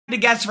to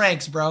guess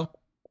ranks, bro.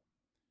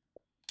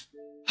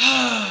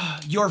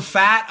 You're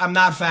fat? I'm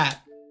not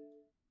fat.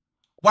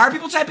 Why are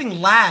people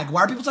typing lag?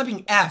 Why are people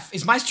typing F?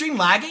 Is my stream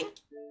lagging?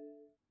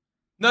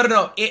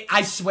 No.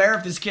 I swear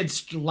if this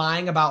kid's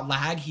lying about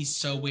lag, he's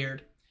so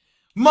weird.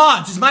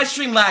 Mods, is my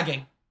stream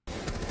lagging?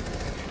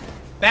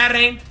 Bad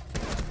aim.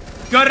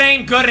 Good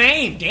aim, good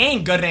aim.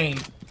 Dang, good aim.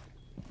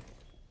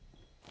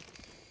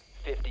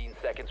 15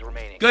 seconds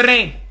remaining. Good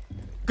aim.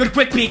 Good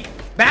quick peek.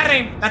 Bad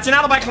aim. That's an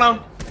alibi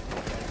clone.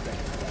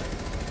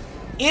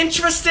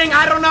 Interesting,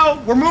 I don't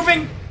know. We're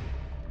moving.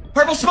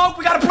 Purple smoke,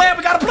 we gotta plant,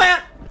 we gotta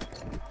plant.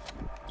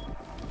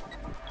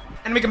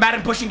 Enemy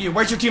combatant pushing you.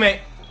 Where's your teammate?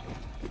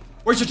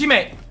 Where's your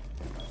teammate?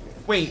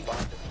 Wait.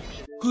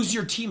 Who's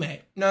your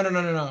teammate?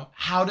 No.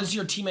 How does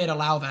your teammate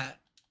allow that?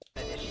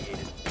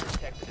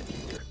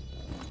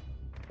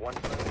 What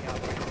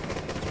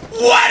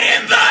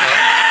in the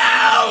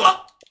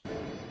hell?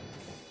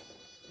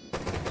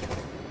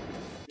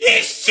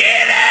 He's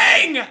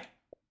cheating!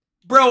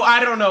 Bro,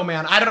 I don't know,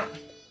 man.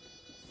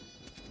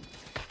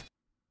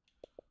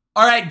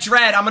 Alright,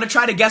 Dread, I'm gonna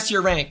try to guess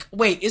your rank.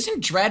 Wait,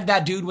 isn't Dread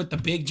that dude with the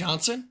big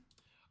Johnson?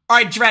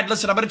 Alright, Dread,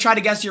 listen, I'm gonna try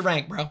to guess your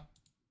rank, bro.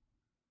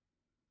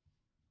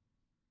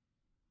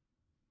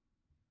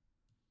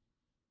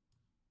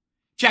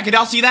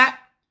 Chakadelsi, see that?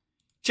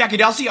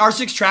 Chakadelsi,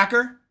 R6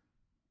 tracker.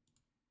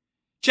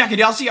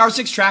 Chakadelsi,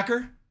 R6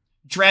 tracker.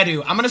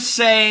 Dreadu, I'm gonna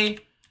say...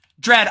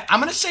 Dread, I'm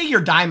gonna say you're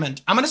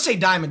diamond. I'm gonna say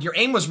diamond. Your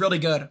aim was really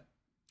good.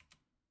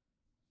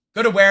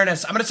 Good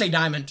awareness. I'm gonna say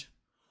diamond.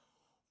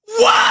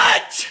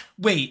 What?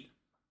 Wait.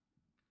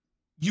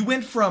 You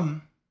went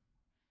from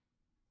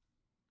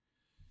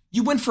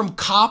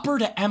copper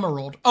to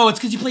emerald. Oh, it's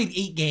because you played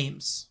 8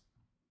 games.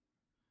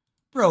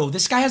 Bro,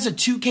 this guy has a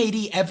 2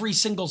 KD every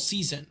single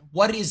season.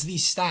 What is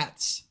these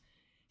stats?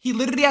 He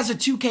literally has a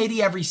 2 KD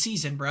every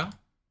season, bro.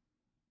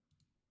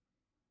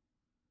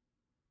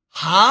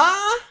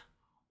 Huh?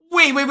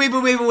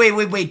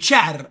 Wait,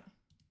 Chad.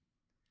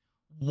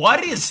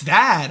 What is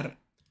that?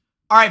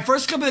 Alright,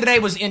 first clip of the day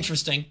was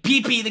interesting.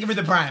 PP, thank you for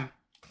the prime.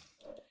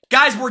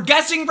 Guys, we're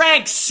guessing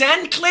ranks.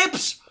 Send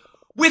clips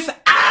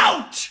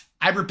without,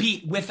 I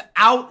repeat,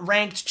 without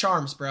ranked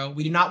charms, bro.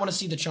 We do not want to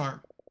see the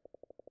charm.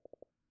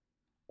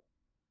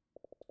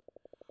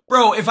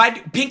 Bro,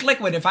 Pink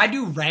Liquid, if I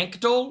do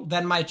Rankdle,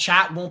 then my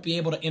chat won't be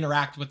able to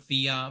interact with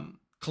the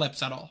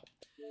clips at all.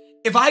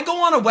 If I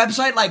go on a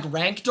website like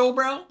Rankdle,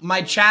 bro,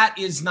 my chat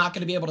is not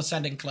going to be able to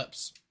send in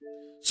clips.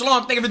 So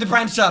long, thank you for the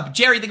prime sub.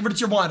 Jerry, thank you for the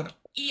tier 1.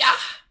 Yeah.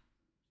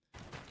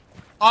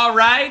 All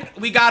right,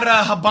 we got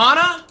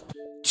Habana.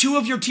 2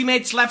 of your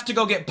teammates left to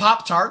go get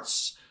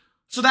Pop-Tarts.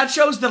 So that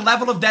shows the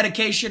level of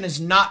dedication is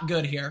not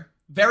good here.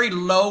 Very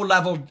low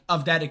level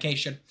of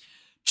dedication.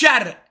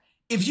 Chad,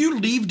 if you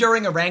leave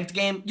during a ranked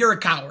game, you're a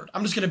coward.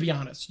 I'm just going to be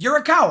honest. You're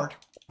a coward.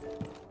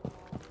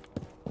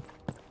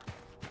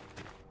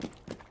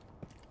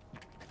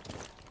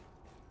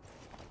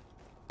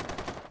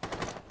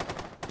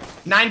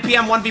 $9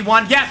 p.m.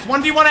 1v1. Yes,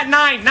 1v1 at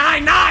 9.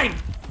 9.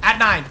 At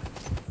 9.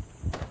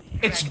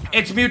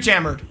 It's mute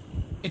jammered.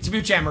 It's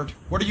mute jammered.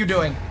 What are you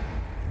doing?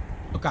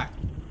 Okay.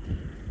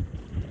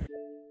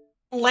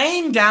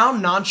 Laying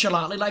down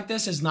nonchalantly like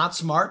this is not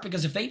smart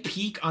because if they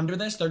peek under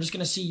this, they're just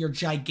gonna see your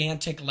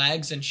gigantic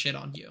legs and shit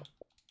on you.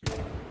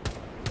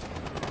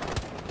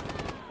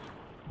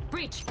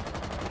 Breach.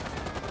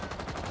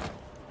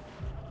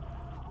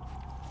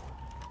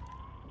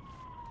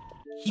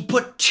 He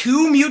put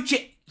two mute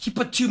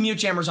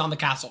jammers on the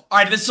castle. All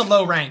right, this is a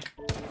low rank.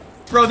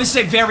 Bro, this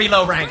is a very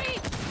low rank.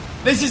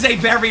 This is a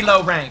very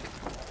low rank.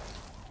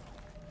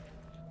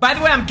 By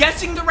the way, I'm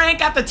guessing the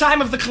rank at the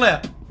time of the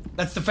clip.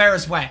 That's the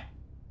fairest way.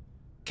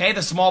 Okay,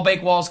 the small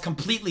bake wall's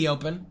completely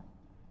open.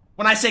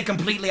 When I say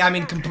completely, I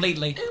mean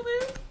completely.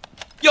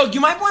 Yo, you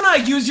might want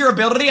to use your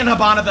ability in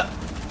Habana the...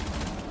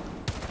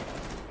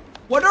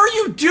 What are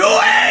you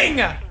doing?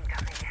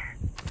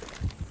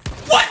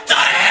 What the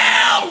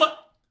hell?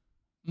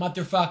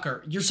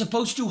 Motherfucker, you're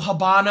supposed to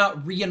Habana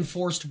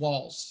reinforced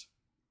walls.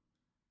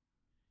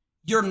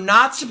 You're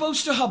not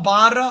supposed to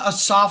Habana a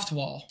soft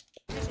wall.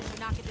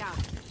 Knock it down.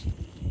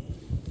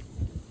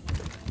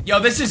 Yo,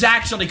 this is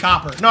actually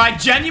copper. No, I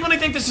genuinely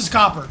think this is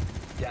copper.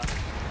 Yeah.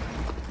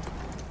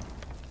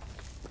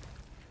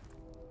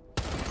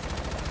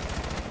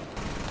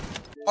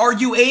 Are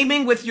you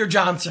aiming with your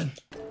Johnson?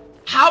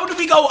 How do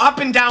we go up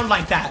and down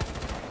like that?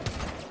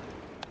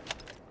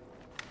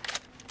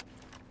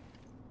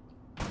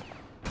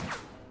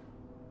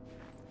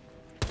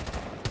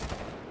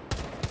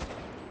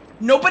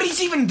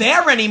 Nobody's even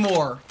there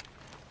anymore.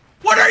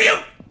 What are you?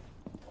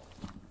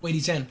 Wait,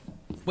 he's in.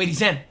 Wait,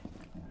 he's in.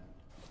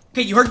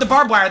 Okay, you heard the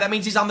barbed wire. That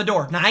means he's on the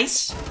door.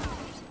 Nice.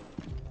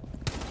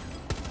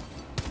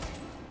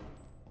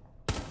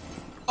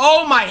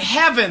 Oh my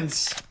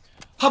heavens.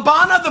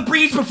 Habana the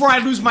breach before I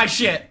lose my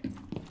shit.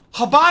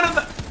 Habana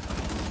the...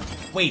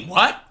 Wait,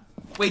 what?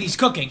 Wait, he's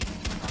cooking.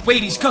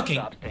 Wait, he's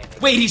cooking.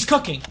 Wait, he's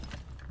cooking.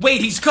 Wait,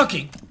 he's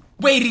cooking.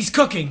 Wait, he's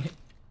cooking.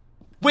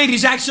 Wait,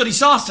 he's actually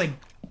saucing.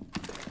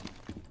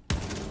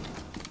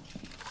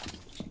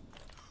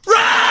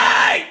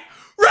 Right!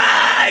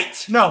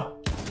 What?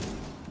 No.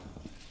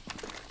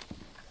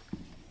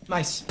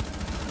 Nice.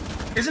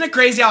 Isn't it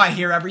crazy how I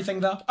hear everything,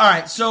 though? All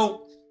right,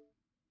 so...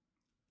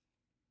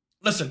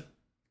 Listen.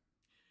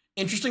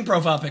 Interesting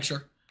profile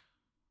picture.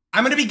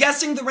 I'm going to be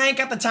guessing the rank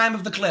at the time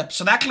of the clip.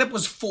 So that clip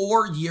was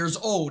 4 years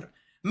old.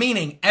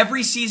 Meaning,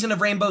 every season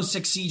of Rainbow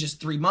Six Siege is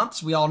 3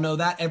 months. We all know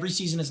that. Every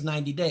season is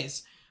 90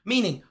 days.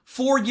 Meaning,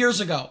 4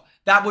 years ago.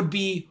 That would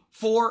be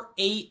 4,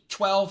 8,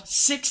 12,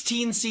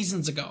 16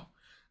 seasons ago.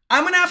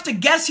 I'm going to have to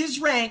guess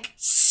his rank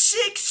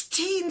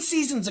 16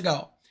 seasons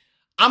ago.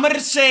 I'm going to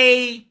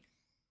say,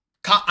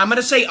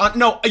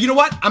 no, you know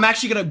what? I'm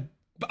going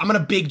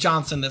to Big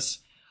Johnson this.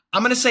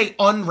 I'm going to say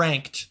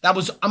unranked. I'm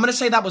going to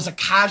say that was a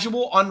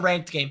casual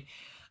unranked game.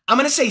 I'm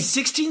going to say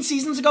 16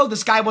 seasons ago,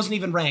 this guy wasn't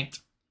even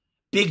ranked.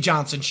 Big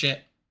Johnson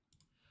shit.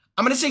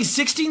 I'm going to say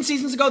 16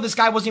 seasons ago, this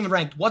guy wasn't even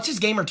ranked. What's his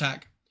gamer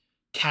tag?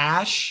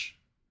 Cash.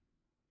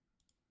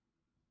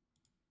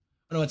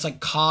 Oh, no, it's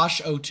like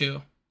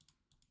Kosh02.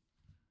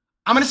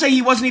 I'm going to say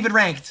he wasn't even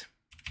ranked.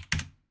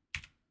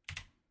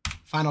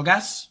 Final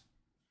guess.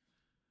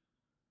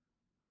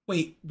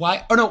 Wait,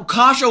 why? Oh, no,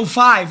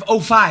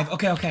 Kosh05. 05.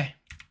 Okay.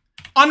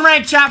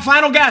 Unranked chat,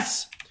 final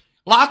guess.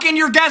 Lock in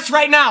your guess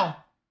right now.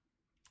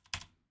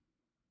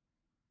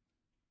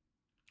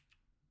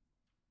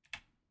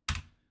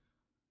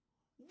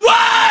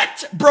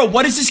 What? Bro,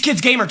 what is this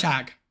kid's gamer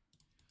tag?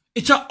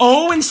 It's a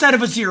O instead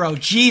of a 0.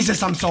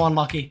 Jesus, I'm so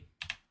unlucky.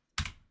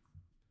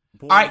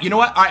 Alright, you know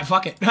what? Alright,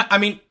 fuck it. I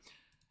mean,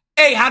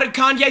 hey, how did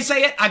Kanye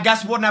say it? I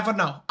guess we'll never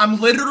know.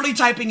 I'm literally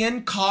typing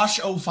in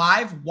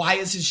Kosh05. Why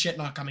is his shit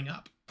not coming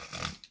up?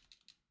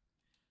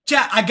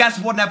 Chat, I guess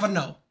we'll never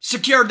know.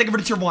 Secure, thank you for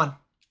the tier 1.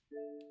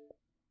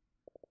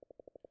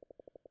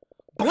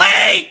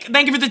 Blake!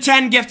 Thank you for the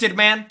 10 gifted,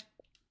 man.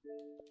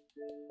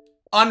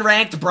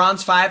 Unranked,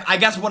 bronze 5. I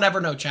guess we'll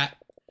never know, chat.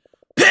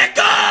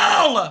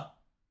 Pickle!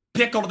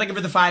 Pickle, thank you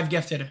for the 5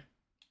 gifted.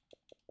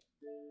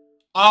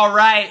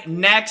 Alright,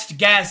 next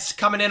guess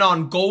coming in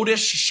on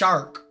Goldish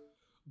Shark.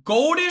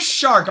 Goldish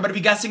Shark, I'm gonna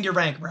be guessing your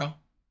rank, bro.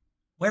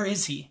 Where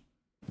is he?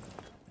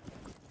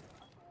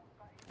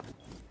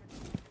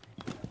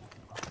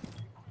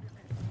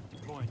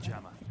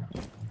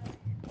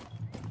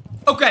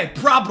 Okay,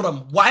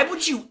 problem. Why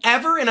would you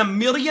ever in a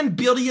million,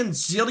 billion,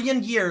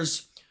 zillion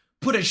years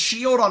put a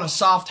shield on a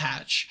soft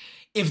hatch?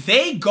 If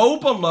they go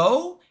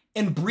below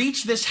and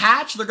breach this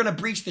hatch, they're going to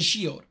breach the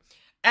shield.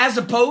 As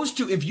opposed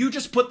to if you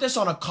just put this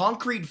on a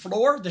concrete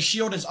floor, the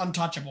shield is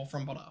untouchable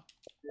from below.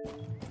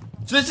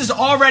 So this is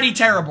already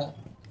terrible.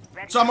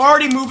 So I'm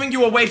already moving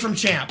you away from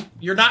champ.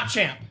 You're not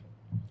champ.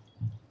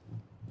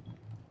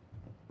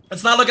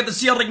 Let's not look at the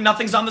ceiling.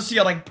 Nothing's on the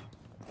ceiling.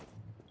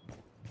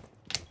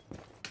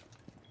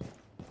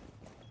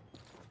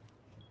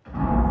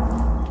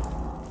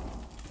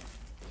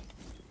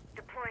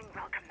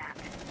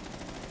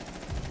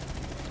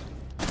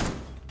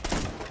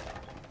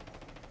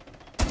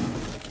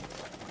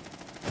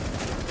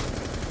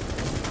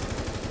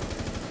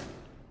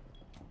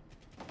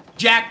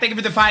 Jack, thank you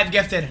for the 5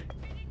 gifted.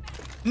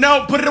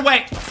 No, put it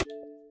away.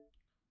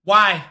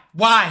 Why?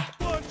 Why?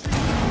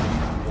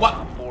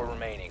 What? 4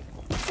 remaining.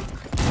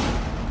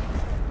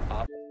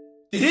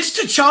 Did his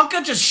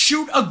Tachanka just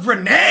shoot a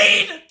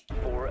grenade?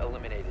 4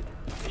 eliminated.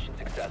 Mission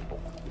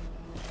successful.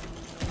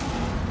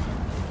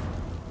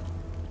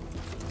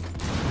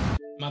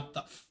 What the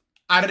f—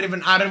 I didn't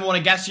even want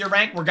to guess your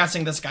rank. We're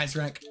guessing this guy's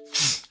rank.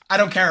 I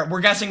don't care.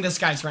 We're guessing this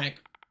guy's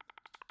rank.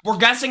 We're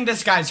guessing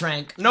this guy's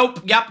rank. Nope.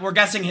 Yep, we're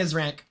guessing his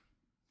rank.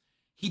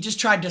 He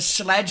just tried to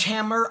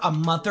sledgehammer a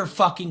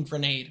motherfucking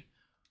grenade.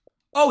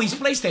 Oh, he's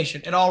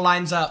PlayStation. It all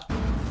lines up.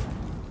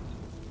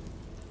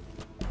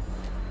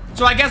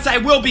 So I guess I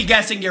will be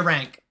guessing your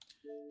rank.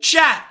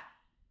 Chat,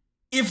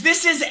 if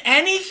this is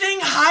anything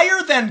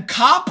higher than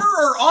copper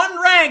or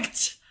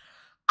unranked,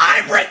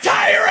 I'm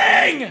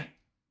retiring!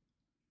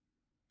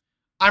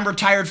 I'm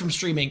retired from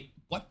streaming.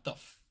 What the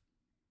f—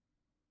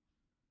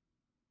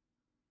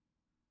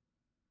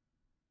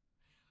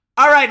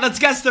 Alright, let's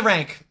guess the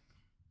rank.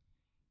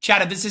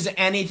 Chat, if this is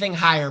anything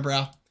higher,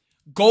 bro.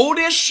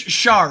 Goldish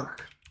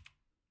Shark.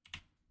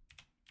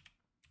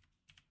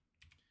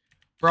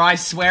 Bro, I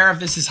swear if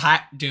this is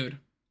high— Dude.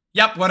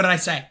 Yep, what did I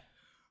say?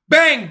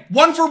 Bang!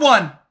 1 for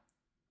 1.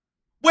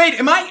 Wait,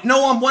 am I—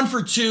 No, I'm 1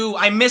 for 2.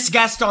 I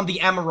misguessed on the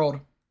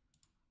emerald.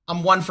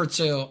 I'm 1 for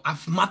 2.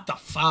 What the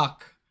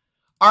fuck?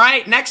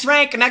 Alright, next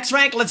rank,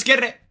 let's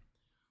get it.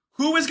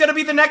 Who is gonna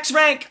be the next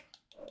rank?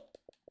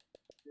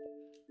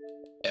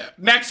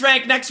 Next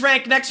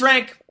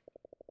rank.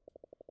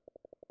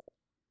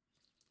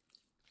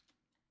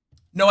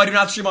 No, I do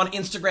not stream on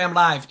Instagram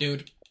Live,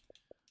 dude.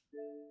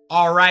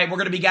 Alright, we're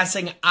gonna be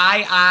guessing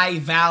II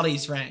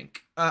Valley's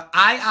rank.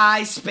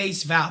 II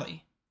Space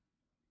Valley.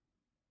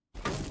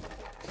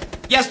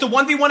 Yes, the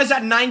 1v1 is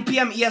at 9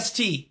 p.m.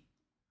 EST.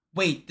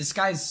 Wait, this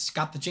guy's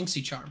got the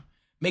Jynxzi charm.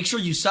 Make sure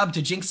you sub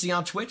to Jynxzi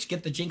on Twitch,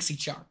 get the Jynxzi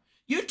charm.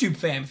 YouTube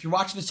fam, if you're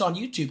watching this on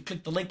YouTube,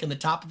 click the link in the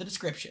top of the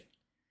description.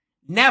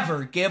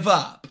 Never give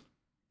up.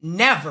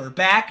 Never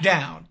back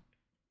down.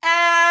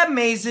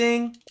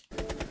 Amazing.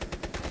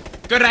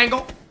 Good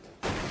angle.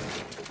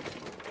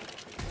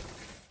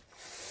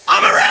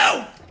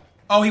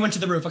 Oh, he went to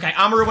the roof. Okay,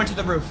 Amaru went to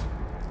the roof.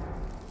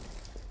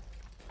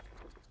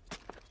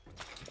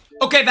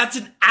 Okay, that's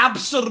an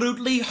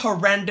absolutely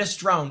horrendous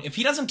drone. If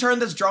he doesn't turn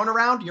this drone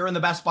around, you're in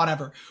the best spot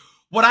ever.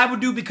 What I would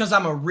do, because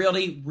I'm a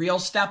really real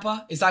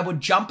stepper, is I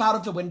would jump out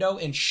of the window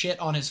and shit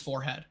on his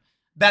forehead.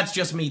 That's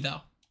just me,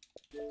 though.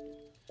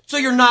 So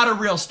you're not a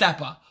real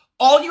stepper.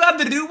 All you had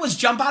to do was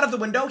jump out of the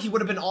window. He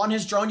would have been on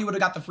his drone. You would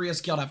have got the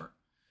freest kill ever.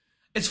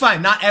 It's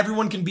fine. Not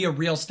everyone can be a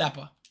real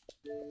stepper.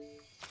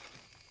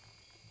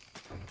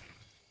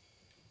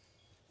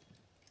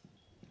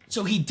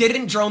 So he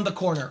didn't drone the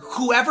corner.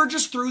 Whoever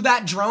just threw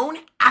that drone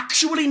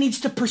actually needs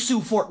to pursue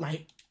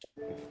Fortnite.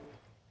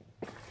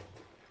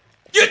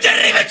 You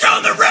didn't even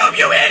drone the room,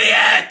 you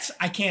idiot!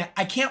 I can't.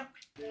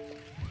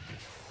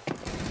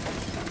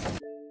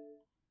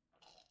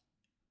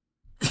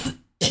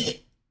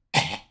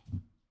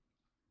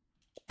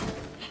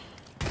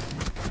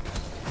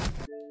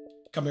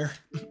 Come here.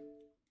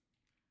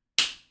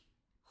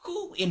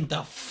 Who in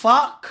the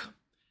fuck?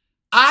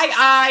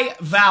 I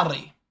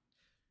Valley.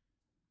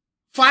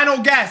 Final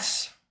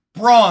guess,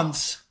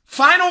 bronze.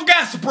 Final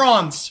guess,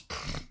 bronze.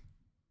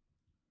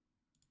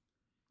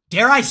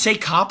 Dare I say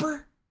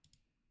copper?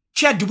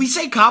 Chad, do we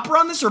say copper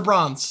on this or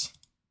bronze?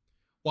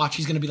 Watch,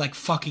 he's gonna be like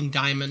fucking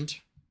diamond.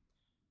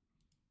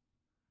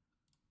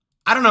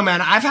 I don't know,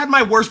 man. I've had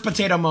my worst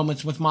potato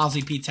moments with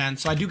Mozzie P10,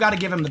 so I do gotta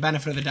give him the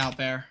benefit of the doubt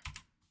there.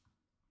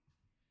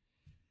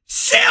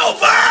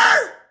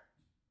 Silver!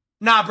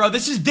 Nah, bro,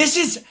 this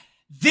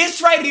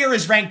right here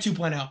is rank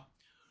 2.0.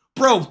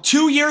 Bro,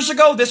 2 years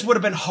ago, this would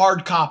have been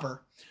hard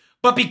copper.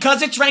 But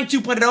because it's rank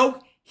 2.0,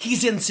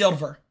 he's in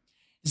silver.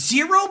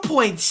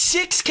 0.6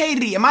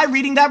 KD. Am I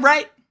reading that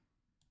right?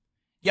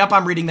 Yep,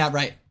 I'm reading that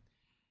right.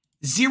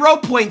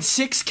 0.6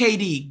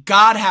 KD.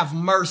 God have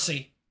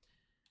mercy.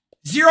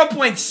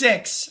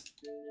 0.6.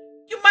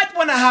 You might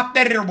want to hop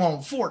that here on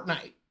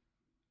Fortnite.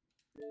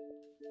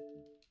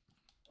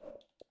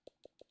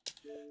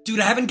 Dude,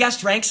 I haven't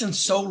guessed ranks in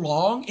so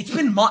long. It's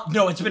been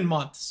it's been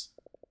months.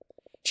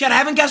 Chad, I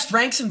haven't guessed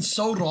ranks in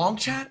so long,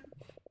 Chad.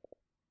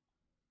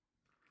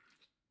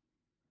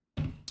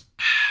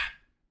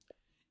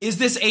 Is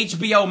this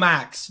HBO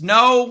Max?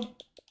 No.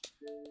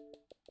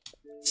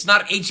 It's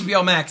not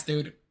HBO Max,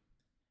 dude.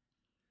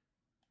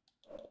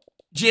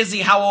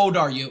 Jynxzi, how old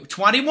are you?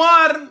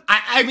 21.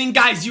 I mean,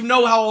 guys, you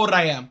know how old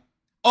I am.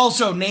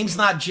 Also, name's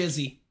not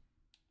Jynxzi.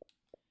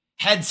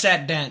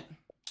 Headset dent.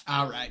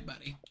 All right,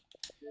 buddy.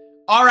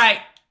 All right.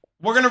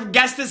 We're going to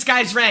guess this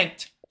guy's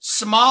ranked.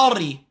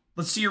 Smalley.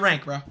 Let's see your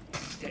rank, bro.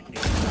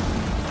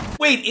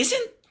 Wait,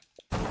 isn't...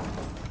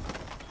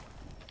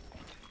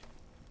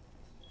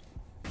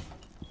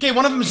 Okay,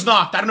 one of them is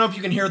knocked. I don't know if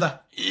you can hear the...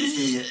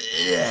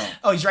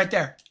 Oh, he's right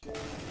there.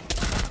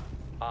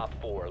 Op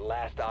 4,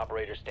 last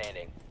operator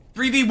standing.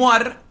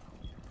 3v1.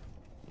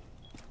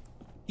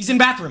 He's in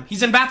bathroom.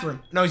 He's in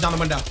bathroom. No, he's on the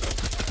window.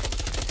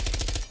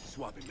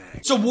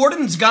 So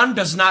Warden's gun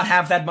does not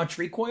have that much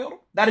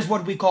recoil. That is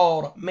what we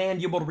call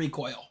manual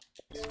recoil.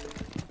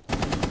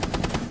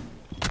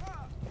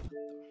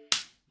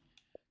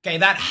 Okay,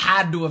 that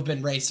had to have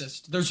been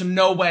racist. There's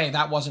no way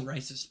that wasn't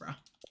racist, bro.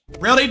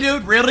 Really,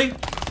 dude? Really?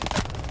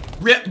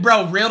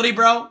 Bro, really,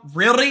 bro?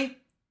 Really?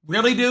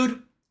 Really,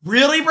 dude?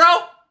 Really, bro?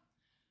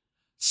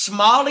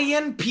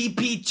 Smolian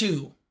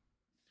PP2.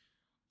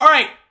 All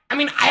right. I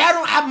mean, I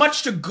don't have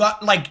much to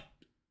like...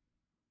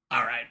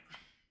 All right.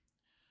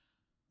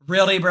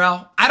 Really,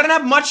 bro? I don't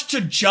have much to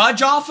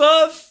judge off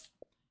of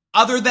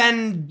other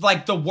than,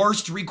 like, the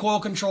worst recoil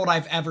control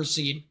I've ever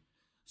seen.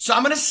 So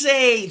I'm going to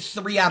say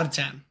 3 out of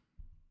 10.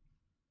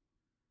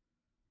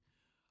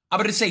 I'm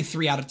going to say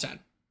 3 out of 10.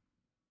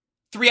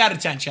 3 out of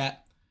 10,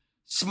 chat.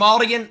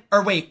 Smolian,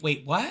 or wait,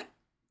 what?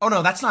 Oh,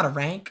 no, that's not a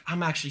rank.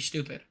 I'm actually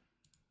stupid.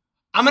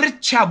 I'm going to,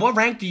 chat, what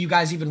rank do you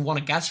guys even want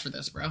to guess for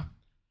this, bro?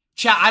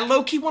 Chat, I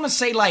low-key want to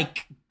say,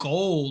 like,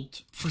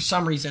 gold for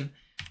some reason.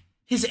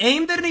 His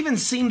aim didn't even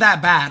seem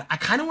that bad. I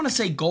kind of want to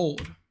say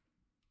gold.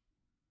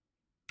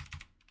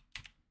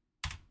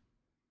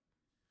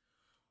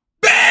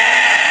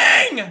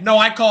 Bang! No,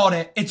 I called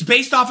it. It's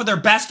based off of their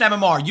best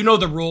MMR. You know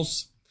the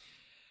rules.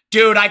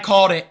 Dude, I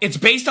called it. It's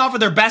based off of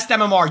their best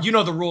MMR. You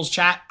know the rules,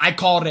 chat. I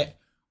called it.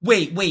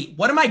 Wait.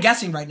 What am I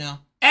guessing right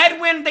now?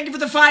 Edwin, thank you for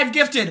the 5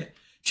 gifted.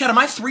 Chat, am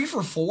I 3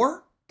 for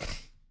 4?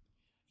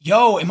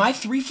 Yo, am I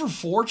 3 for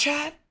 4,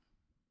 chat?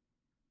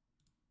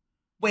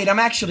 Wait, I'm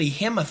actually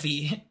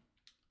Himothy.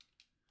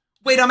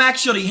 Wait, I'm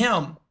actually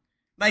him.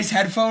 Nice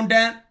headphone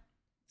dent.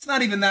 It's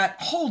not even that.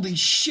 Holy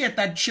shit,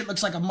 that shit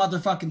looks like a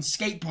motherfucking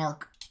skate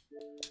park.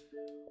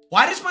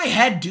 Why does my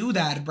head do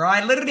that, bro?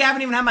 I literally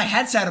haven't even had my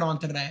headset on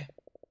today.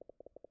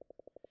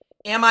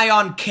 Am I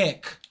on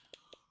Kick?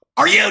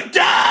 Are you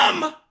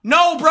dumb?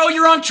 No, bro,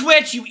 you're on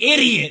Twitch, you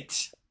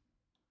idiot.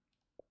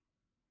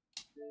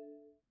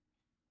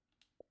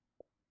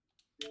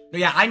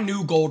 Yeah, I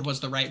knew gold was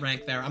the right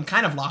rank there. I'm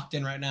kind of locked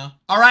in right now.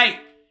 All right,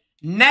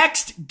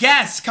 next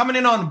guest coming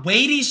in on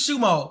Weighty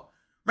Sumo.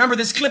 Remember,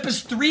 this clip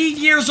is 3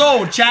 years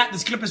old, chat.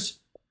 This clip is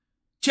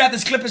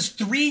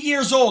 3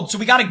 years old. So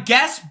we got to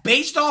guess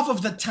based off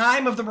of the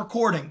time of the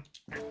recording.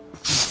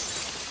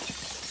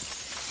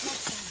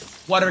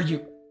 What are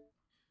you?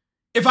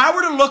 If I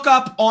were to look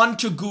up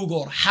onto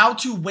Google how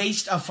to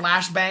waste a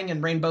flashbang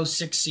in Rainbow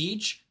Six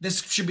Siege,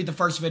 this should be the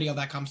first video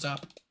that comes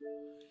up.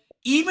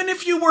 Even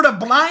if you were to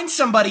blind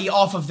somebody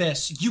off of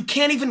this, you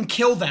can't even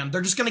kill them.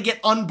 They're just gonna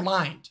get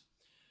unblind.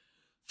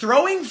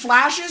 Throwing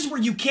flashes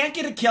where you can't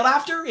get a kill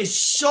after is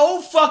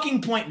so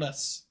fucking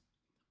pointless.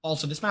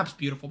 Also, this map's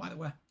beautiful, by the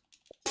way.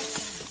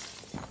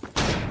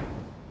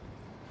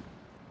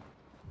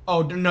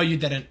 Oh, no, you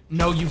didn't.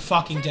 No, you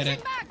fucking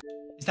didn't.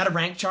 Is that a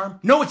rank charm?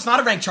 No, it's not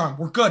a rank charm.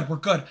 We're good. We're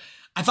good.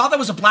 I thought that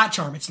was a plat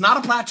charm. It's not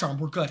a plat charm.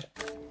 We're good.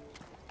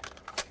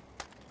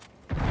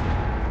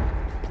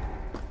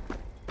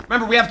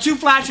 Remember, we have 2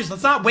 flashes.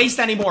 Let's not waste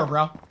any more,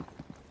 bro.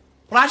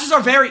 Flashes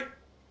are very...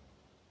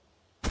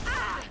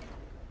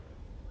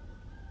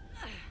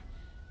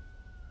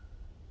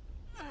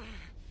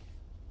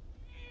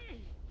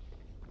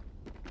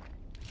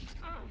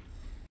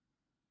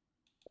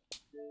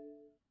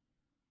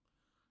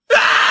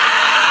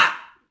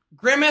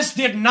 Grimace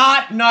did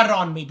not nut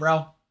on me,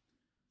 bro.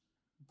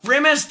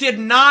 Grimace did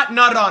not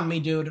nut on me,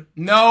 dude.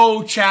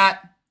 No, chat.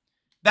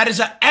 That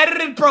is an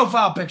edited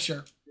profile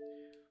picture.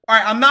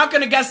 Alright, I'm not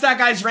gonna guess that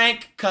guy's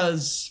rank,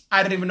 because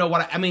I don't even know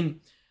what I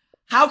mean,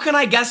 how can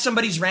I guess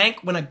somebody's rank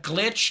when a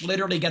glitch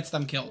literally gets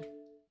them killed?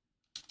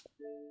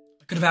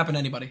 It could have happened to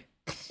anybody.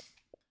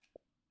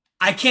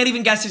 I can't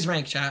even guess his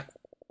rank, chat.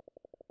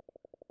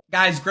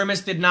 Guys,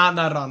 Grimace did not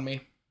nut on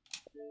me.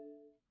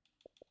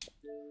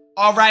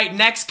 Alright,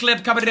 next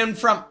clip coming in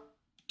from...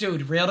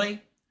 Dude,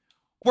 really?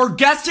 We're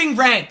guessing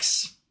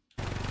ranks.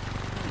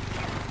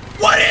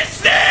 What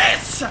is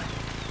this?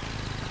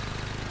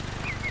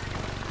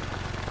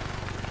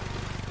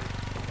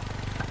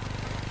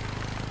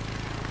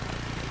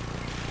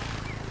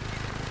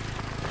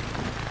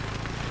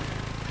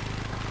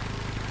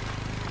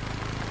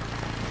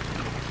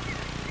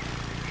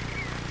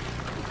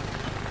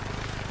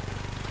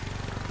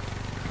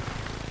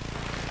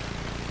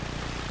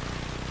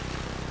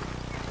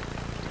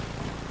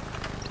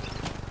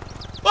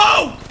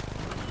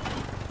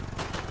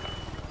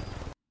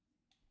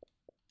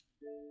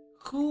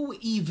 Who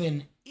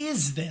even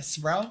is this,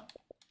 bro?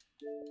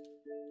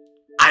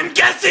 I'm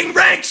guessing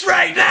ranks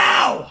right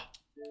now!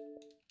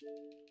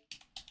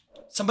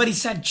 Somebody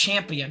said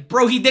champion.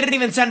 Bro, he didn't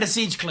even send a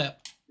siege clip.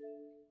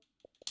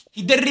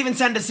 He didn't even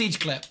send a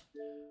siege clip.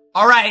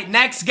 Alright,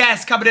 next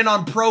guest coming in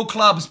on pro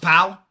clubs,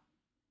 pal.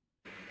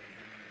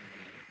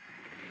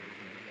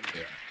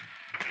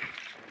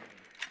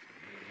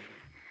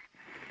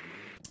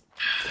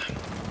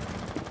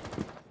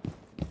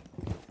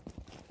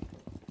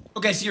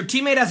 Okay, so your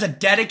teammate has a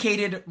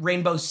dedicated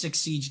Rainbow Six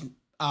Siege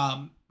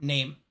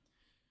name.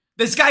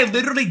 This guy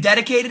literally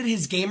dedicated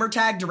his gamer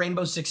tag to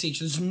Rainbow Six Siege.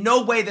 There's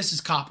no way this is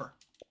copper.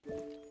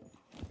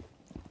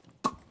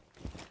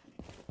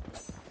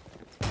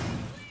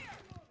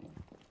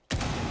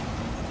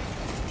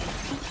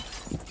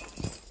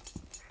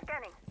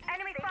 Scanning.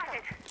 Enemy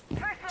spotted.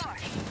 First floor.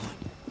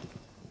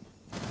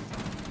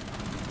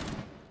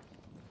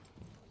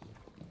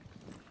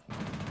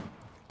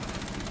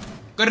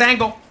 Good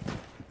angle.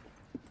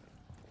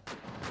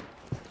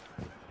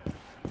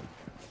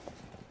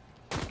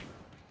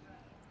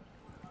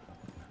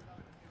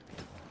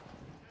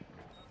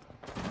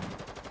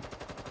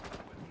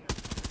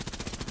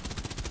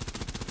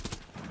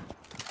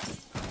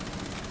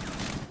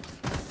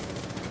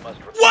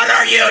 What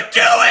are you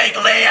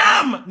doing,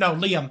 Liam? No,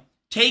 Liam,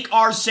 take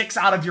R6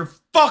 out of your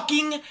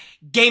fucking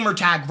gamer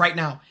tag right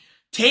now.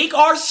 Take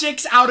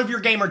R6 out of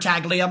your gamer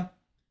tag, Liam.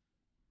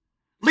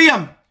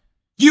 Liam,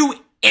 you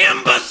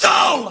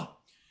imbecile!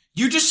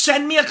 You just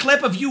send me a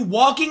clip of you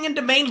walking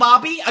into main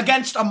lobby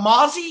against a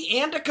Mozzie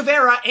and a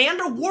Caveira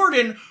and a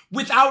Warden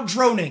without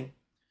droning.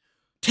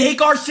 Take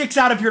R6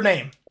 out of your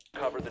name.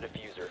 Cover the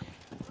diffuser.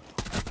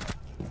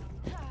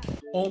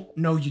 Oh,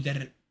 no, you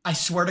didn't. I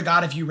swear to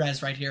God, if you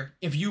res right here.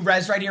 If you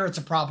res right here, it's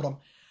a problem.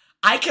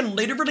 I can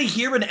literally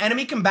hear an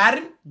enemy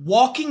combatant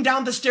walking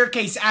down the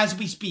staircase as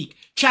we speak.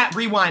 Chat,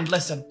 rewind,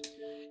 listen.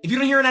 If you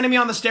don't hear an enemy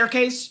on the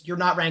staircase, you're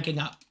not ranking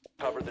up.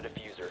 Cover the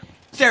diffuser.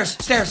 Stairs,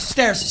 stairs,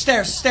 stairs,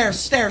 stairs, stairs,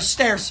 stairs,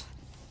 stairs.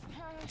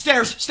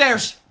 Stairs,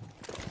 stairs.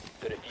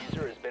 The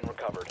diffuser has been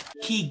recovered.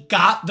 He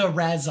got the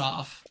res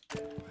off.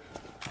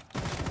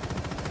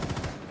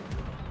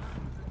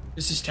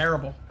 This is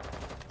terrible.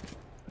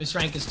 This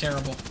rank is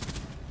terrible.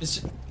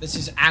 This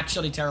is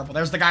actually terrible.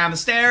 There's the guy on the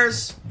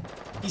stairs.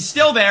 He's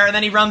still there, and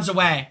then he runs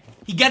away.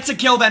 He gets a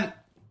kill, then...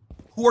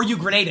 Who are you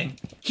grenading?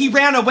 He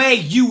ran away,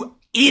 you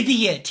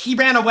idiot! He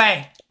ran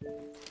away.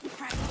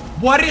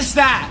 What is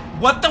that?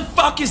 What the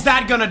fuck is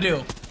that gonna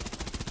do?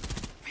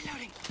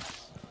 Reloading.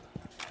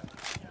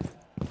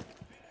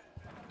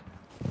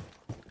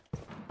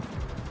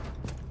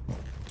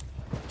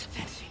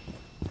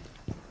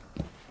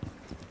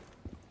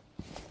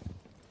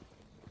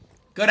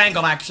 Good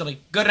angle,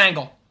 actually. Good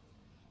angle.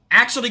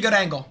 Actually, good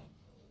angle.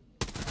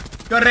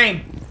 Good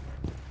aim.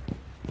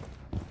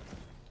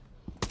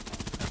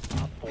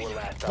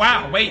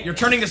 Wow, wait, you're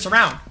turning this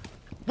around.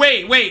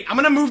 Wait, I'm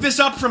gonna move this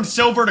up from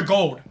silver to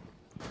gold.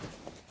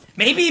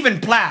 Maybe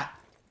even plat.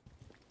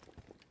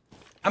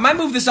 I might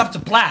move this up to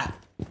plat.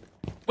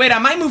 Wait, I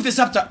might move this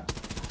up to...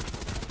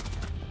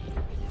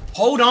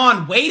 Hold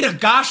on, wait a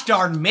gosh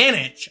darn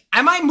minute.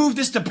 I might move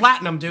this to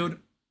platinum, dude.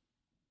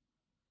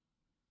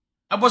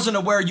 I wasn't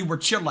aware you were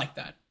chill like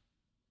that.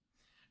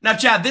 Now,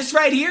 Chad, this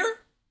right here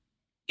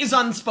is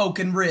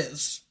unspoken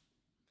Riz.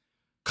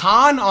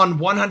 Con on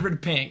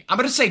 100 ping. I'm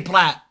gonna say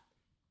plat.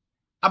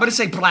 I'm gonna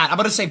say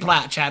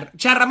plat, Chad.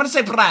 Chad, I'm gonna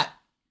say plat.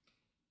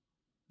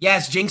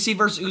 Yes, Jynxzi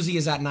versus Jynxzi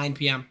is at 9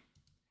 p.m.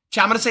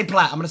 Chad, I'm gonna say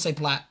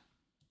plat.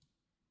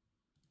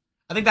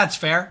 I think that's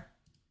fair.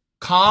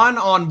 Con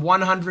on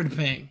 100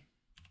 ping.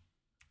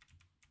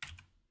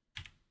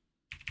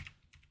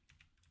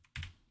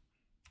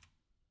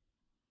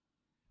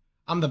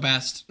 I'm the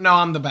best. No,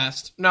 I'm the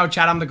best. No,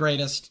 Chad, I'm the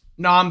greatest.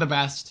 No, I'm the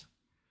best.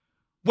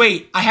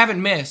 Wait, I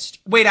haven't missed.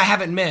 Wait, I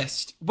haven't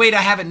missed. Wait,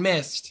 I haven't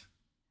missed.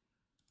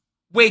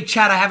 Wait,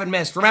 Chad, I haven't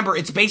missed. Remember,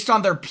 it's based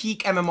on their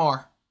peak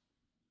MMR.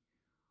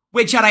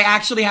 Wait, Chad, I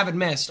actually haven't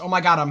missed. Oh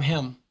my god, I'm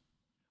him.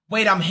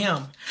 Wait, I'm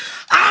him.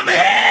 I'm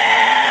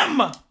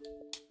him!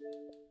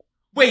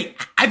 Wait,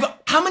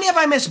 how many have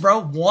I missed,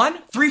 bro? 1?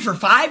 3 for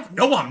 5?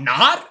 No, I'm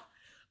not.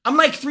 I'm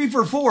like 3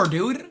 for 4,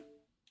 dude.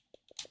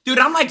 Dude,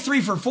 I'm like 3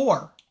 for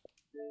 4.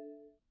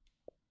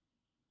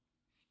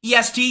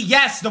 EST,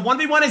 yes, the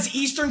 1v1 is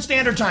Eastern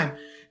Standard Time.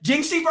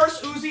 Jynxzi versus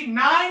Jynxzi,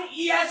 9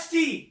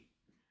 EST.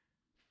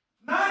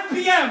 9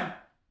 p.m.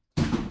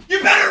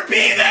 You better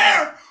be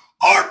there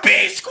or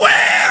be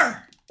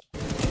square!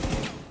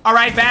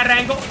 Alright, bad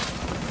angle.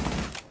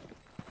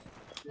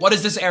 What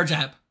is this air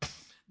jab?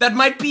 That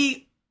might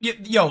be,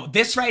 yo,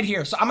 this right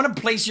here. So I'm gonna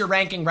place your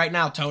ranking right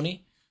now,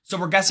 Tony. So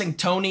we're guessing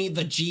Tony,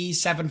 the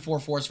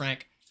G744's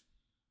rank.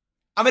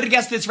 I'm gonna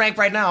guess this rank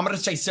right now. I'm gonna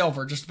say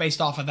silver, just based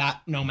off of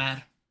that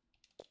nomad.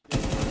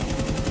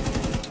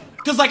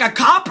 Because, like, a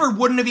copper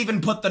wouldn't have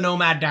even put the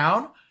nomad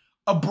down.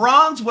 A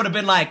bronze would have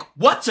been like,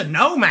 what's a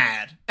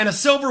nomad? And a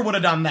silver would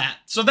have done that.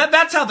 So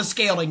that's how the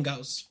scaling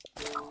goes.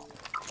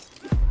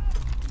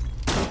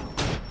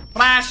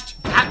 Flashed.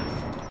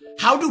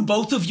 How do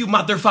both of you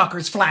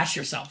motherfuckers flash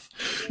yourself?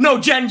 No,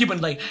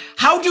 genuinely.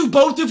 How do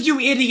both of you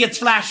idiots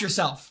flash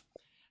yourself?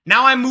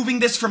 Now I'm moving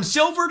this from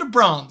silver to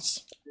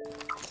bronze.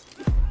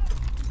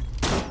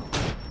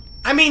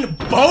 I mean,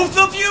 both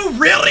of you?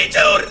 Really,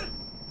 dude?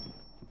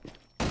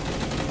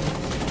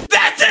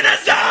 That's an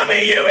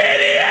Azami, you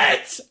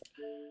idiot!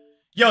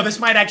 Yo, this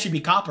might actually be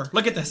copper.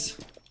 Look at this.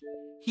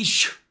 He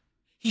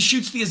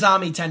shoots the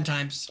Azami 10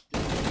 times.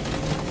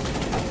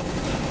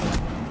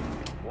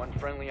 One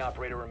friendly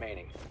operator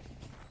remaining.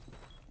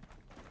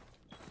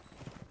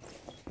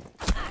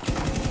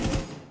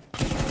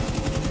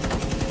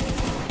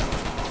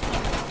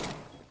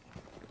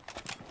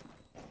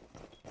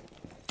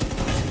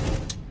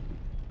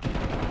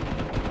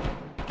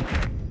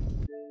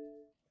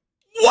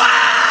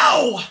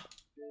 Wow!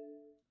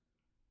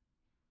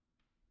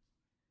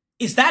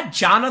 Is that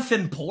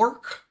Jonathan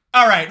Pork?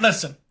 All right,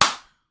 listen.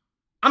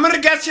 I'm going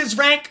to guess his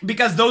rank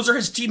because those are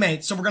his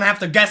teammates. So we're going to have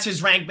to guess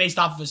his rank based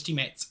off of his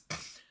teammates.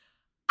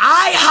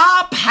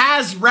 IHOP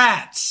has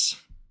rats.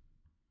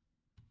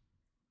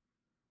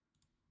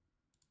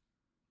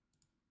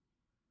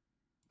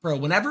 Bro,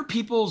 whenever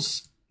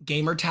people's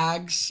gamer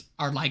tags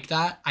are like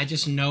that, I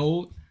just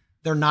know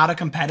they're not a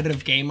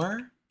competitive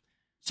gamer.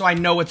 So I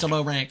know it's a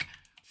low rank.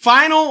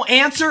 Final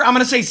answer, I'm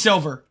going to say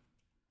silver.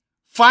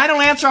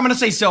 Final answer, I'm going to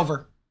say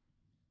silver.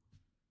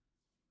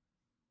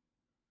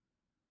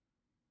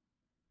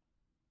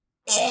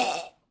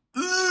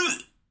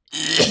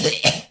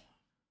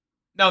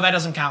 No, that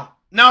doesn't count.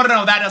 No,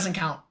 that doesn't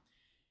count.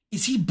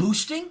 Is he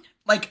boosting?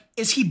 Like,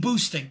 is he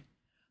boosting?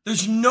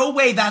 There's no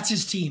way that's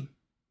his team.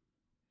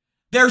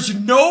 There's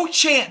no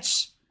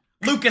chance.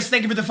 Lucas,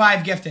 thank you for the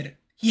 5 gifted.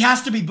 He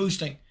has to be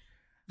boosting.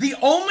 The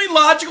only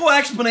logical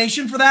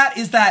explanation for that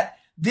is that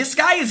this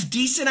guy is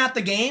decent at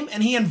the game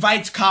and he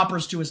invites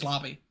coppers to his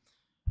lobby.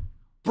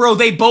 Bro,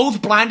 they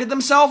both blinded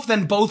themselves,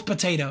 then both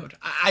potatoed.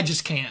 I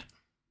just can't.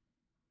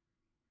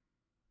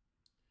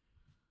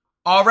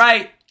 All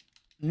right.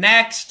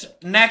 Next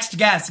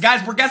guess.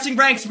 Guys, we're guessing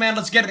ranks, man.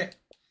 Let's get it.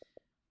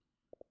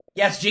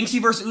 Yes,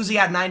 Jynxzi versus Jynxzi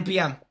at 9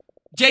 p.m.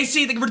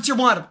 JC, thank you for tier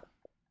 1.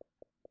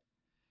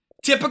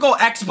 Typical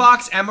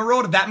Xbox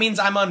Emerald. That means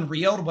I'm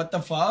unreal. What the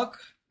fuck?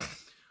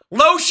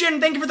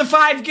 Lotion, thank you for the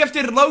 5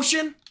 gifted.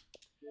 Lotion.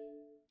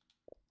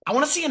 I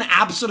want to see an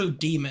absolute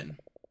demon.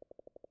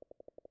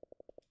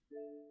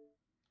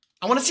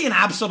 I want to see an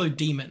absolute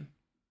demon.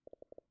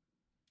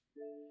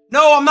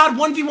 No, I'm not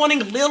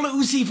 1v1ing Lil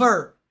Uzi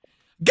Vert.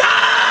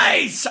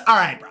 Guys!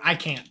 Alright, bro. I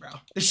can't, bro.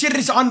 This shit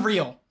is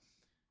unreal.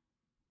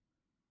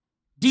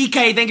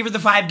 DK, thank you for the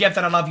 5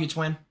 gifted. I love you,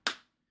 twin.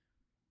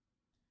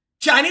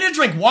 Chat, I need to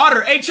drink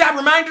water. Hey, chat,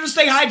 reminder to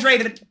stay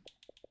hydrated.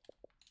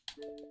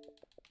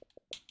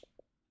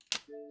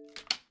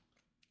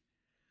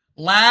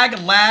 Lag.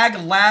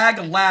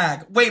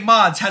 Wait,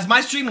 mods, has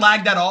my stream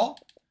lagged at all?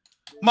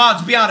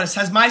 Mods, be honest,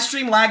 has my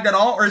stream lagged at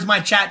all, or is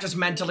my chat just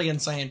mentally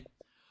insane?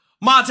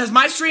 Mods, has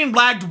my stream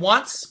lagged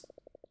once?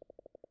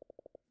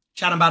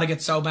 Chat, I'm about to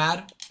get so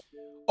mad.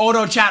 Oh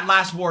no, chat,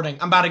 last warning.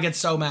 I'm about to get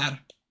so mad.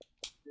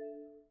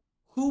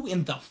 Who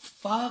in the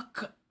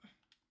fuck?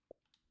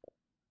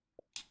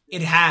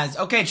 It has.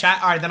 Okay,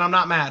 chat. All right, then I'm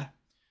not mad.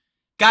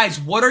 Guys,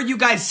 what are you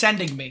guys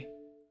sending me?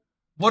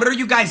 What are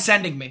you guys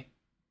sending me?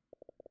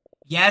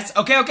 Yes?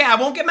 Okay, I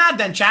won't get mad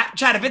then, chat.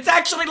 Chat, if it's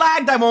actually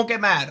lagged, I won't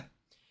get mad.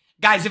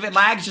 Guys, if it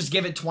lags, just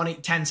give it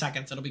 10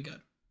 seconds. It'll be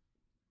good.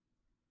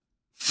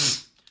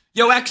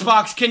 Yo,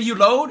 Xbox, can you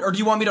load? Or do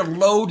you want me to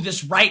load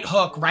this right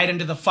hook right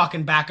into the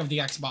fucking back of the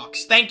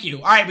Xbox? Thank you.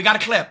 All right, we got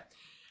a clip.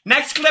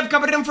 Next clip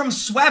coming in from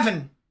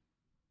Swevin.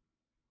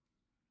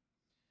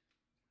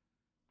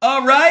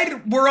 All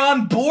right, we're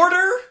on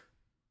border.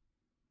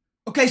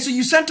 Okay, so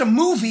you sent a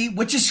movie,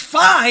 which is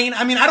fine.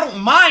 I mean, I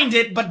don't mind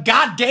it, but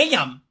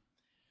goddamn.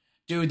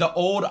 Dude, the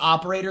old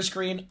operator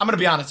screen, I'm going to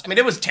be honest. I mean,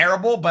 it was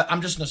terrible, but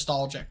I'm just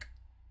nostalgic.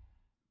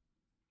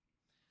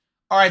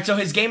 All right, so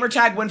his gamer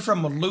tag went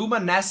from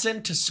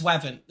Luminescent to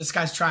Swevin. This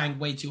guy's trying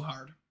way too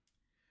hard.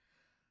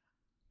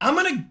 I'm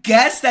going to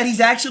guess that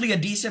he's actually a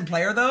decent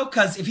player, though,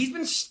 because if he's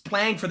been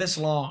playing for this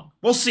long,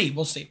 we'll see.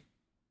 We'll see.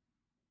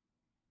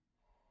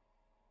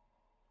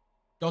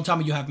 Don't tell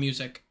me you have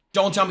music.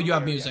 Don't tell me you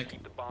have music.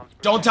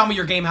 Don't tell me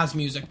your game has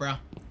music, bro.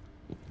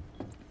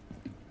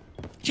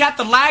 Chat,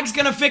 the lag's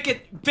gonna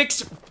Chat,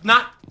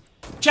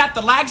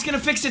 the lag's gonna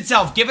fix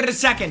itself. Give it a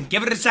second.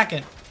 Give it a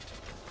second.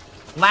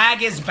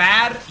 Lag is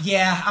bad?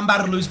 Yeah, I'm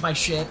about to lose my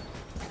shit.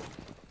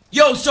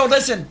 Yo, so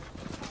listen.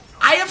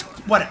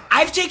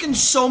 I've taken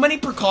so many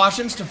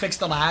precautions to fix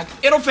the lag.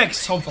 It'll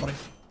fix, hopefully.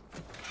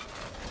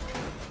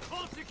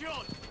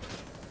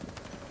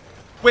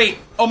 Wait,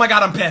 oh my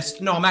god, I'm pissed.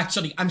 No,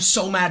 I'm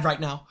so mad right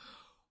now.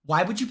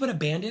 Why would you put a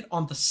bandit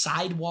on the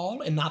side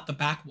wall and not the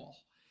back wall?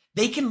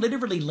 They can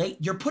literally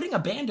you're putting a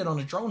bandit on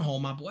a drone hole,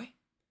 my boy.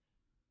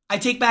 I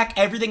take back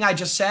everything I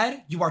just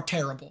said. You are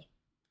terrible.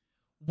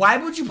 Why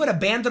would you put a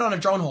bandit on a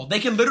drone hole?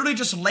 They can literally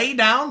just lay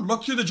down,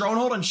 look through the drone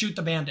hole, and shoot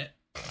the bandit.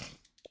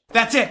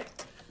 That's it.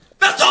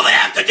 That's all they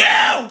have to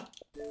do!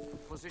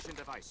 Position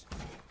device.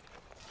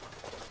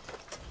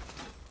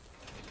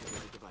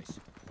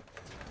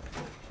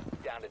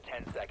 Down to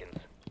 10 seconds.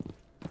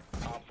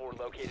 Op 4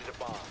 located a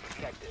bomb.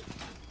 Protect it.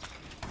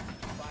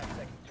 5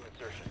 seconds to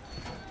insertion.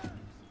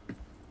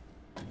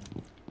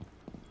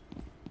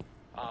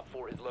 Op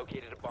 4 has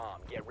located a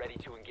bomb. Get ready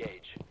to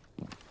engage.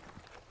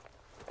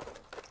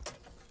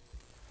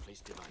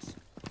 Place device.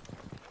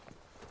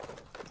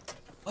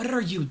 What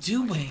are you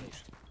doing?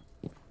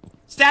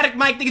 Static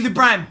Mike, thank you for the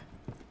prime.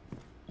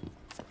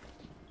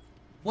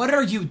 What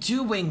are you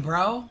doing,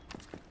 bro?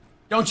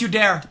 Don't you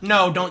dare.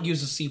 No, don't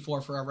use a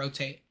C4 for a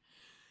rotate.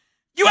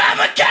 You have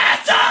a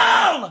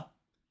castle!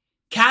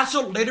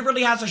 Castle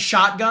literally has a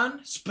shotgun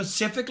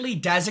specifically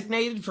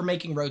designated for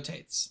making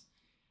rotates.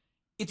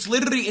 It's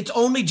literally, its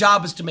only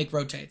job is to make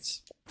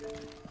rotates.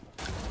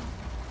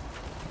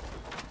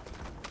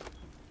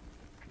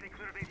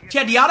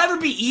 Chad, do y'all ever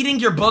be eating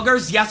your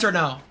boogers? Yes or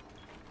no?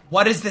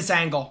 What is this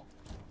angle?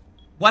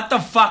 What the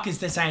fuck is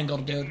this angle,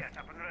 dude?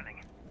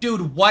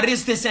 Dude, what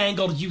is this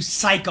angle, you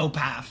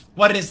psychopath?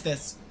 What is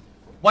this?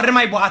 What am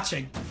I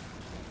watching?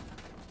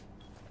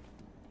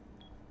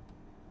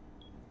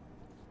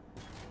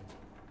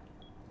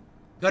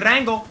 Good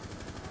angle.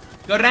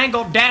 Good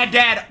angle.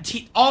 Dad.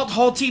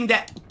 Whole team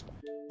dead.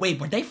 Wait,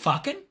 were they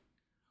fucking?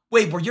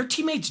 Wait, were your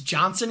teammates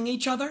Johnsoning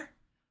each other?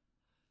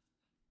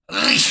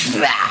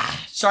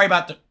 Sorry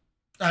about the...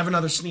 I have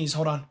another sneeze.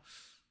 Hold on.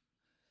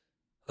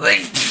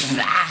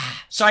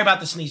 Sorry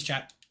about the sneeze,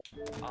 chat.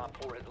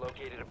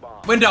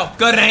 Window.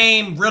 Good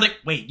aim. Really?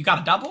 Wait, you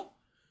got a double?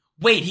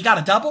 Wait, he got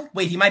a double?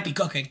 Wait, he might be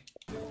cooking.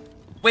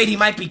 Wait, he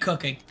might be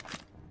cooking.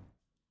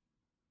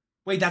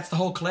 Wait, that's the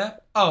whole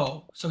clip?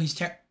 Oh, so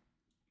he's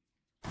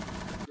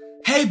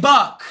Hey,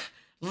 Buck,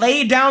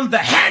 lay down the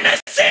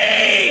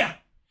Hennessy!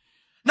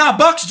 Nah,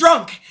 Buck's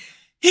drunk.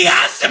 He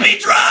has to be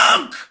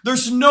drunk!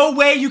 There's no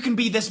way you can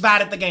be this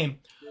bad at the game.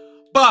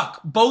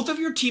 Buck, both of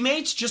your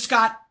teammates just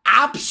got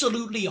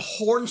absolutely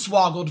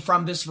hornswoggled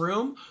from this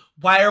room.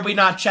 Why are we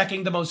not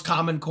checking the most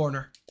common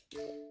corner?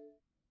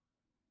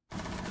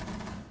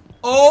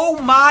 Oh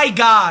my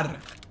god.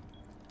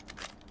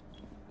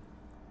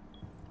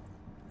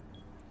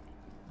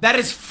 That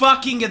is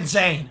fucking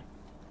insane.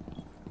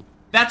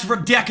 That's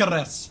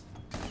ridiculous.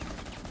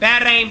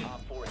 Bad aim.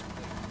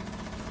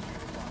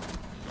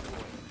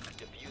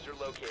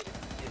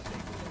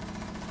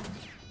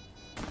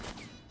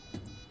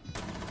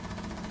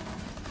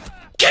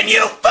 Can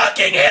you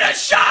fucking hit a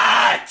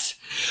shot?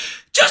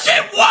 Just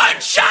hit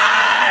one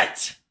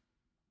shot!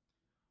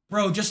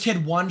 Bro, just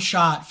hit one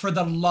shot. For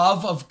the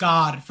love of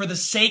God. For the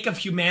sake of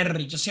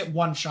humanity, just hit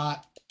one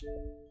shot.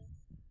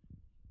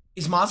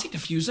 Is Mozzie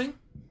defusing?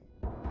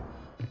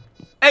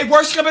 Hey,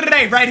 worst clip of the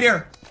day, right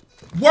here.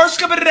 Worst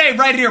clip of the day,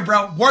 right here,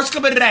 bro. Worst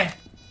clip of the day.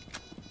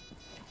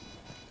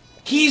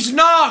 He's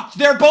knocked.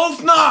 They're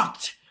both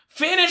knocked.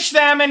 Finish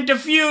them and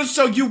defuse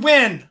so you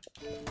win.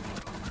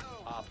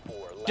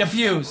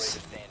 Defuse.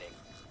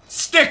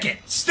 Stick it.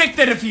 Stick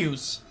the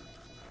defuse.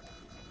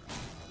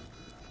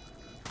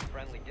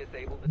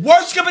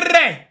 Worst clip of the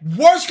day.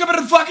 Worst clip of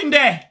the fucking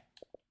day.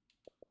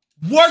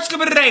 Worst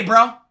clip of the day,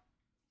 bro.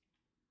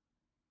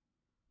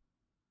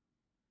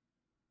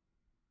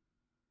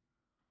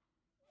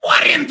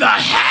 What in the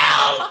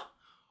hell?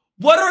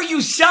 What are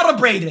you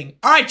celebrating?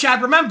 All right,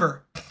 Chad,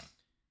 remember,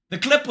 the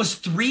clip was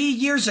 3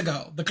 years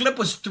ago. The clip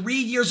was 3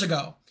 years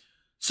ago.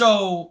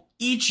 So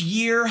each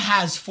year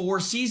has 4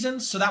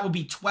 seasons, so that would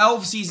be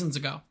 12 seasons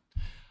ago.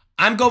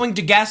 I'm going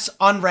to guess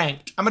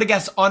unranked. I'm going to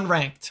guess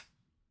unranked.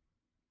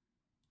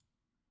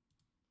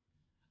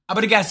 I'm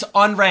going to guess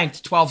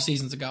unranked 12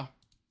 seasons ago.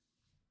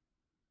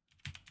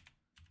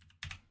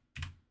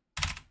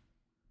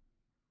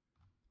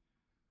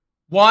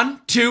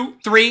 One, two,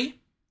 three,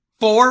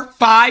 4,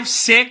 5,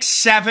 6,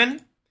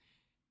 7,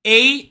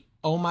 8.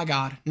 Oh my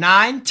God.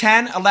 9,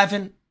 10,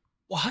 11.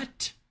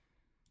 What?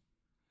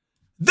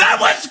 That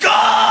was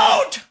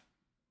gold!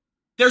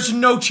 There's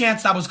no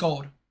chance that was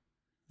gold.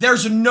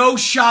 There's no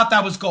shot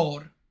that was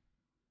gold.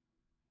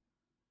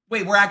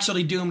 Wait, we're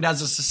actually doomed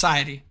as a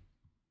society.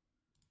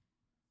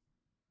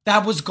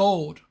 That was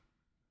gold.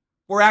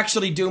 We're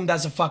actually doomed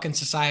as a fucking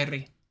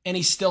society. And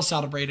he's still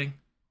celebrating.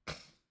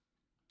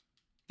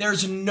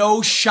 There's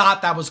no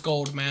shot that was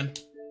gold, man.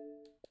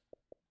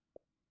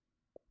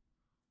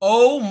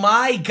 Oh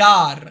my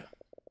God.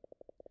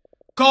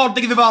 Gold,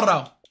 think of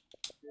the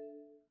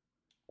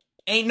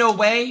Ain't no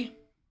way.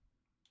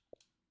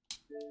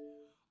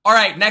 All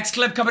right, next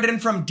clip coming in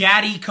from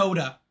Daddy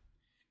Coda.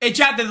 Hey,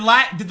 chat, did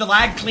the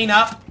lag clean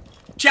up?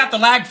 Chat, the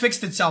lag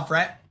fixed itself,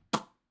 right?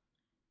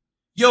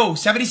 Yo,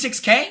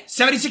 76K?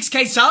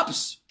 76K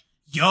subs?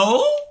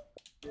 Yo?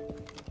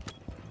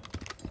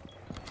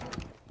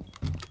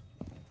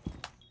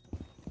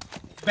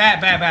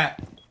 Bat.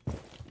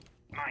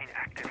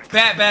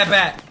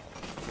 Bet.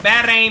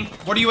 Bad aim.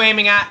 What are you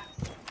aiming at?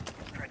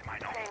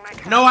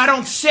 No, I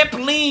don't sip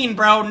lean,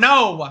 bro.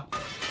 No.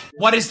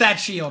 What is that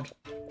shield?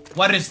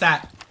 What is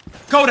that?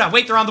 Coda,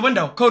 wait, they're on the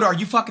window. Coda, are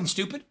you fucking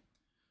stupid?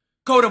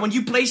 Coda, when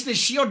you place this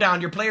shield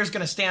down, your player's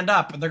gonna stand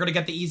up and they're gonna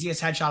get the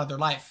easiest headshot of their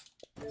life.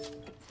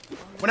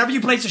 Whenever you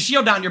place a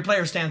shield down, your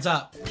player stands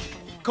up.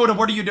 Coda,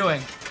 what are you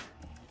doing?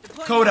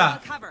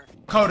 Coda.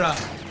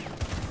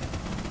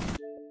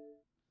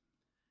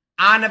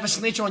 I never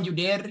snitch on you,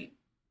 daddy.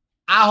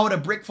 I hold a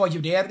brick for you,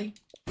 daddy.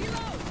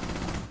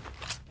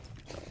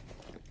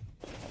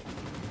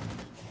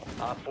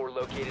 Op 4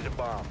 located a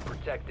bomb.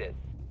 Protect it.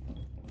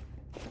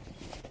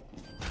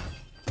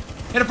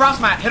 Hit a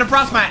frost mat.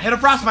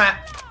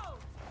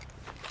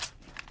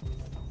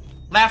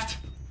 Left.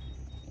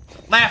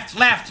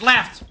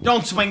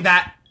 Don't swing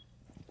that.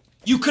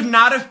 You could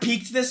not have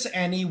peeked this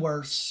any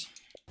worse.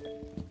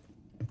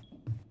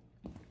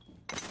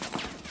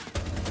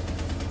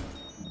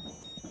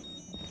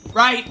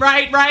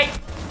 Right.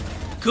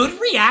 Good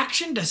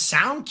reaction to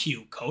sound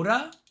cue,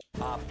 Coda.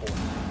 Op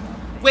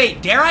 4.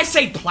 Wait, dare I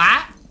say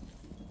plat?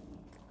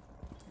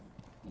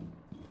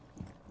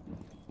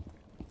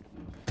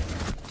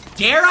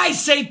 Dare I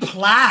say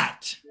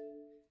plat?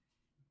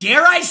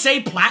 Dare I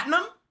say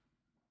platinum?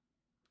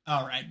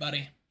 All right,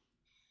 buddy.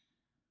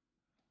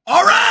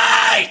 All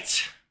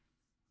right,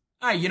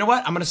 you know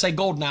what? I'm going to say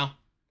gold now.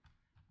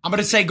 I'm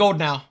going to say gold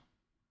now,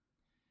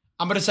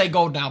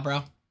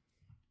 bro.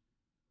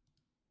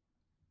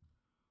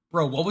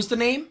 Bro, what was the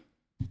name?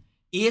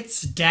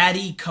 It's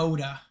Daddy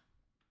Coda.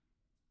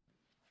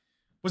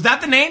 Was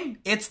that the name?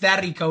 It's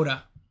Daddy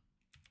Coda.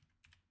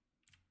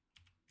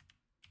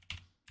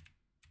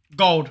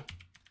 Gold.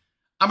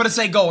 I'm going to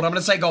say gold.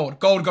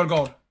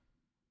 Gold.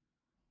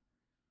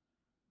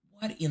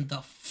 What in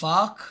the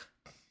fuck?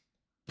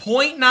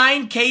 0.9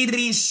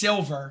 KD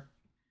silver.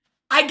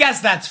 I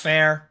guess that's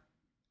fair.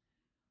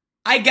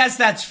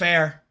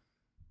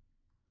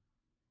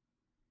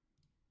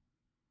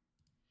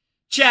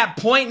 Chat,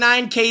 0.9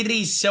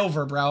 KD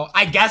silver, bro.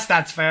 I guess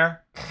that's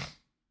fair.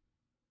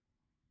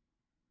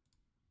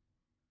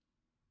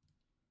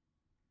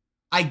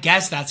 I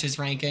guess that's his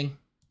ranking.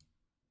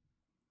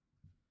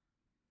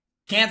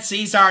 Can't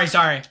see?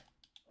 Sorry.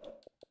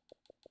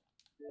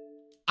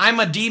 I'm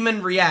a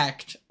demon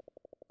react.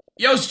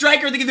 Yo,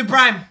 Striker, thank you for the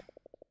prime.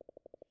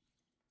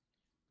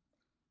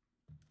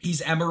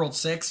 He's Emerald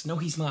 6? No,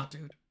 he's not,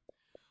 dude.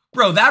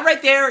 Bro, that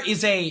right there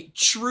is a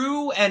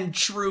true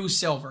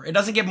silver. It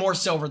doesn't get more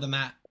silver than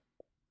that.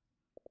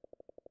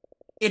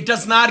 It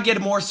does not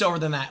get more silver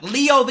than that.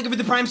 Leo, thank you for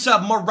the prime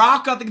sub.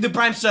 Morocco, thank you for the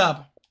prime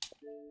sub.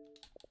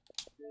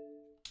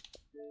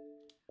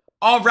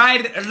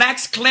 Alright,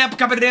 Lex clip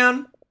coming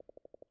in.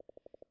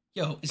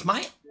 Yo, is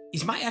my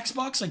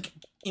Xbox like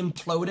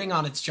imploding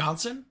on its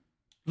Johnson?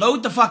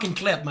 Load the fucking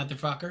clip,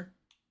 motherfucker.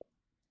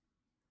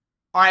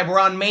 Alright, we're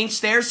on main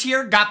stairs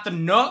here. Got the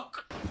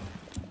nook.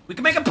 We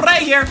can make a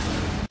play here.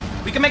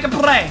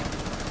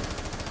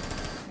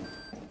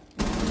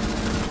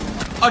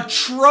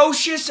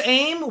 Atrocious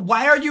aim?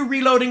 Why are you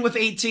reloading with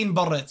 18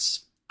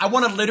 bullets? I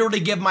want to literally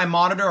give my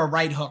monitor a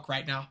right hook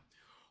right now.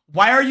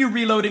 Why are you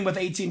reloading with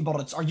 18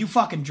 bullets? Are you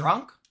fucking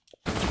drunk?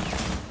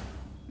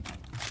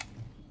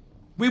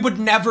 We would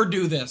never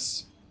do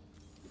this.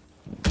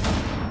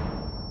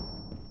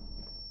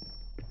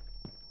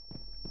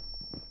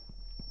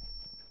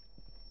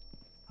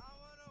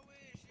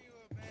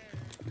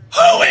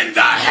 Who in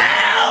the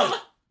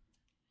hell?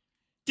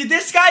 Did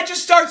this guy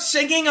just start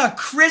singing a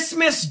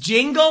Christmas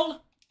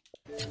jingle?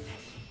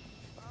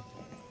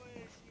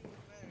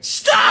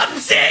 Stop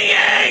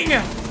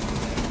singing!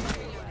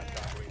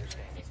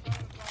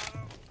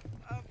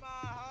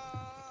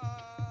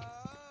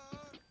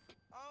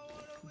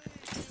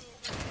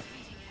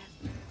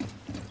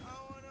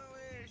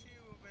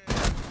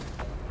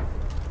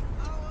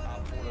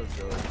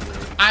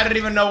 I don't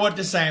even know what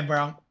to say,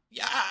 bro.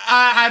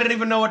 I don't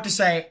even know what to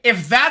say.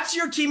 If that's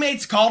your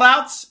teammates'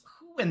 callouts,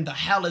 who in the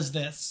hell is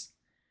this?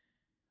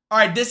 All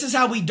right, this is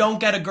how we don't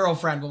get a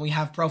girlfriend when we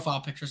have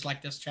profile pictures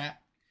like this,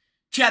 chat.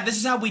 Chat, this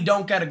is how we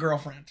don't get a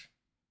girlfriend.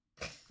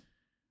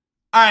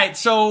 All right,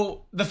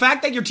 so the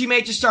fact that your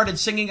teammate just started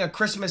singing a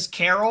Christmas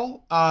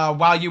carol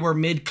while you were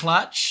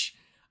mid-clutch,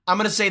 I'm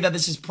going to say that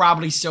this is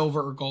probably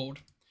silver or gold.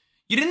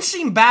 You didn't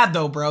seem bad,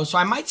 though, bro, so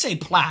I might say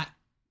plat.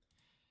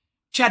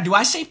 Chad, do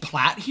I say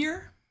plat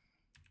here?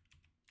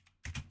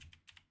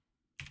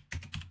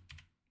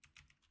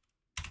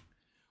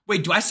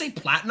 Wait, do I say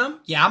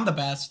platinum? Yeah, I'm the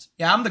best.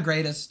 Yeah, I'm the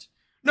greatest.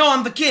 No,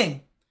 I'm the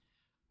king.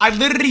 I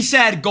literally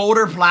said gold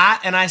or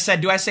plat, and I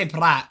said, do I say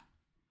plat?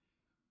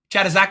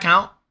 Chad, does that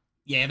count?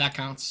 Yeah, that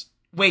counts.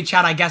 Wait,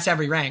 Chad, I guess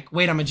every rank.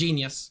 Wait, I'm a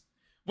genius.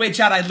 Wait,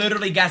 Chad, I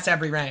literally guess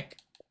every rank.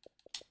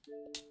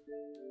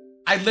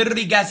 I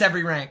literally guess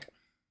every rank.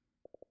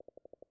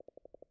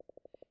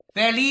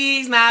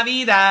 Feliz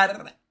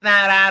Navidad.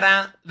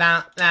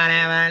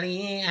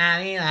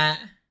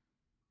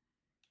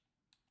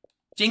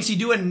 Jynxzi,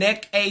 do a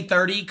Nick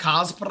A30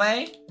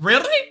 cosplay?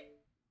 Really?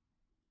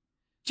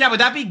 Chad, would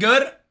that be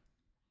good?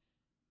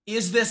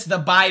 Is this the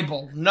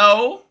Bible?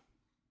 No.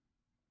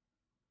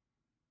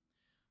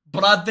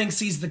 Blood thinks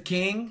he's the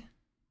king.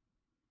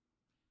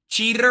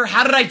 Cheater?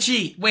 How did I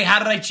cheat? Wait, how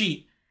did I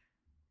cheat?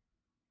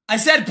 I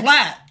said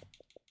plat.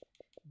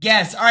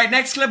 Guess. All right,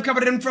 next clip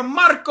coming in from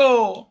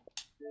Marco.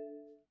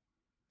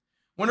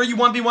 When are you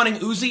 1v1ing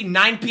Uzi?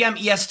 9 p.m.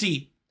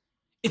 EST.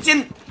 It's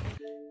in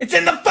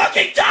the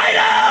fucking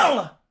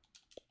title!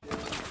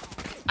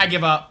 I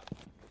give up.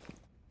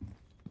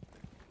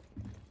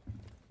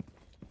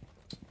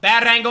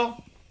 Bad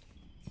angle.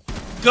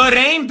 Good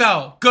aim,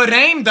 though. Good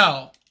aim,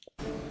 though.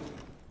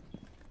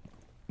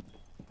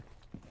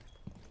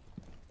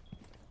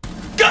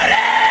 Good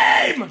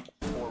aim!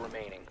 4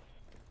 remaining.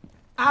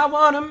 I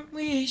wanna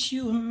wish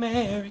you a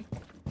merry.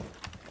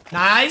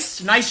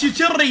 Nice. Nice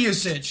utility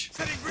usage.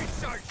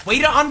 Way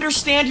to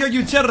understand your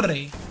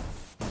utility.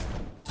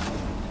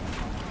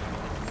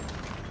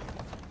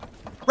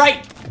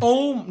 Right.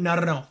 Oh,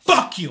 no.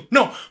 Fuck you.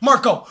 No,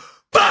 Marco.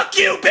 Fuck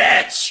you,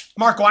 bitch!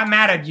 Marco, I'm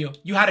mad at you.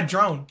 You had a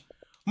drone.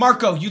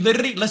 Marco, you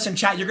literally... Listen,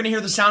 chat, you're gonna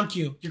hear the sound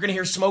cue. You're gonna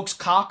hear Smoke's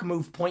cock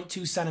move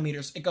 0.2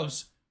 centimeters. It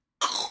goes...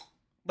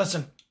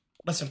 Listen.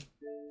 Listen.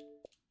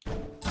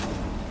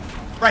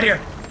 Right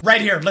here.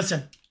 Right here.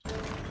 Listen.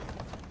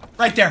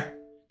 Right there.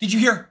 Did you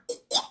hear?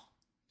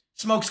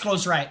 Smoke's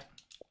close right.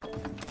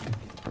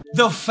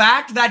 The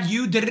fact that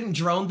you didn't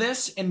drone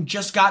this and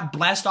just got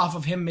blessed off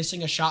of him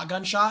missing a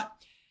shotgun shot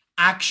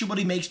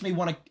actually makes me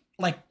want to,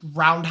 like,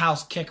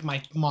 roundhouse kick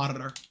my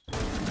monitor.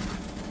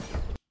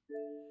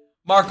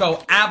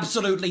 Marco,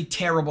 absolutely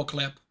terrible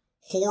clip.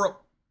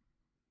 Horrible.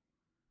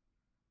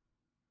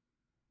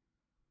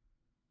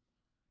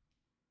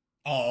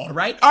 All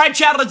right,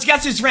 chat, let's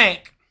guess his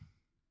rank.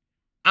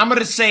 I'm going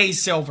to say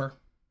silver.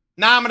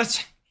 Nah, I'm going to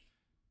say...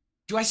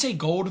 Do I say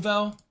gold,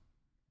 though?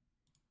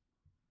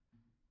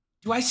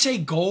 Do I say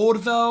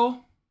gold,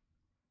 though?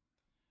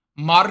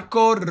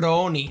 Marco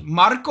Roni.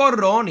 Marco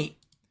Roni.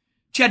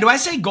 Chad, do I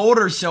say gold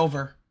or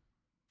silver?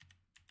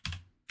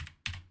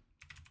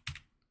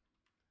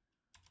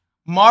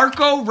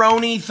 Marco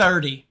Roni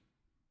 30.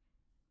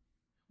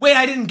 Wait,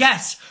 I didn't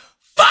guess.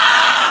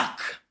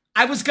 Fuck!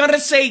 I was gonna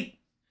say...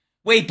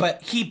 Wait,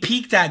 but he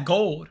peaked at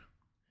gold.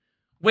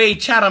 Wait,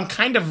 Chad, I'm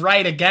kind of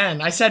right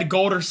again. I said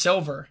gold or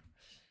silver.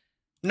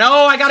 No,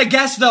 I gotta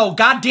guess, though.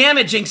 God damn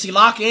it, Jynxzi.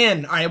 Lock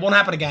in. All right, it won't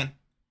happen again.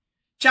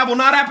 Chad, will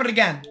not happen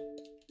again.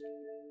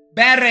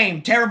 Bad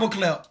aim. Terrible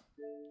clip.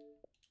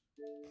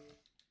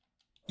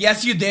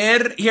 Yes, you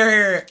did.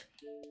 Here.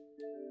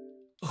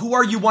 Who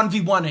are you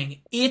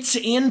 1v1ing? It's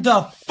in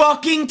the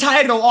fucking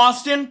title,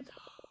 Austin.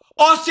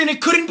 Austin,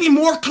 it couldn't be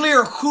more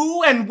clear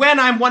who and when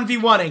I'm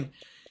 1v1ing.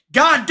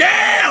 God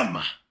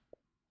damn!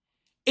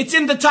 It's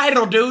in the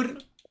title,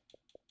 dude.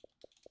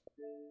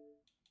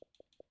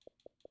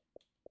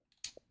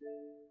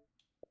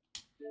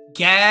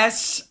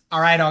 Guess. All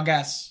right, I'll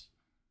guess.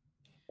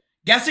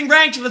 Guessing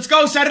ranked. Let's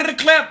go. Set it a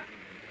clip.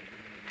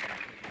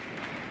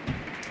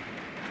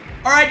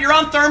 All right, you're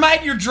on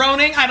thermite. You're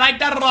droning. I like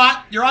that a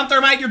lot. You're on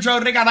thermite. You're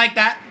droning. I like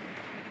that.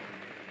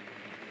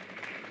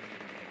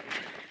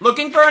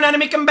 Looking for an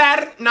enemy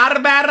combatant. Not a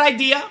bad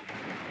idea.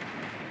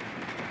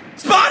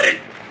 Spotted.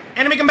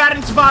 Enemy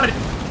combatant spotted.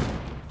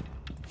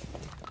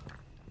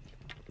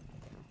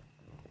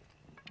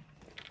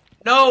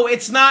 No,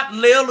 it's not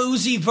Lil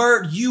Uzi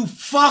Vert, you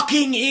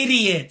fucking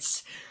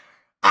idiots.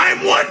 I'm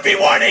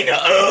 1v1ing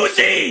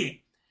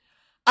Uzi.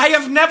 I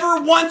have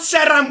never once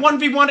said I'm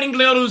 1v1ing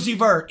Lil Uzi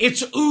Vert.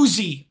 It's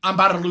Uzi. I'm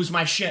about to lose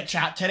my shit,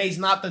 chat. Today's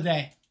not the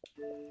day.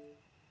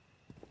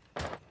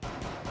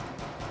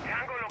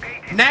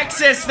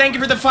 Nexus, thank you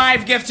for the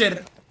 5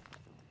 gifted.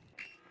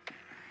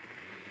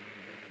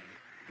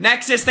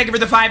 Nexus, thank you for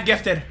the 5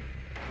 gifted.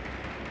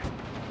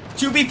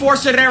 2v4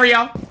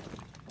 scenario.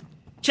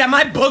 Chat,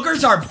 my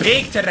boogers are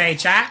big today,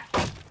 chat.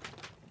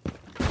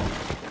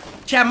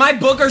 Chat, my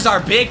boogers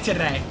are big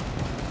today.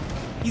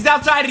 He's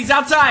outside, he's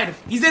outside.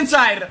 He's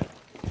inside.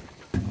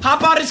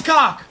 Hop on his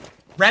cock.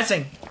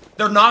 Rezzing.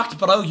 They're knocked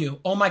below you.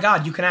 Oh my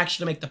god, you can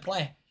actually make the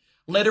play.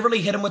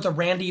 Literally hit him with a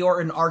Randy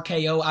Orton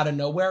RKO out of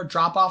nowhere.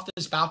 Drop off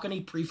this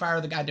balcony.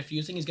 Pre-fire the guy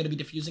defusing. He's going to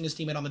be defusing his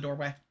teammate on the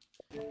doorway.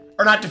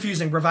 Or not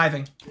defusing,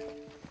 reviving.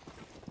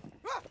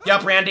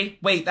 Yup, Randy.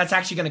 Wait, that's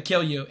actually going to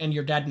kill you, and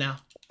you're dead now.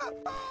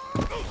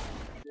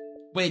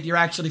 Wait, you're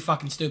actually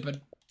fucking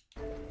stupid.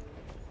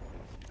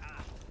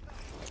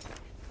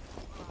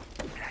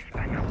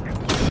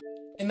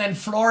 And then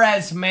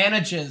Flores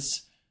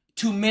manages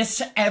to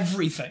miss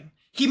everything.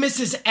 He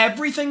misses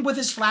everything with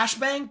his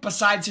flashbang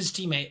besides his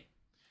teammate.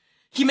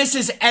 He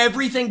misses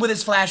everything with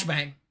his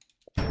flashbang.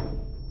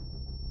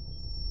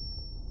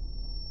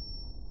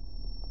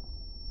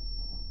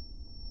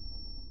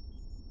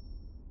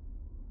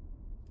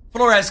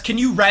 Flores, can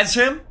you res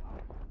him?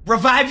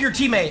 Revive your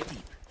teammate.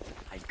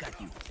 I've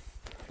got you.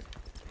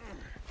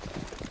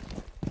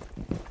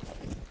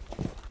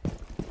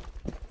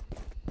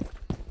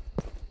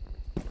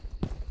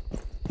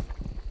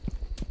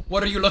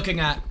 What are you looking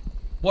at?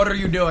 What are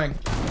you doing?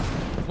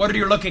 What are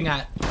you looking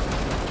at?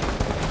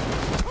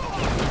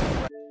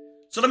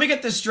 So let me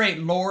get this straight,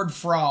 Lord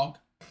Frog.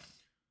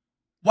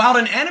 While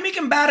an enemy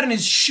combatant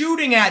is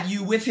shooting at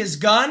you with his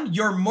gun,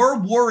 you're more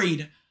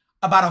worried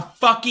about a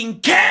fucking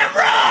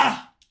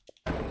camera!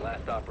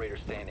 Last operator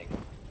standing.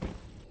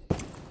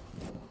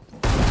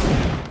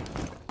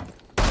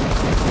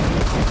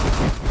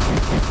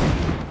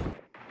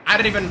 I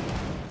didn't even...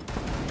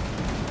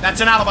 That's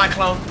an alibi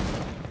clone.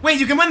 Wait,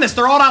 you can win this.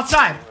 They're all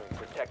outside.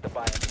 Protect the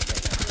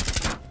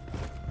biocontainer.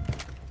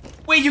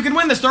 Wait, you can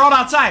win this. They're all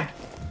outside.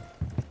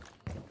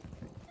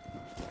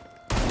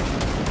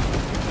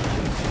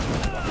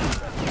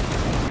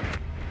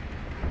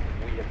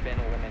 We have been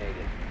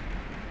eliminated.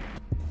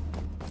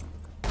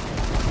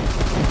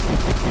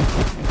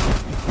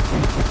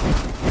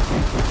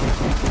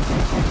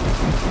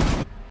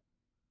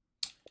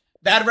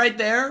 That right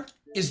there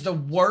is the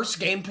worst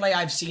gameplay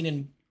I've seen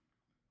in...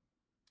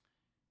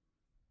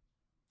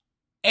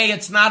 A,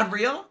 it's not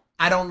real.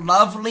 I don't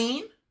love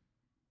lean.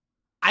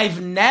 I've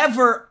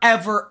never,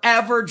 ever,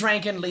 ever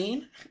drank in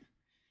lean.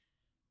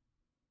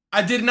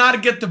 I did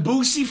not get the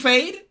Boosie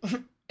fade.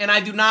 And I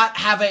do not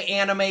have an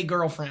anime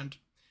girlfriend.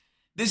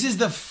 This is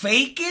the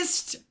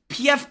fakest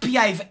PFP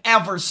I've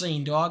ever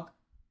seen, dog.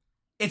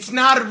 It's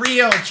not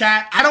real,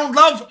 chat. I don't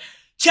love...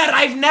 Chat,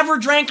 I've never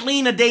drank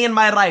lean a day in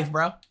my life,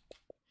 bro.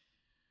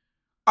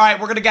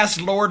 Alright, we're gonna guess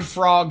Lord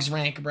Frog's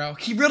rank, bro.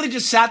 He really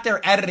just sat there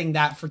editing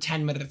that for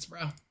 10 minutes,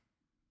 bro.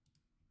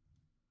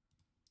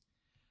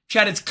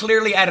 Chat, it's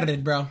clearly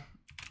edited, bro.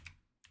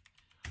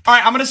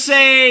 Alright, I'm gonna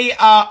say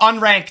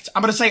unranked.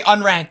 I'm gonna say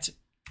unranked.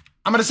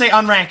 I'm gonna say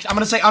unranked. I'm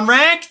gonna say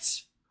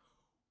unranked.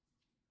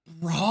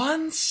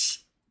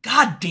 Bronze?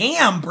 God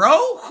damn,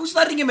 bro. Who's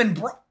letting him in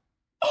bro?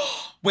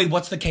 Wait,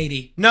 what's the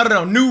KD?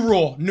 No. New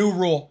rule. New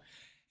rule.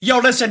 Yo,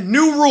 listen,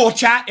 new rule,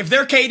 chat. If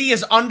their KD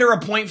is under a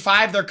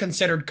 0.5, they're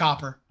considered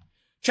copper.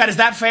 Chat, is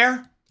that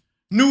fair?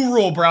 New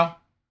rule, bro.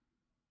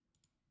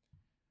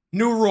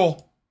 New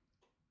rule.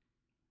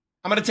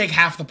 I'm gonna take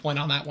half the point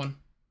on that one.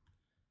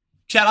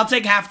 Chat, I'll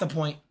take half the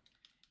point.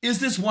 Is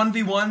this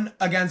 1v1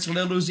 against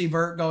Lil Uzi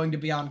Vert going to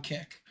be on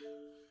kick?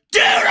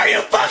 Dude, are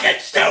you fucking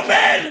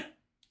stupid?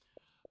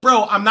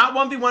 Bro, I'm not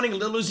 1v1ing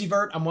Lil Uzi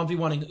Vert. I'm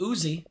 1v1ing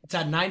Uzi. It's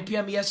at 9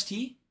 p.m.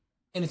 EST,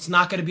 and it's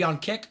not going to be on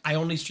kick. I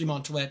only stream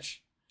on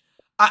Twitch.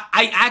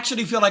 I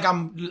actually feel like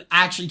I'm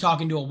actually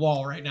talking to a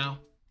wall right now.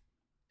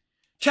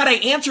 Chat, I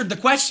answered the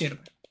question.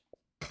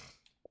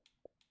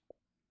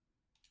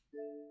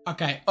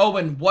 Okay,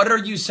 Owen, what are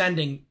you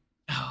sending?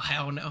 Oh,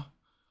 hell no.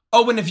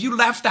 Owen, if you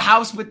left the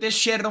house with this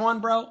shit on,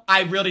 bro,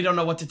 I really don't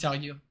know what to tell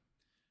you.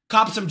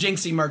 Cop some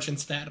Jynxzi merch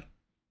instead.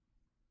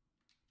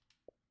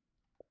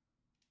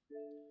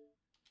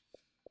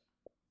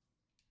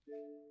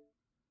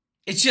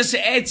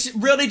 It's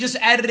really just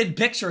edited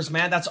pictures,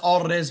 man. That's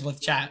all it is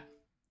with chat.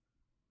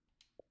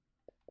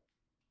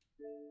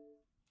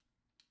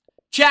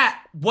 Chat,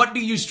 what do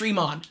you stream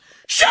on?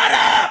 Shut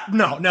up!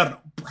 No,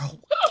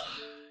 bro.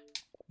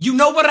 You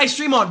know what I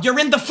stream on. You're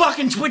in the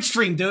fucking Twitch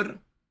stream, dude.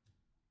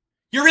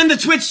 You're in the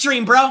Twitch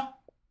stream, bro.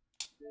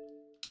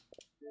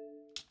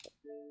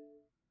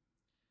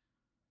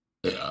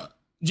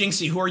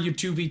 Jynxzi, who are you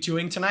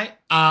 2v2ing tonight?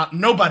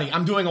 Nobody.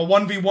 I'm doing a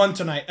 1v1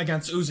 tonight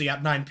against Uzi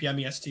at 9 p.m.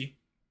 EST.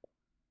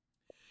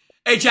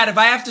 Hey, chat, if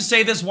I have to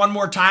say this one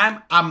more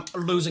time, I'm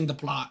losing the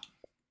plot.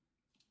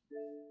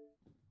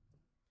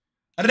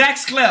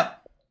 Next clip.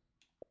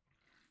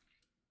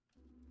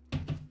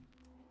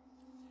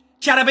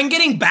 Chat, I've been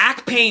getting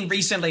back pain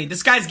recently.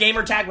 This guy's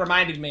gamer tag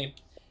reminded me.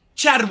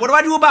 Chat, what do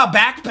I do about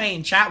back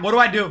pain, chat? What do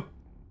I do?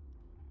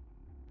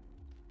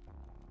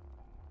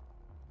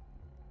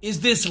 Is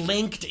this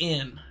linked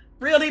in?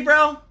 Really,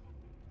 bro?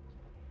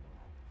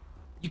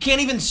 You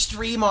can't even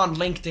stream on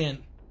LinkedIn.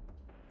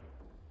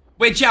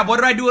 Wait, yeah, what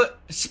did I do?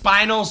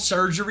 Spinal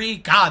surgery?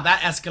 God,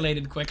 that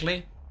escalated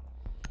quickly.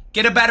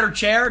 Get a better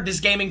chair. This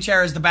gaming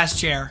chair is the best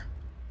chair.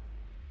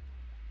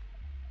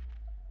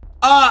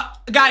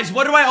 Guys,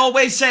 what do I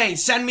always say?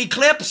 Send me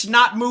clips,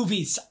 not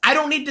movies. I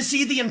don't need to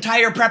see the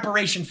entire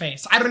preparation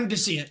phase. I don't need to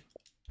see it.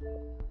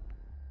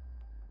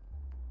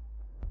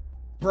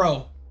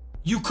 Bro,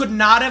 you could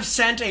not have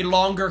sent a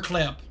longer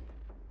clip.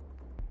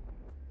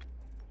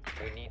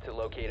 We need to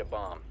locate a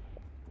bomb.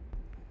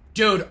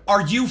 Dude,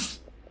 are you...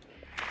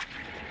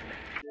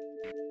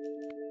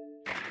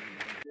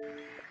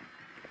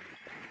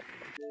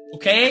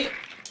 Okay?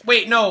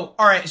 Wait, no.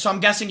 Alright, so I'm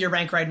guessing your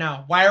rank right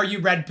now. Why are you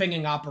red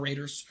pinging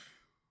operators?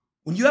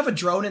 When you have a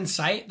drone in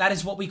sight, that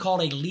is what we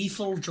call a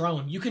lethal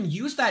drone. You can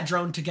use that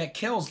drone to get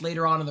kills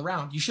later on in the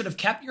round. You should have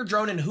kept your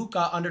drone in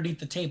hookah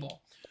underneath the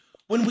table.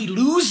 When we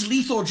lose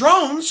lethal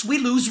drones, we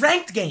lose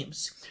ranked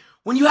games.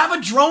 When you have a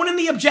drone in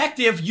the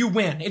objective, you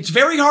win. It's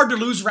very hard to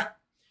lose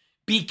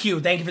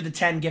BQ, thank you for the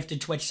 10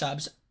 gifted Twitch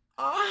subs.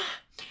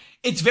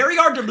 It's very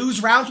hard to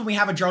lose rounds when we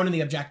have a drone in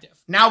the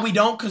objective. Now we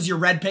don't because you're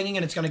red pinging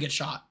and it's going to get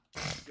shot.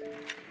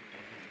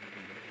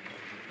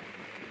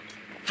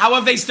 How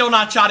have they still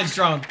not shot his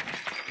drone?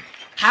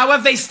 How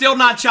have they still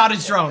not shot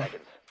his drone?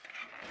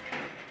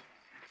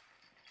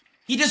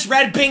 He just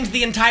red pinged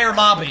the entire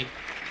lobby.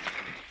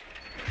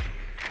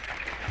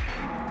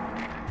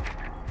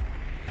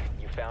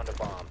 You found a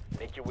bomb.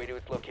 Make your way to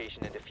its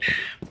location and defuse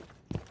it.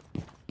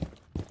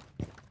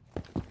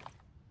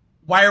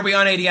 Why are we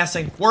on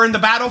ADSing? We're in the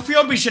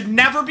battlefield. We should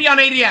never be on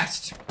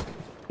ADS.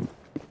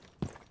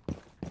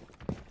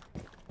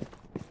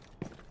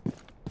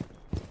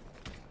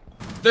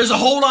 There's a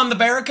hole on the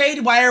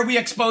barricade. Why are we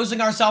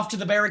exposing ourselves to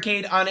the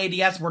barricade on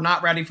ADS? We're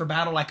not ready for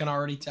battle, I can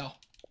already tell.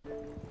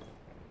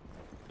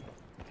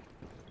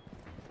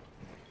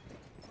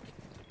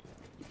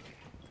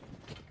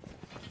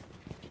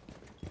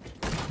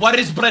 What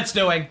is Blitz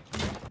doing?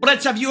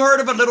 Blitz, have you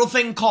heard of a little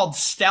thing called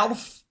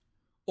stealth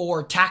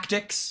or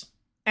tactics?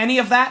 Any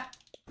of that?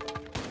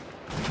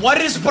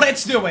 What is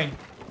Blitz doing?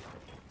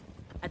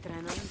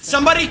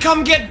 Somebody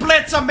come get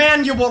Blitz a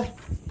manual.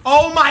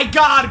 Oh my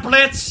God,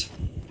 Blitz.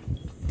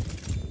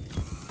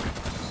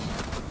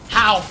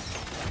 How?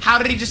 How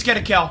did he just get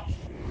a kill?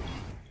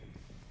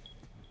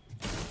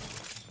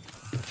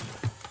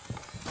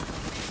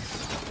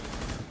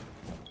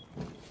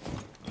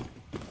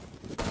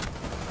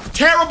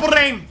 Terrible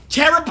aim!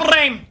 Terrible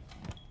aim!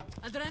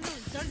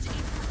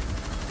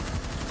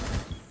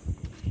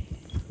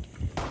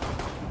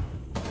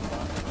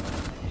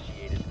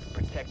 Initiated.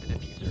 Protect the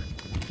diffuser.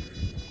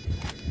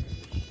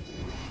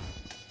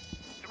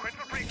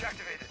 Sequential breach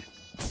activated.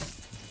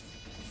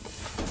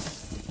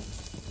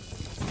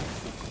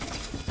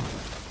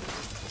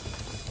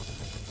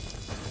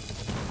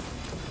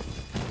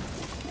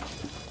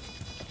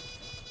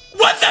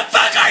 What the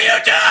fuck are you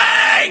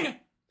doing?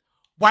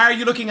 Why are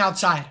you looking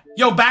outside?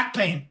 Yo, back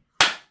pain.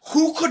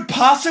 Who could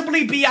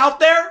possibly be out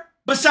there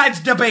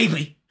besides the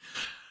baby?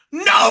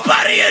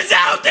 Nobody is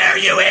out there,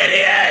 you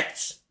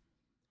idiots!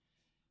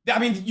 I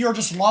mean, you're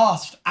just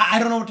lost. I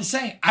don't know what to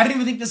say. I didn't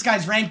even think this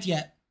guy's ranked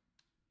yet.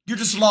 You're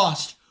just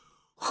lost.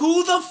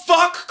 Who the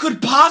fuck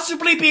could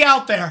possibly be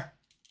out there?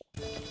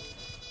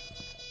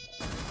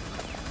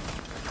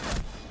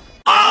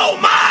 Oh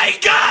my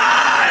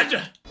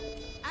God!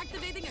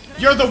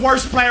 You're the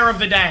worst player of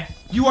the day.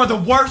 You are the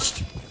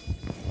worst.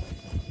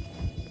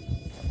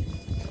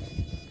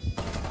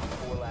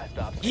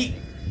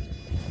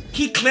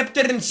 He clipped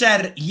it and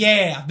said,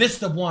 yeah, this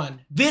the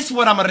one. This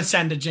what I'm gonna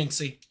send to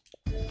Jynxzi.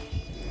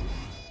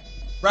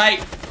 Right?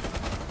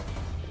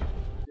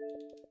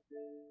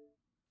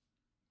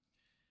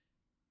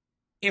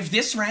 If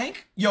this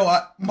rank, yo,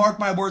 mark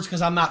my words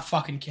because I'm not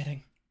fucking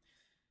kidding.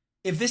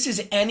 If this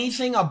is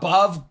anything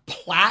above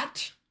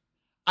plat,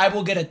 I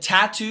will get a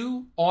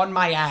tattoo on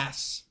my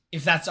ass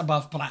if that's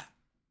above plat.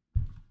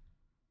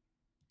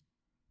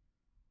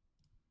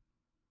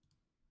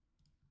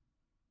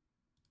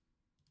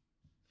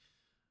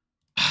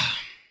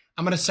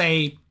 I'm gonna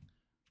say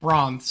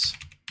bronze.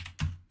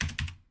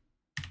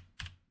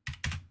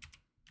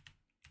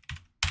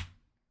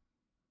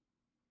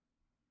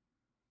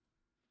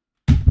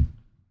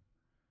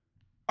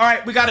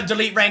 Alright, we gotta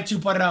delete rank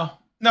 2.0.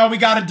 No, we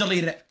gotta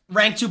delete it.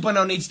 Rank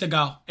 2.0 needs to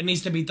go. It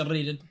needs to be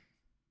deleted.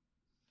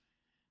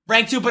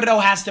 Rank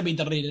 2.0 has to be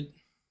deleted.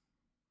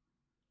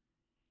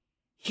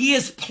 He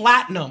is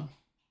platinum.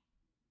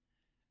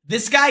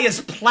 This guy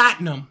is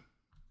platinum.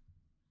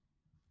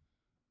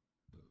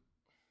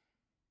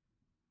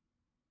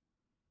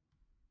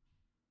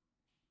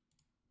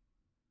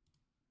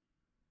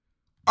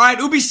 Alright,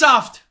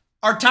 Ubisoft.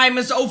 Our time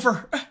is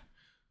over.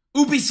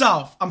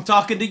 Ubisoft, I'm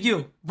talking to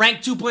you. Rank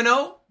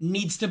 2.0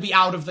 needs to be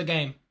out of the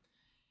game.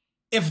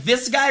 If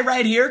this guy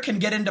right here can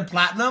get into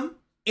platinum,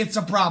 it's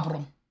a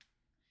problem.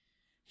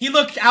 He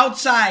looked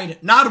outside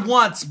not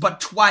once, but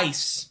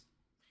twice.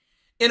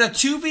 In a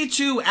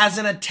 2v2 as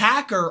an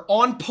attacker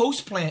on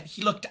post plant,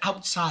 he looked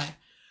outside.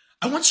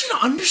 I want you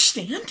to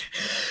understand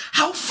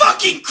how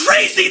fucking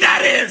crazy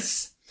that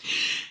is!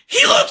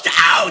 He looked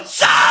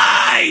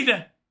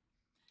outside!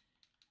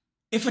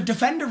 If a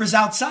defender is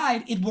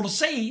outside, it will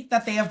say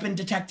that they have been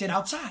detected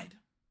outside.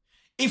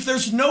 If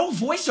there's no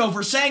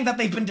voiceover saying that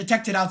they've been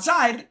detected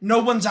outside, no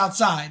one's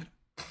outside.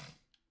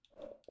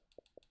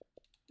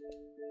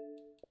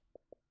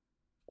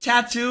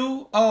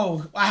 Tattoo?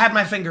 Oh, I had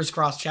my fingers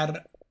crossed,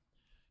 Chad.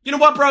 You know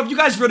what, bro? If you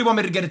guys really want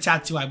me to get a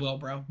tattoo, I will,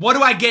 bro. What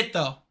do I get,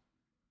 though?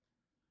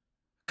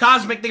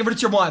 Cosmic, thank you for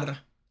your one.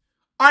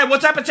 Alright,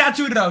 what type of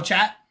tattoo, though,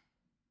 chat?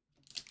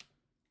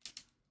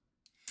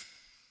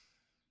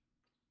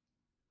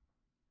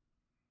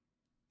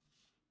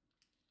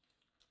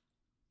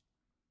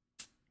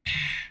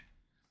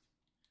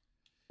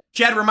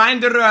 Chad,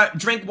 reminder to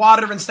drink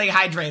water and stay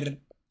hydrated.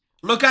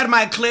 Look at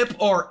my clip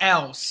or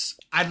else.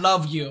 I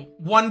love you.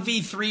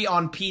 1v3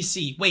 on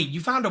PC. Wait, you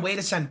found a way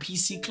to send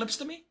PC clips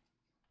to me?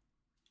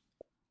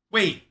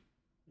 Wait,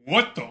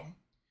 what the?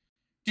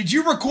 Did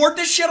you record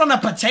this shit on a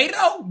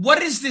potato?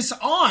 What is this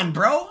on,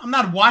 bro? I'm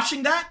not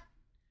watching that.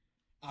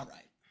 All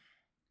right.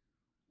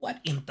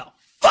 What in the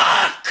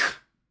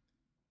fuck?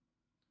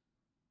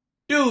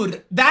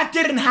 Dude, that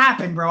didn't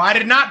happen, bro. I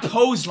did not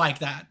pose like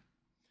that.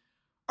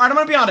 All right, I'm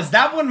gonna be honest.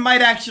 That one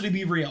might actually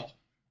be real.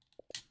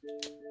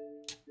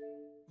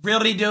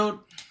 Really, dude?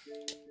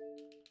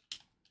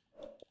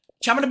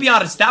 I'm gonna be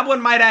honest. That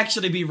one might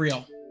actually be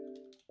real.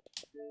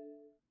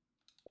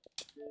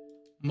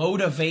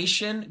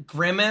 Motivation,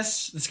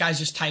 grimace. This guy's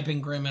just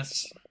typing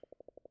grimace.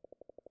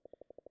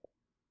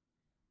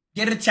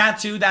 Get a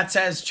tattoo that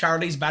says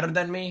Charlie's better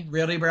than me.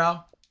 Really,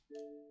 bro?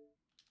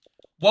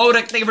 Whoa,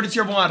 thank you for the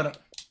tier 1.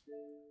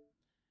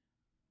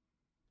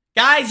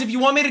 Guys, if you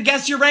want me to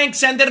guess your rank,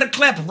 send it a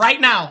clip right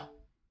now.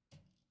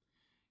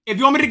 If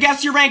you want me to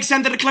guess your rank,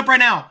 send it a clip right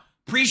now.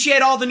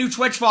 Appreciate all the new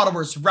Twitch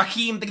followers.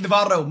 Raheem, thank you the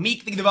Valdo.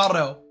 Meek, thank you the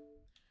Valdo.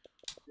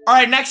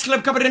 Alright, next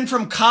clip coming in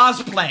from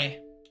Cosplay.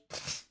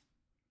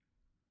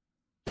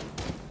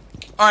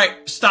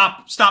 Alright,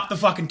 stop the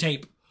fucking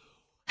tape.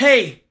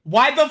 Hey,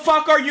 why the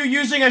fuck are you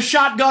using a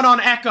shotgun on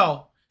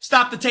Echo?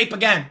 Stop the tape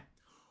again.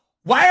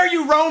 Why are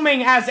you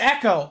roaming as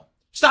Echo?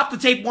 Stop the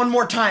tape one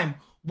more time.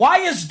 Why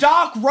is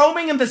Doc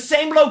roaming in the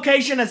same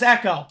location as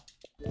Echo?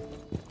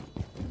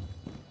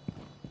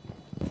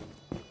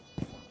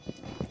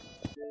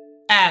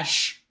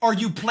 Ash, are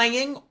you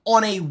playing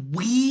on a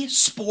Wii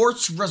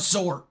Sports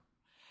Resort?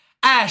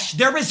 Ash,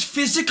 there is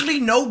physically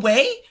no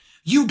way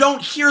you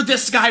don't hear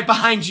this guy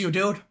behind you,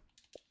 dude.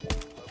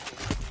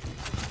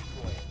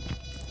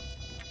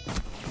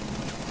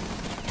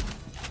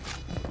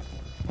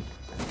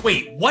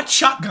 Wait, what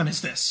shotgun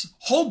is this?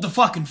 Hold the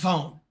fucking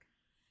phone.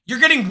 You're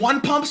getting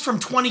one pumps from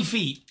 20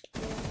 feet.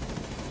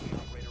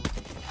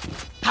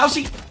 How's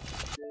he?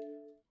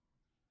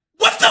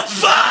 What the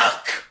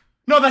fuck?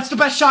 No, that's the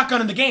best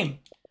shotgun in the game.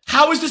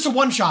 How is this a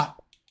one-shot?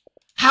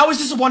 How is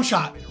this a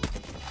one-shot?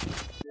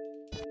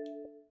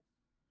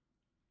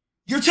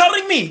 You're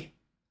telling me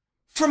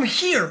from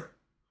here,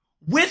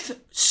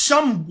 with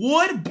some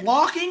wood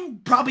blocking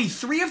probably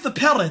 3 of the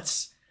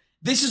pellets,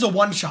 this is a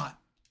one-shot.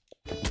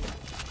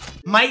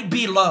 Might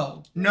be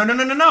low. No.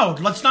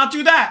 Let's not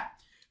do that.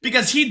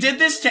 Because he did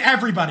this to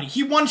everybody.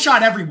 He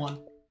one-shot everyone.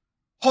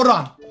 Hold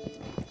on.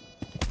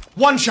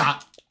 One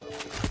shot.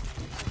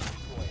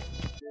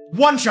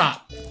 One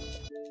shot.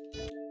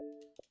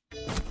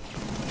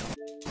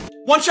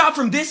 One shot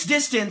from this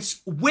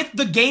distance with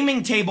the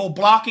gaming table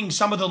blocking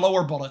some of the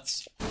lower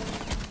bullets.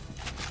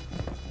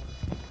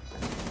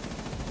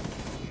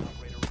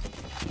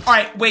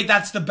 Alright, wait,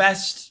 that's the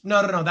best.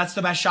 No. That's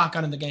the best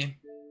shotgun in the game.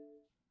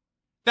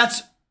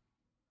 That's...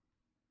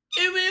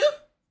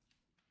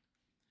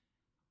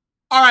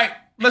 Alright,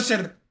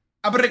 listen.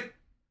 I'm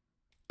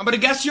gonna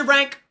guess your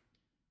rank.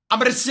 I'm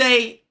gonna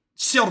say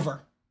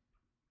silver.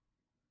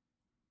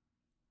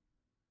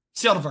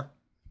 Silver.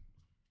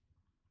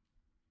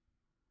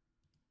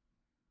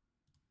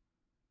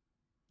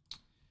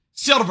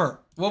 Silver.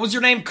 What was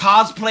your name?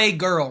 Cosplay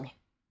Girl.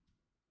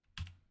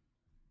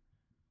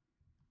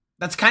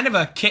 That's kind of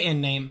a kitten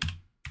name.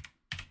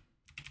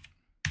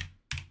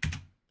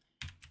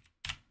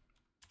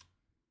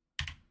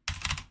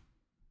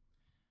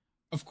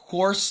 Of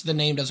course, the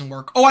name doesn't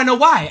work. Oh, I know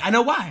why. I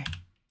know why.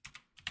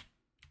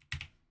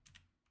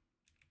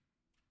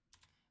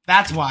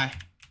 That's why.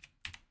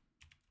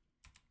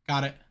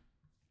 Got it.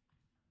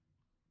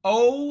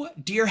 Oh,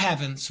 dear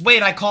heavens.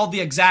 Wait, I called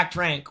the exact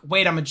rank.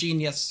 Wait, I'm a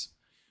genius.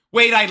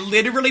 Wait, I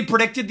literally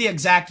predicted the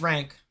exact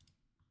rank.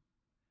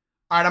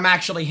 Alright, I'm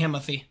actually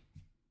Himothy.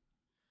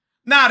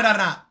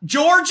 Nah.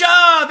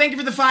 Georgia! Thank you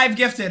for the 5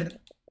 gifted.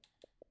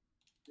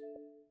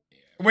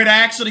 Wait, I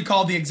actually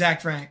called the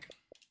exact rank.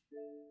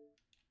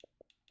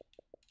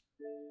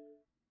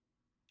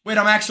 Wait,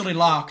 I'm actually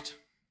locked.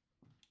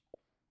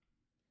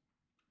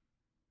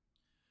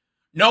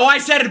 No, I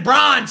said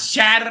bronze,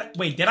 Chad.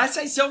 Wait, did I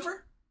say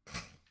silver?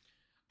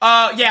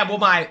 Yeah,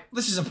 well,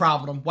 this is a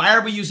problem. Why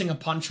are we using a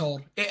punch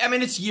hold? I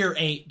mean, it's year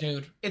 8,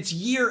 dude. It's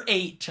year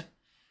 8.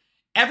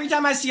 Every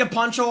time I see a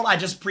punch hold, I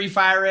just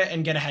pre-fire it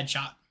and get a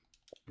headshot.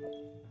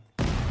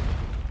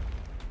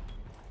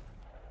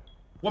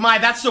 Well,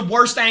 that's the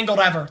worst angle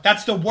ever.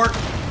 That's the worst.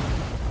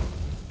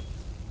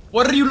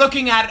 What are you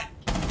looking at?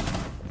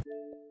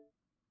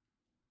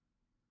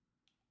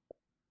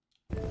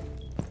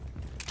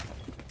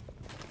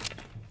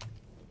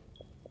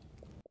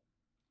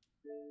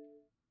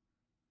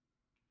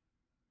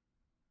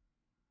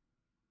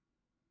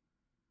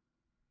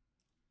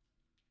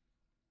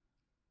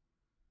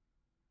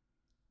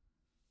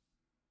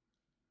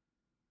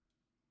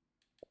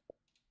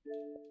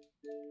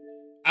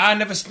 I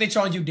never snitch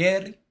on you,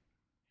 daddy.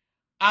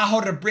 I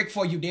hold a brick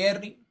for you,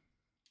 daddy.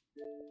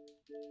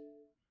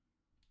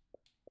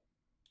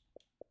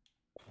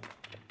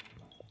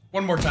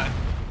 One more time.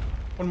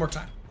 One more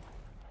time.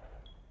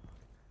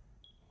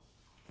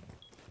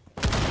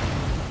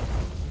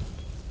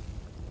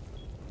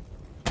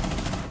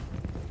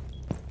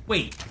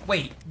 Wait.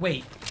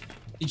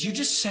 Did you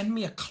just send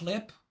me a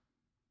clip?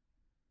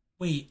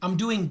 Wait, I'm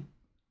doing...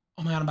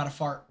 Oh my god, I'm about to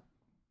fart.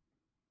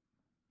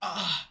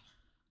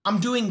 I'm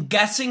doing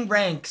guessing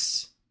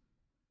ranks.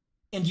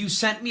 And you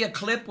sent me a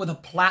clip with a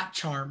plat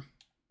charm.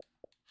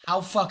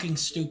 How fucking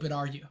stupid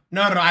are you?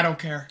 No, I don't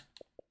care.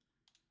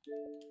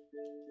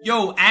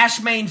 Yo,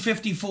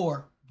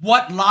 Ashmain54.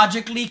 What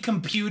logically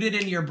computed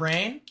in your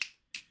brain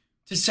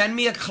to send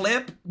me a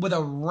clip with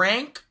a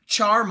rank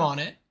charm on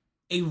it?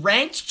 A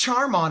ranked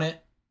charm on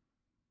it.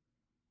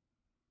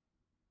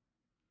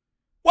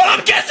 Well,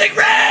 I'm guessing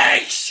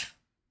ranks!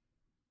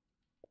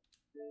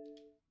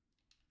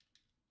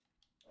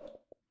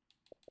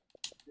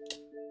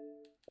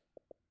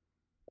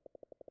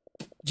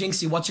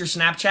 Jynxzi, what's your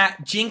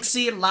Snapchat?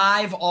 Jynxzi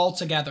live all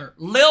together.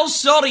 Lil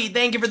Sully,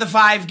 thank you for the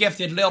 5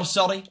 gifted. Lil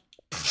Sully.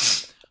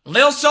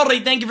 Lil Sully,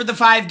 thank you for the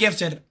 5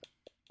 gifted.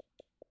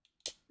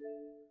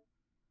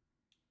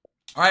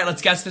 Alright,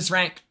 let's guess this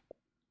rank.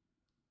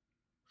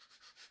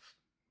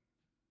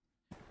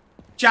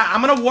 Chat,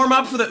 I'm gonna warm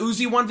up for the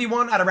Uzi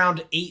 1v1 at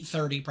around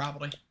 8:30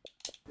 probably.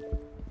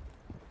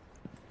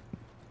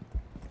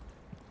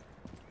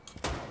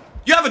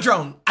 You have a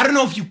drone. I don't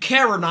know if you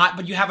care or not,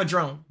 but you have a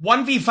drone.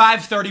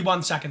 1v5,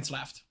 31 seconds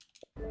left.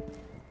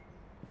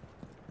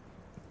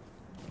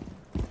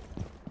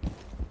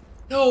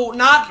 No,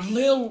 not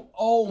Lil.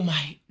 Oh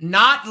my.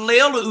 Not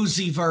Lil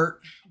Uzi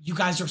Vert. You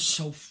guys are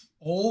so...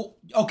 Oh,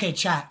 okay,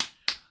 chat.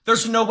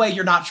 There's no way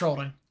you're not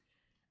trolling.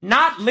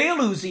 Not Lil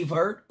Uzi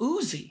Vert.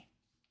 Uzi.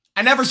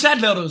 I never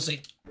said Lil Uzi.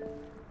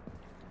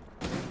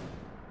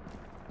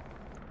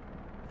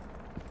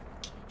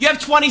 You have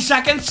 20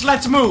 seconds.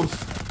 Let's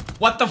move.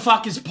 What the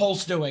fuck is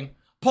Pulse doing?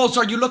 Pulse,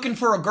 are you looking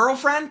for a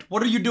girlfriend?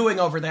 What are you doing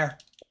over there?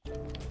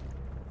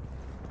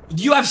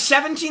 You have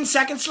 17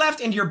 seconds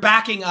left and you're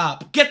backing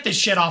up. Get this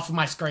shit off of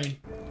my screen.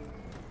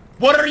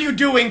 What are you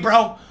doing,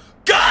 bro?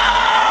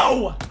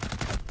 Go!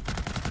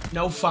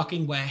 No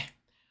fucking way.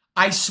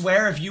 I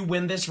swear if you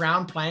win this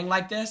round playing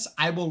like this,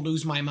 I will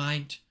lose my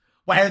mind.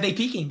 Why are they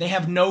peeking? They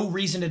have no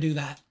reason to do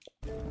that.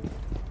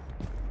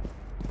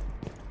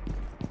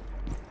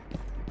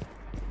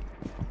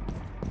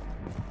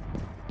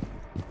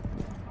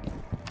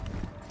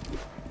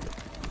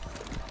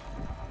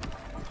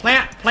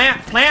 Plant,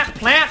 plant, plant,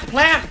 plant,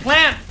 plant,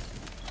 plant.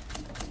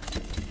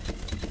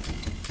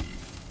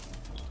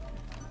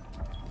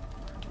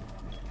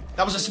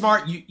 That was a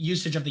smart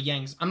usage of the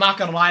Yings. I'm not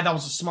gonna lie, that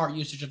was a smart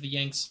usage of the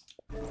Yings.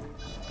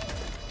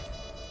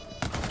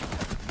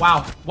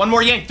 Wow, one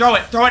more Ying. Throw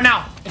it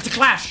now. It's a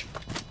clash.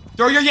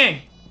 Throw your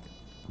Ying.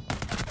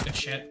 Good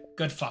shit.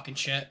 Good fucking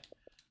shit.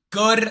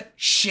 Good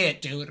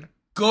shit, dude.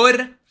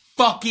 Good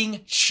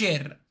fucking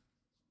shit.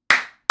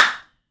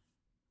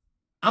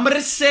 I'm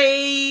gonna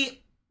say...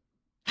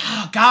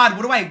 Oh, God,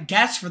 what do I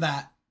guess for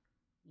that?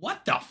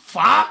 What the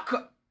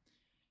fuck?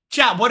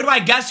 Chat, what do I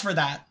guess for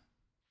that?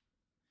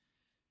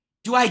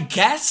 Do I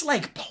guess,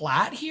 like,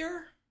 plat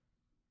here?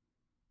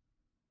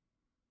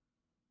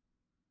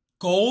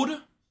 Gold?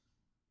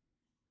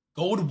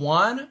 Gold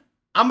 1?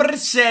 I'm gonna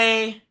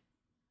say...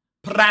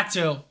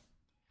 Prato.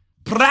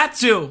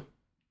 Prato.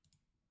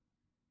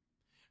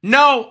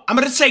 No, I'm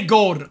gonna say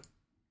gold.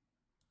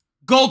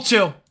 Gold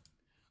 2.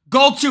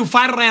 Gold 2,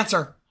 final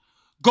answer.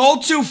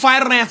 Gold 2,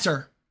 final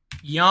answer.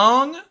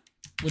 Young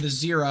with a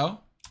 0.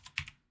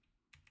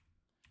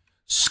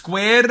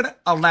 Squid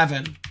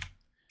 11.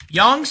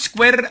 Young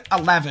Squid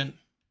 11.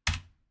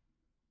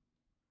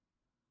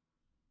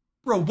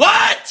 Bro,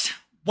 what?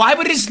 Why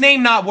would his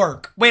name not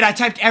work? Wait, I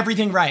typed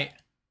everything right.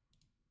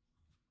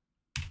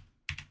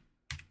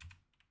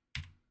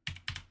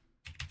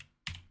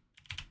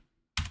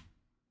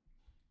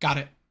 Got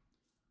it.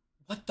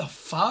 What the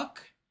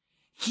fuck?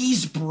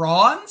 He's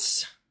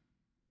bronze?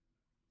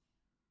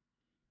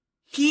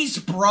 He's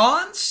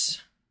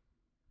bronze?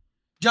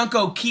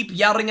 Junko, keep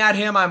yelling at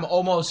him. I'm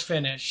almost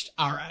finished.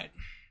 All right.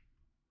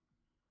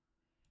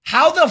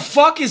 How the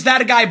fuck is that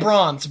a guy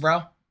bronze,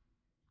 bro?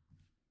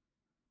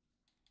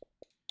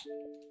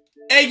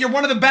 Hey, you're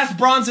one of the best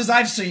bronzes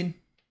I've seen.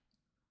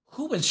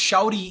 Who is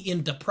Shouty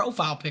in the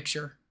profile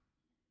picture?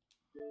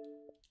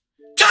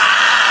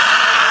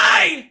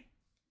 Ty!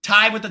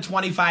 Ty with the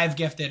 25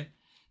 gifted.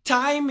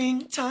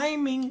 Timing,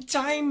 timing,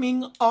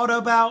 timing, all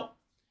about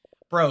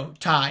Bro,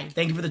 Ty,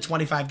 thank you for the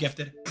 25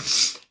 gifted.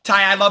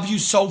 Ty, I love you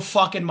so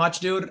fucking much,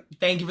 dude.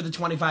 Thank you for the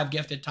 25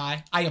 gifted,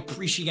 Ty. I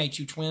appreciate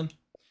you, twin.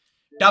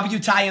 W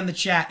Ty in the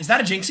chat. Is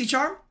that a Jynxzi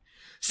charm?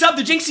 Sub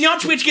the Jynxzi on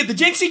Twitch, get the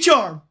Jynxzi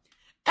charm.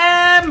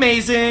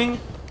 Amazing.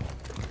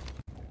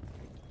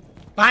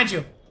 Behind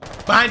you.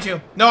 Behind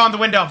you. No, on the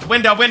window.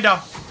 Window.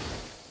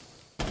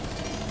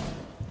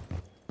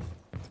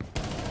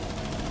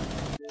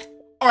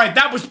 Alright,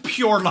 that was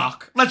pure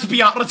luck. Let's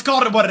be honest. Let's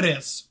call it what it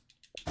is.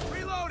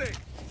 Reloading.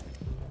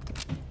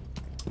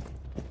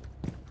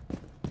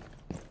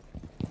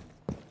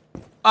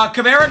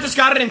 Caveira just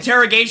got an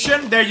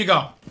interrogation. There you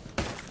go.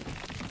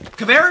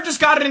 Caveira just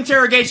got an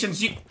interrogation.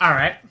 So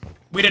alright.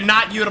 We did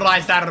not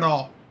utilize that at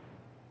all.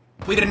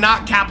 We did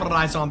not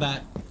capitalize on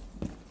that.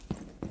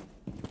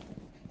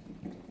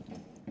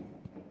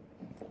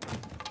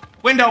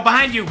 Window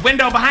behind you.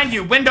 Window behind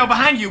you. Window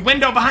behind you.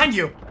 Window behind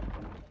you.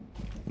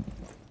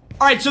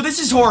 Alright, so this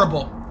is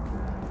horrible.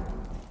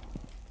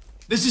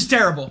 This is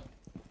terrible.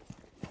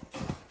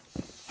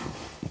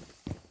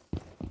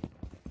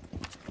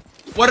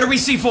 What are we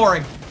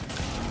C4ing?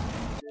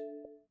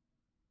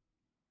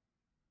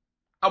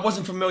 I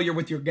wasn't familiar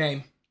with your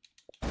game.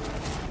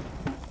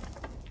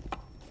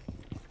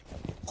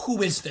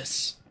 Who is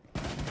this?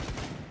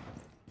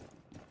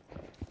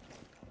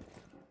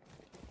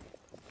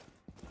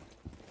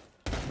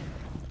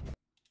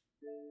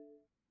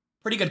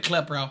 Pretty good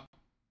clip, bro.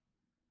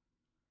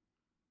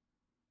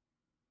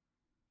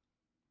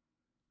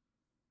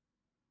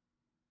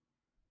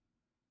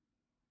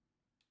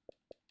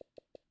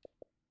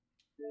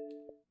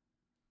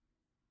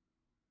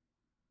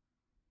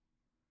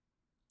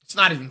 It's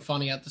not even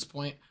funny at this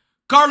point.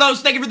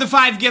 Carlos, thank you for the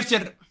 5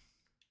 gifted.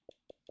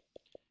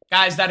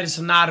 Guys, that is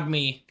not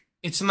me.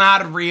 It's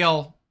not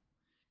real.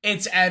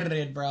 It's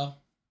edited, bro.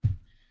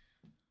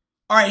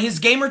 Alright, his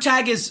gamer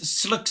tag is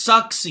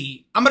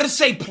Jynxzi. I'm gonna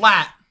say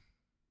Plat.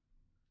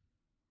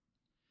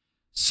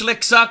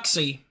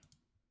 Jynxzi.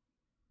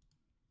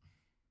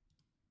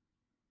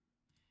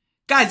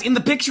 Guys, in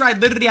the picture, I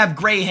literally have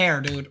gray hair,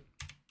 dude.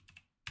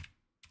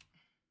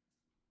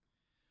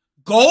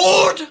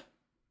 Gold?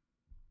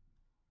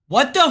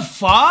 What the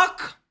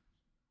fuck?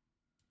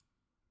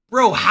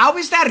 Bro, how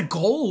is that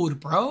gold,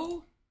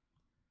 bro?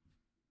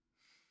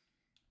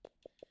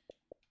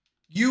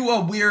 You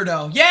a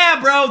weirdo. Yeah,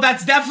 bro,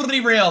 that's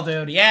definitely real,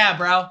 dude. Yeah,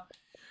 bro.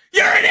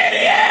 You're an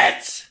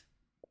idiot!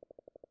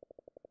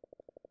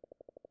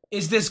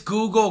 Is this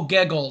Google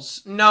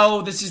Giggles?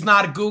 No, this is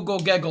not Google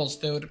Giggles,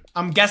 dude.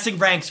 I'm guessing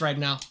ranks right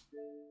now.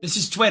 This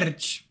is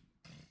Twitch.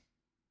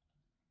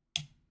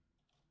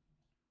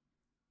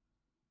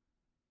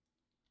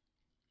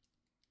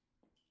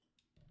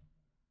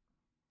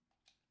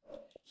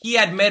 He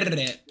admitted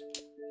it.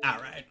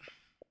 Alright.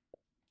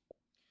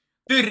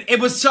 Dude, it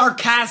was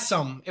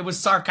sarcasm. It was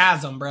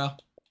sarcasm, bro.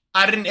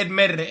 I didn't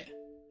admit it.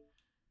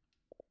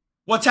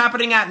 What's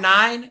happening at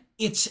 9?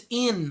 It's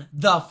in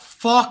the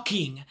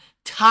fucking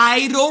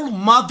title,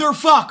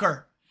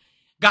 motherfucker.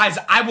 Guys,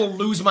 I will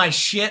lose my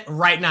shit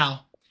right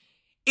now.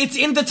 It's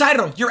in the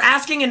title. You're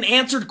asking an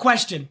answered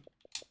question.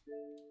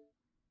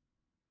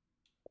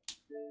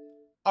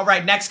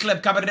 Alright, next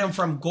clip coming in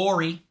from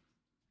Gory.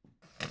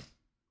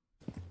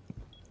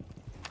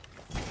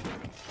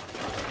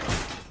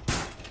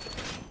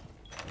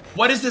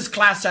 What is this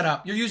class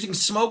setup? You're using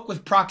smoke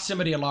with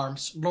proximity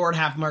alarms. Lord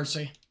have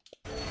mercy.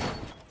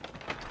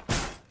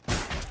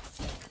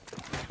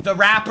 The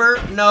rapper?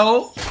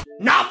 No.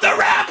 Not the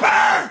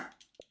rapper!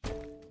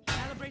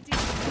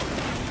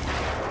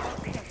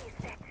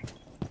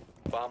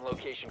 Bomb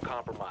location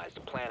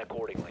compromised. Plan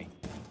accordingly.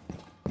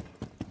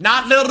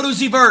 Not Lil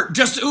Uzi Vert,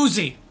 just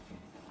Uzi.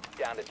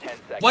 Down to 10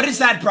 seconds. What is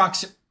that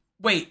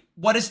Wait,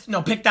 what is...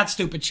 No, pick that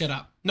stupid shit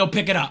up. No,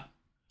 pick it up.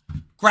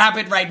 Grab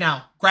it right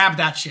now. Grab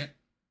that shit.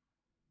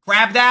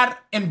 Grab that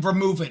and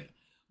remove it.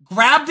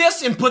 Grab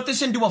this and put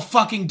this into a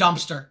fucking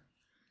dumpster.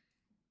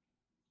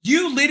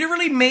 You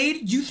literally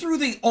you threw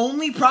the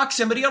only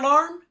proximity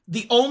alarm,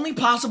 the only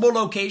possible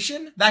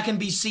location that can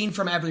be seen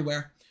from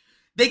everywhere.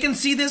 They can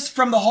see this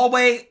from the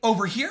hallway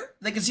over here.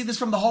 They can see this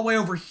from the hallway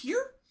over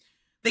here.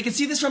 They can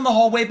see this from the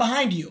hallway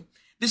behind you.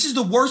 This is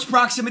the worst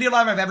proximity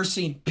alarm I've ever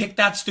seen. Pick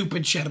that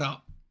stupid shit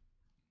up.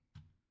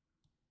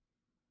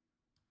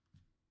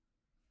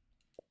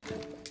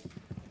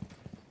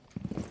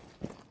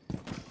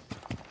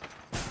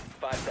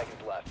 Five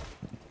seconds left.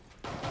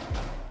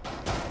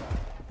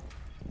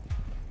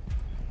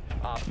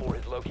 Op 4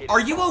 is located. Are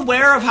you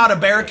aware of how to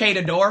barricade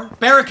a door?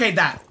 Barricade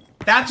that.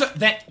 That's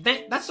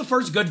the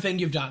first good thing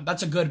you've done.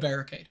 That's a good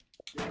barricade.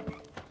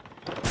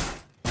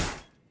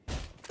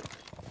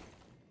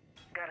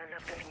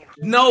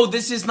 No,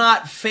 this is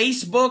not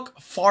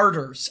Facebook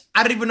farters.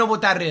 I don't even know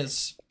what that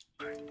is.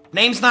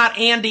 Name's not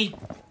Andy.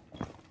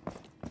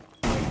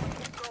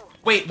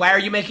 Wait, why are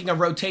you making a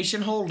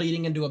rotation hole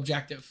leading into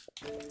objective?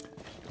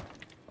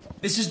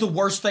 This is the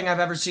worst thing I've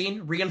ever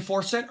seen.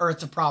 Reinforce it or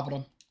it's a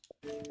problem.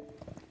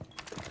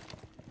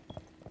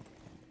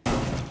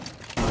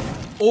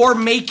 Or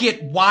make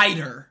it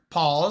wider.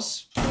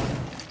 Pause.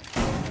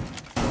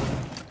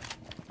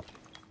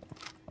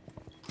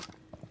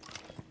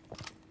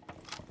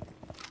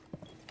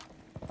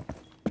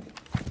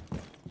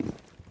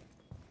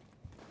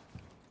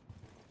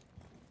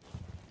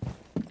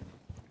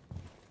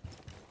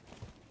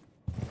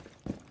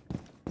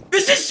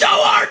 is so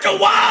hard to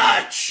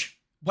watch!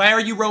 Why are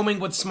you roaming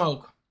with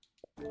smoke?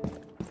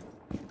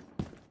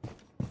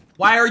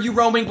 Why are you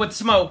roaming with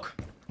smoke?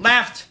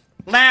 Left!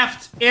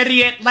 Left!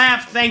 Idiot!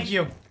 Left! Thank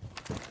you.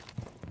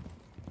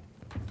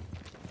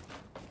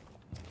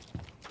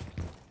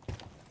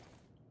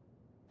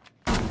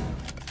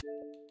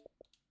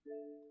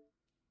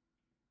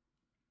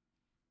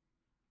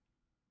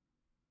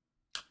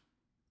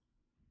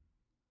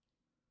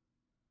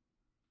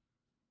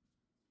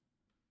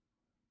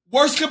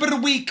 Worst clip of the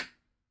week.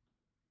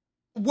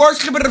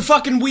 Worst clip of the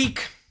fucking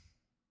week.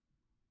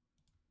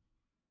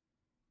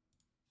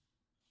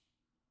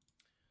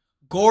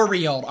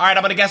 Goriel. Alright,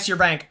 I'm gonna guess your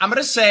rank. I'm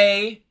gonna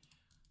say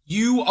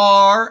you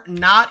are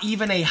not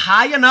even a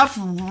high enough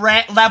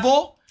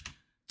level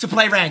to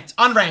play ranked.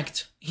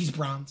 Unranked. He's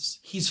bronze.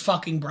 He's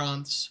fucking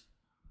bronze.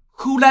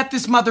 Who let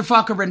this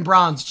motherfucker in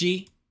bronze,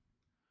 G?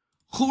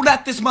 Who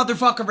let this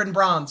motherfucker in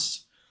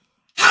bronze?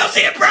 How's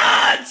he in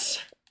bronze?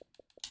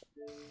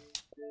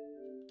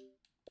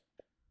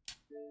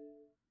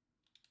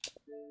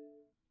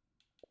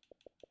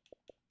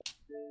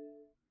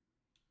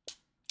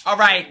 All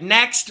right,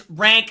 next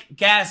rank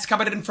guess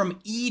coming in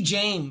from E.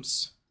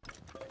 James.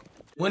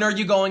 When are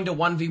you going to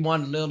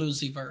 1v1 Lil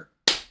Uzi Vert?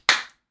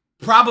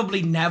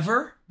 Probably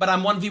never, but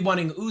I'm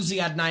 1v1ing Uzi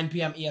at 9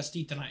 p.m.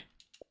 EST tonight.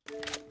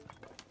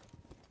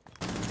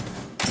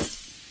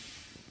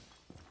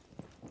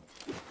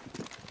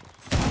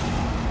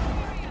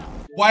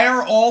 Why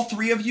are all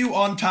three of you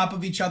on top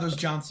of each other's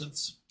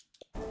Johnsons?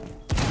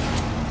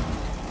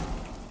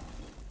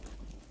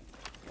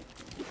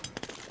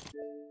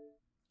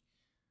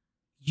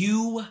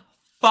 You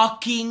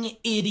fucking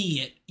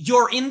idiot.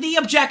 You're in the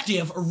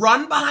objective.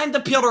 Run behind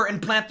the pillar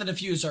and plant the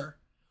diffuser.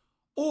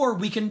 Or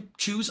we can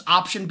choose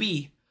option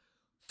B.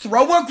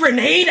 Throw a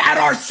grenade at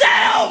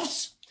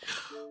ourselves!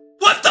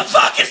 What the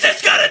fuck is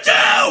this gonna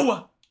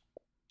do?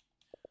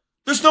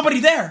 There's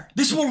nobody there.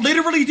 This will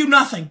literally do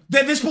nothing.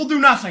 This will do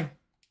nothing.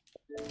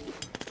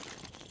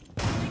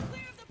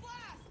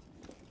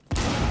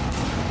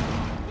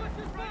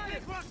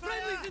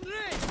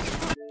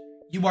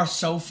 You are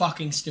so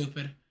fucking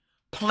stupid.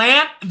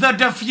 Plant the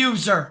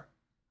diffuser.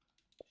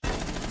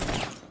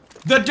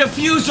 The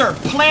diffuser.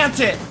 Plant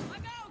it.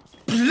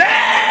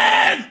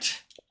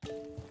 Plant!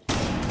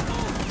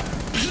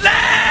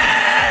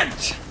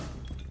 Plant!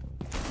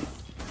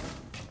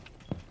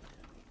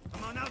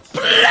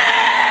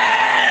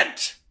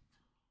 Plant!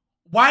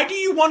 Why do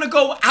you want to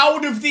go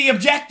out of the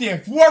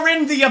objective? We're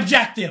in the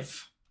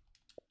objective.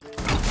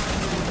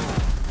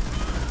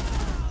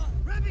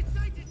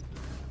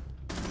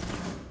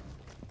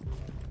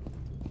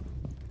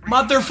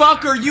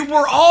 Motherfucker, you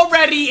were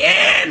already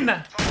in!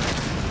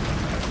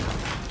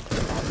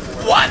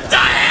 What the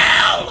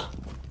hell?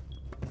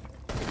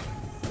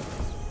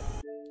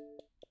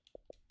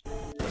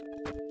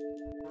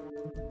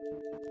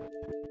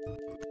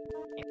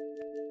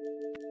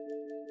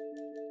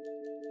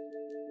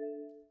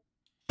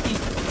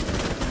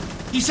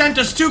 He sent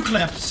us 2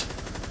 clips.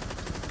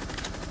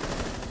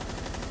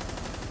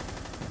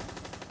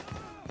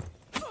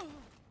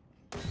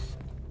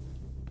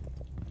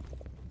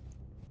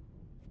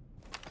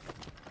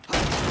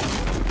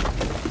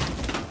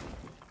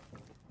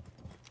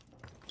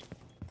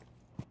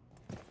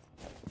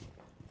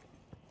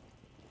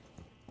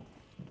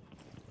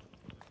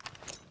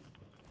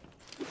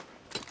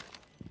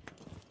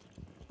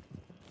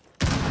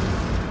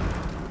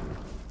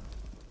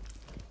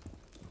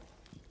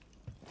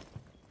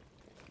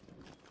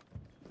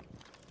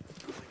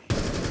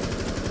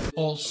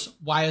 Pulse.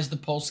 Why is the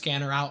pulse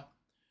scanner out?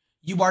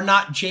 You are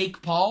not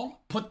Jake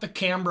Paul. Put the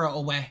camera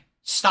away.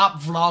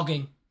 Stop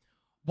vlogging.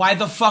 Why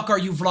the fuck are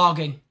you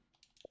vlogging?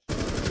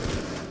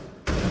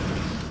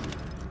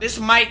 This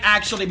might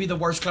actually be the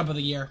worst clip of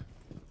the year.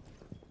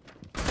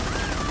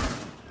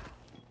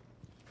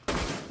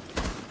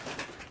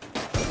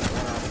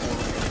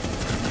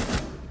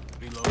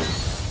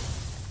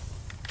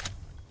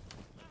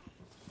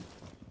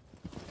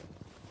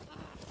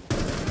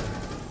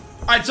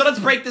 Alright, so let's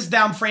break this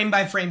down frame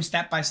by frame,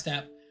 step by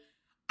step.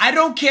 I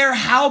don't care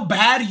how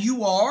bad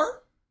you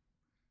are.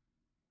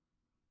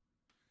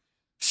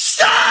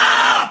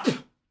 Stop!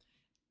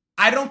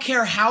 I don't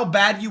care how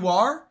bad you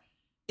are.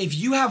 If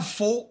you have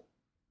full...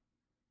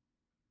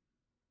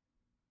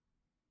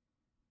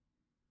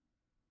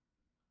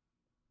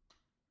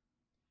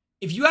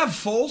 If you have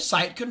full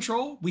sight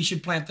control, we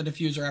should plant the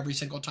diffuser every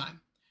single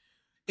time.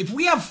 If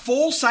we have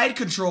full sight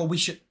control, we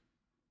should...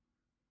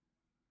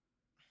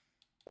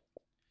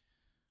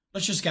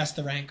 Let's just guess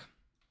the rank.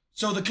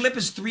 So the clip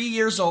is 3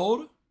 years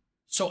old.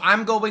 So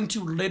I'm going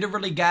to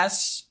literally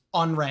guess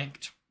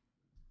unranked.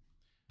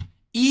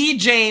 E.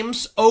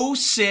 James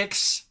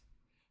 06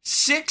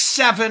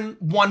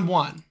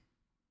 6711.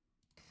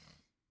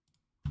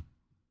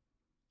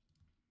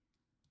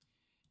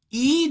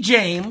 E.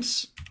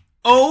 James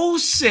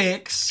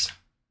 06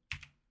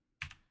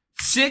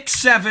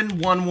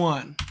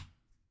 6711.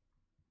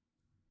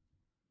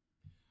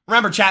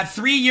 Remember, chat,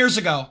 3 years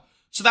ago.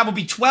 So that would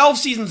be 12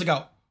 seasons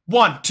ago.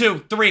 1,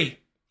 2, 3.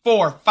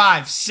 4,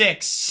 5,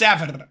 6,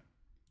 7,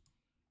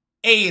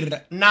 8,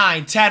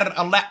 9, 10,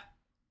 11.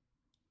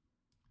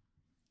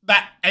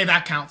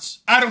 That counts.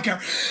 I don't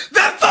care.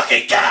 That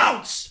fucking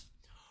counts!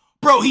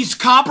 Bro, he's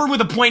copper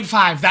with a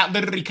 0.5. That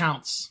literally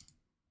counts.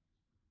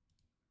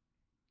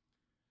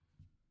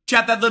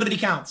 Chat, that literally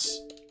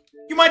counts.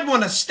 You might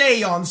want to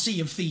stay on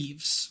Sea of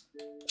Thieves.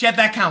 Chat,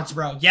 that counts,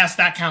 bro. Yes,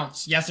 that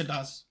counts. Yes, it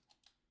does.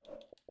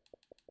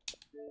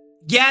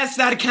 Yes,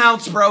 that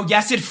counts, bro.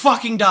 Yes, it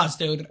fucking does,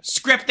 dude.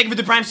 Script, thank you for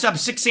the Prime sub.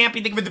 6 Sampy,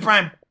 thank you for the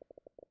Prime.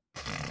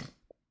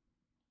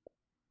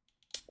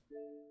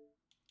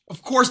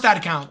 Of course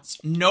that counts.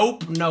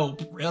 Nope.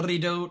 Really,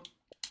 dude?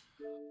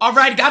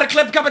 Alright, got a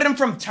clip coming in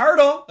from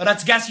Turtle.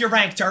 Let's guess your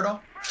rank,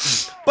 Turtle.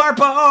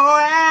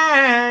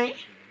 Barboy!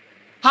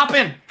 Hop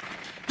in.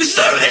 This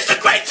is a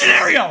great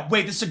scenario!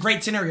 Wait, this is a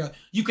great scenario.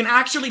 You can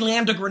actually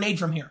land a grenade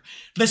from here.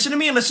 Listen to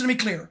me and listen to me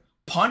clear.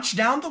 Punch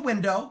down the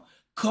window,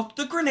 cook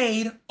the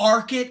grenade,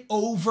 arc it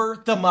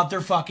over the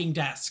motherfucking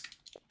desk.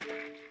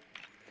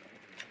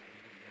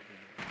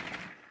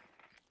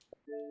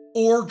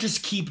 Or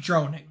just keep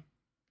droning.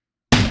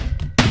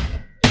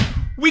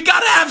 We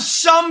gotta have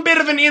some bit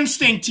of an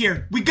instinct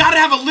here. We gotta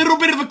have a little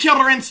bit of a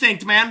killer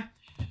instinct, man.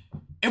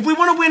 If we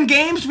want to win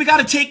games, we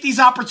gotta take these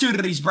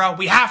opportunities, bro.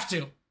 We have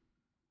to.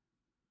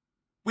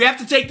 We have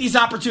to take these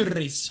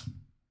opportunities.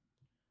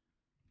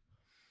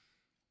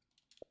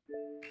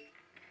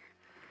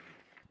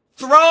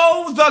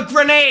 Throw the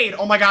grenade.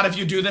 Oh my god, if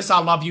you do this,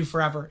 I'll love you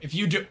forever. If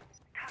you do...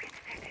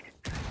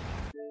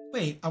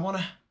 Wait, I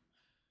wanna...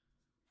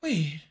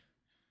 Wait,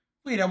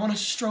 I wanna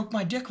stroke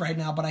my dick right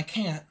now, but I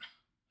can't.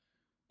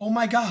 Oh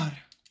my god.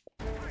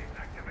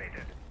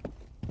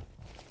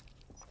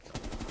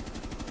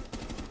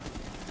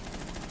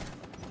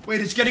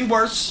 Wait, it's getting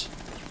worse.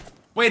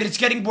 Wait, it's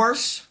getting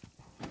worse.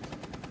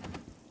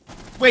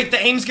 Wait, the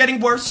aim's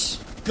getting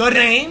worse. Good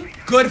aim.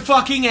 Good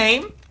fucking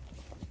aim.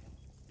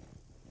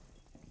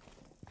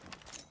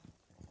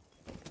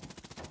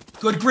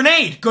 Good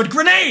grenade. Good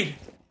grenade.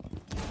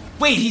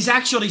 Wait, he's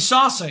actually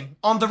saucing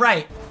on the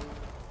right.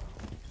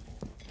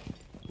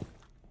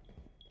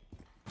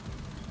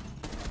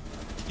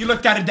 You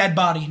looked at a dead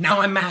body. Now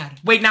I'm mad.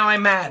 Wait, now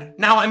I'm mad.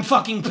 Now I'm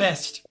fucking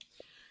pissed.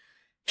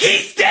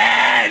 He's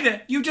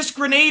dead! You just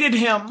grenaded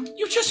him.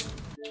 You just...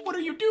 What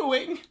are you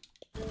doing?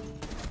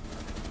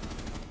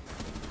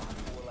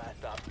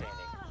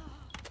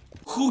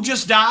 Who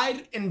just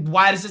died? And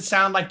why does it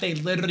sound like they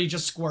literally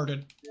just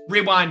squirted?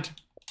 Rewind.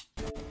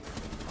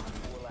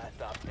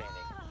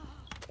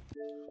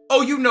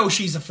 Oh, you know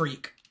she's a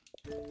freak.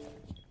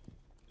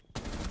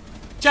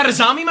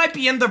 Charizami might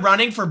be in the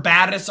running for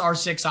baddest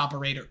R6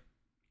 operator.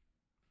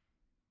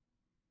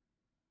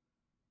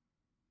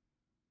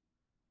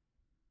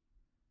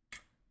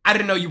 I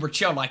didn't know you were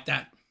chill like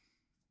that.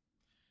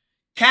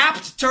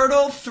 Capped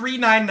Turtle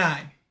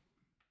 399.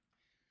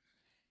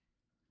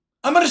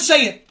 I'm gonna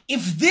say it.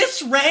 If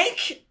this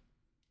rank...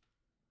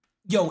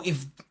 Yo,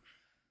 if...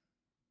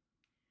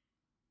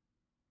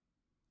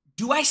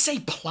 Do I say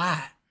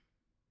plat?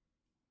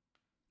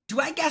 Do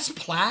I guess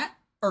plat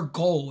or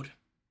gold?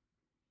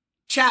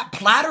 Chat,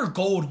 plat or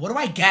gold? What do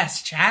I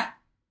guess, chat?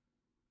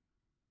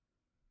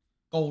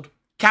 Gold.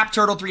 Cap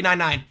Turtle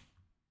 399.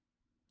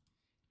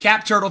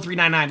 Cap Turtle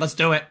 399. Let's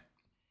do it.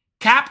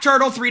 Cap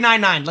Turtle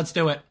 399. Let's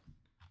do it.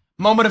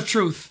 Moment of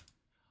truth.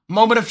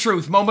 Moment of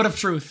truth. Moment of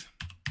truth.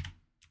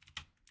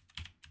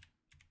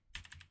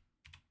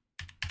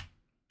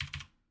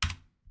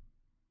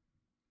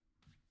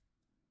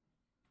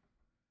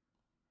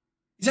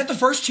 Is that the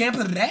first champ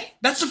of the day?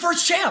 That's the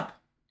first champ.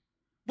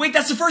 Wait,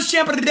 that's the first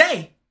champ of the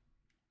day.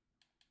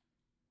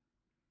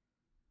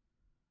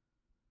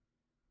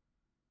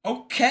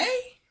 Okay.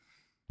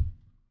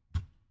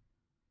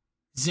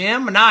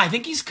 Zim? Nah, I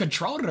think he's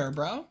controlled her,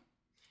 bro.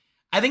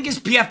 I think his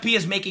PFP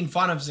is making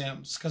fun of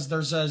Zims, because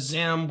there's a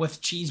Zim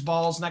with cheese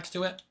balls next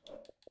to it.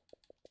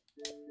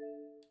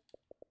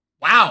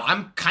 Wow,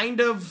 I'm kind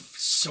of,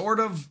 sort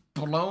of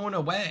blown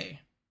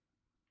away.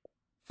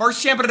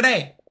 First champ of the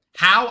day.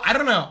 How? I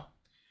don't know.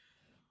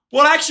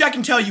 Well, actually, I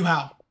can tell you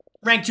how.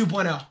 Rank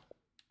 2.0.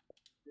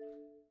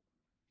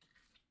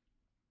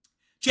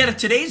 Chat, if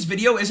today's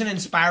video isn't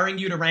inspiring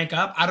you to rank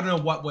up, I don't know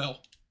what will.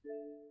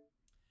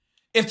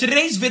 If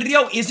today's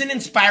video isn't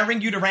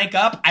inspiring you to rank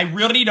up, I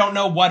really don't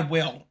know what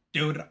will,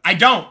 dude. I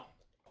don't.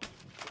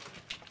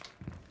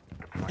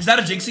 Is that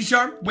a Jynxzi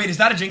charm? Wait, is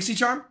that a Jynxzi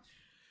charm?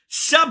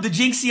 Sub the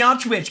Jynxzi on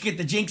Twitch. Get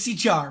the Jynxzi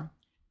charm.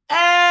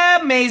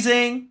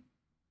 Amazing.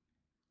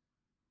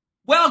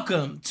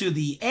 Welcome to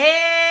the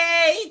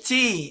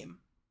A-Team.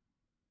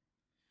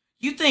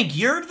 You think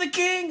you're the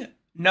king?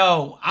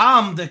 No,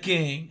 I'm the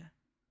king.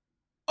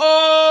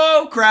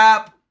 Oh,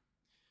 crap.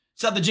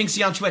 Sub the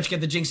Jynxzi on Twitch.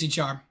 Get the Jynxzi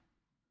charm.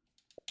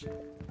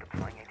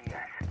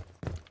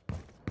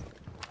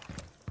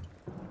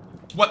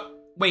 What?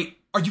 Wait,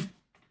 are you...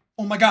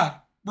 Oh my god.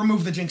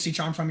 Remove the Jynxzi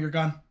charm from your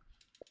gun.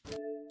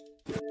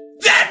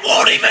 That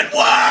won't even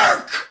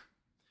work!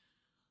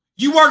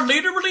 You are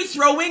literally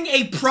throwing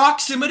a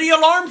proximity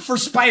alarm for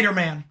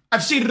Spider-Man.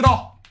 I've seen it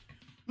all.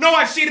 No,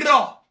 I've seen it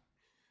all.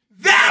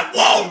 That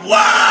won't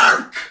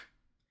work!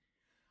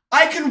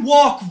 I can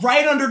walk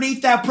right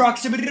underneath that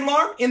proximity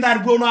alarm and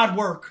that will not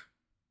work.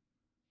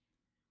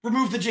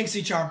 Remove the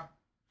Jynxzi charm.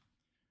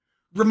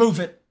 Remove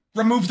it.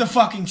 Remove the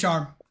fucking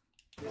charm.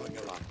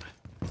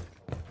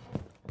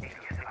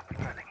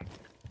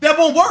 That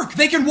won't work.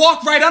 They can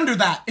walk right under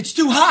that. It's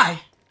too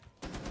high.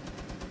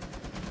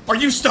 Are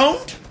you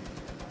stoned?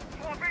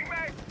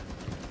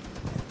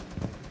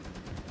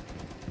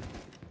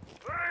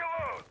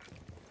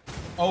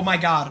 Oh my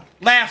god.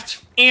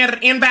 Left. And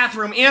in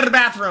bathroom. And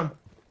bathroom.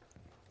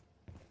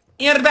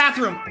 And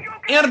bathroom.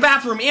 And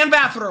bathroom. And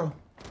bathroom.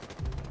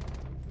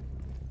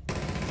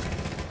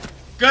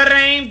 Good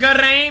aim. Good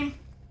aim.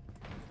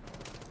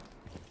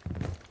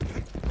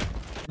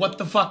 What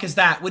the fuck is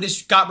that? We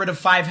just got rid of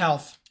 5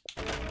 health.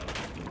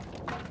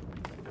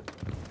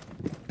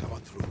 Come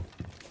on through.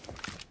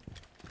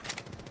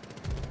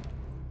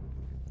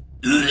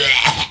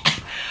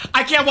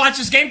 I can't watch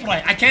this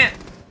gameplay. I can't.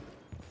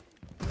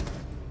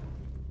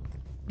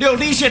 Yo,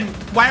 Legion,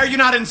 why are you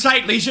not in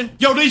sight, Legion?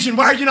 Yo, Legion,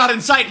 why are you not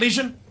in sight,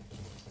 Legion?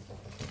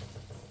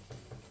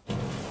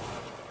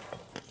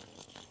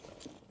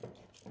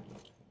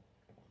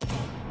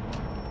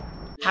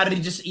 How did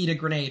he just eat a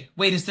grenade?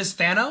 Wait, is this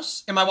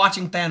Thanos? Am I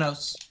watching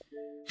Thanos?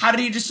 How did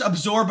he just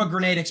absorb a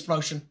grenade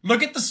explosion?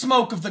 Look at the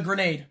smoke of the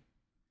grenade.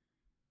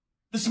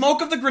 The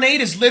smoke of the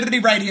grenade is literally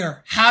right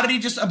here. How did he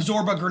just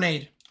absorb a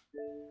grenade?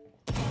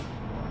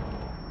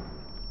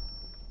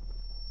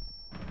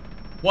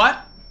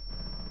 What?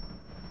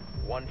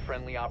 One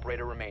friendly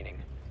operator remaining.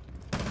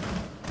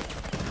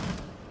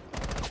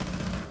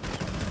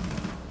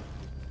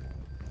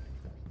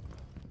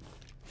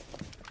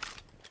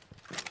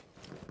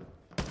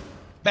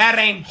 Bad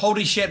aim.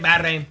 Holy shit,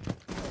 bad aim.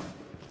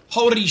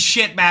 Holy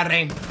shit, bad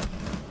aim.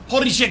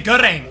 Holy shit,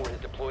 good aim. Four has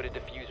deployed a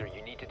diffuser.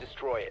 You need to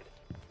destroy it.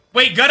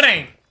 Wait, good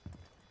aim.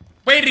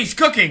 Wait, he's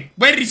cooking.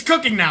 Wait, he's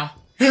cooking now.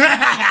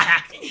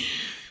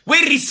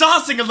 Wait, he's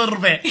saucing a little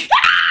bit.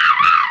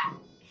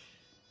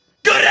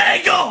 Good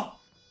angle.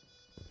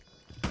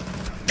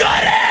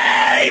 Good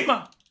aim.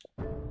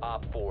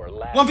 Op 4,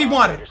 last 1v1.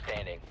 operator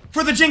standing.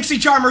 For the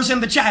Jynxzi Charmers in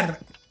the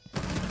chat.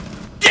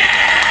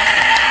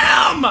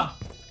 Damn!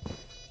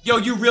 Yo,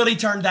 you really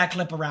turned that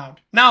clip around.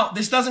 Now,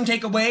 this doesn't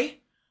take away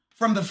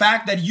from the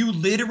fact that you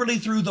literally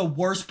threw the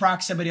worst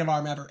proximity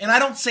alarm ever. And I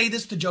don't say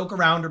this to joke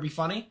around or be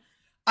funny.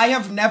 I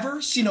have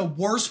never seen a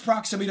worse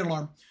proximity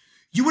alarm.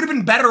 You would have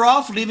been better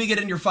off leaving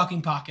it in your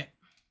fucking pocket.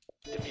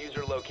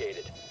 Diffuser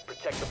located.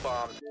 Protect the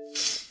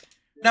bombs.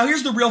 Now,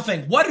 here's the real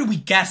thing. What did we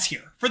guess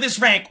here? For this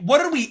rank, what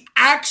did we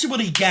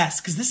actually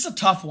guess? Because this is a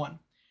tough one.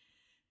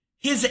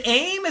 His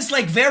aim is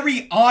like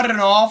very on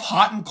and off,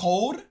 hot and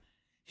cold.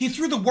 He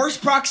threw the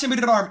worst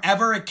proximity alarm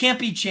ever. It can't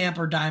be champ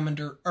or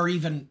diamond or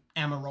even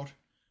emerald.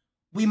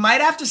 We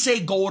might have to say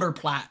gold or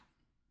plat.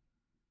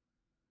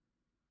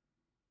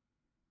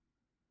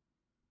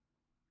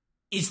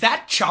 Is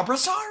that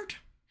Charizard?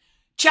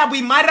 Chad,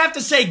 we might have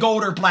to say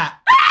gold or plat.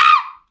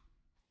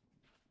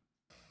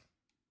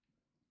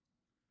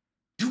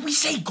 Do we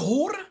say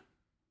gold?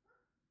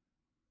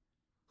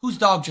 Whose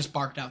dog just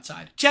barked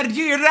outside? Chad, did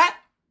you hear that?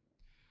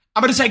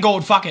 I'm gonna say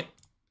gold, fuck it.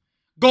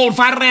 Gold,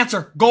 final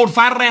answer. Gold,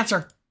 final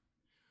answer.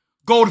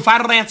 Gold,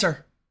 final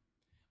answer.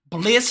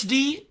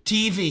 Blissd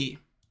TV.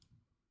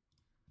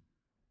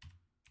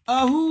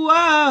 Oh,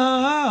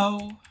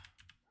 wow.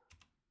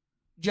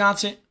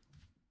 Johnson.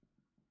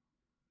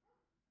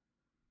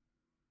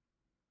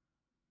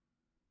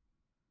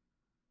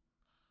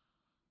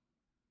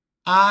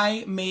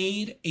 I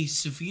made a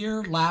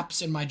severe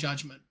lapse in my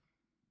judgment.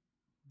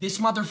 This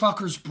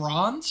motherfucker's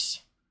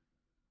bronze?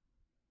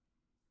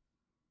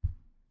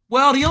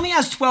 Well, he only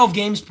has 12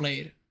 games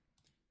played,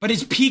 but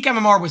his peak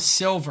MMR was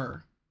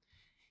silver.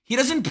 He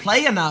doesn't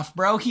play enough,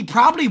 bro. He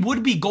probably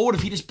would be gold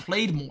if he just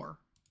played more.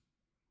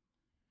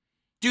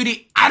 Dude,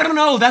 I don't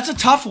know. That's a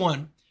tough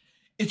one.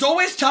 It's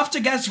always tough to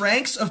guess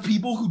ranks of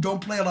people who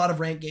don't play a lot of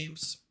ranked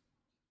games.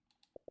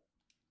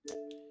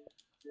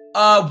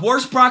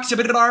 Worst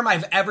proximity alarm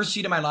I've ever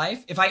seen in my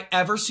life. If I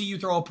ever see you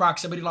throw a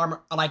proximity alarm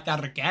like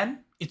that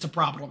again, it's a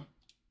problem.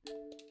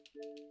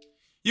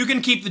 You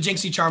can keep the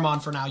Jynxzi charm on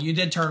for now. You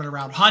did turn it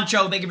around.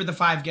 Huncho, thank you for the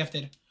 5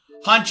 gifted.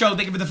 Huncho,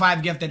 thank you for the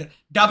 5 gifted.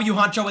 W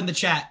Huncho in the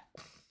chat.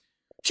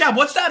 Chat,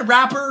 what's that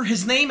rapper?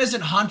 His name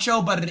isn't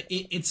Huncho, but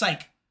it's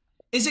like,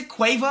 is it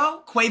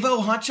Quavo?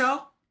 Quavo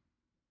Huncho?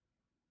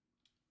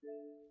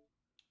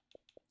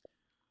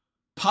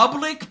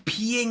 Public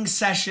peeing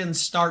session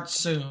starts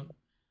soon.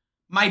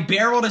 My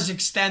barrel is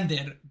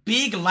extended.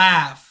 Big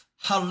laugh.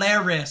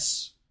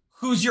 Hilarious.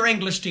 Who's your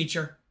English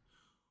teacher?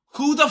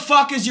 Who the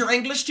fuck is your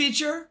English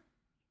teacher?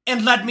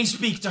 And let me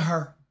speak to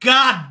her.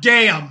 God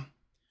damn.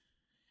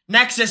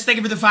 Nexus, thank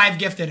you for the 5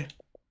 gifted.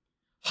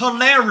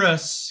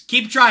 Hilarious.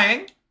 Keep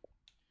trying.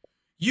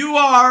 You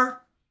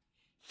are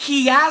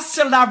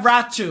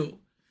Hiasalaratu.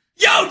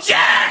 Yo,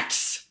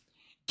 Jax!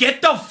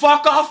 Get the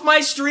fuck off my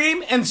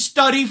stream and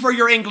study for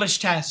your English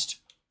test.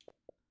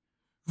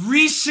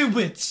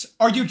 Resubits.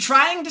 Are you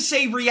trying to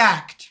say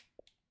react?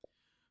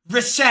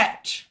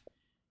 Reset.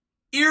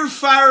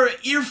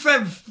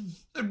 Irfevetter,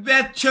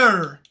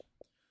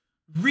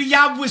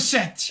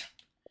 Riawiset,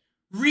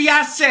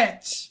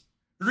 Riaset,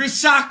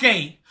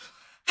 Risake.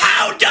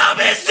 How dumb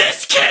is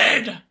this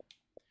kid?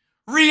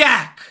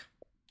 React.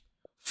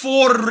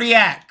 For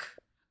react.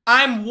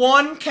 I'm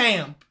one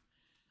camp.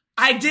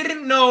 I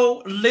didn't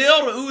know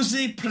Lil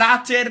Uzi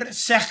Platter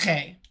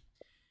Seche.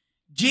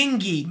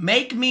 Jynxzi,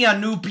 make me a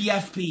new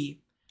PFP.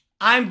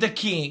 I'm the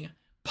king.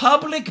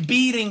 Public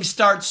beating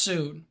starts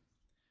soon.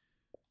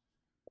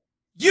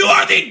 You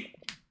are the...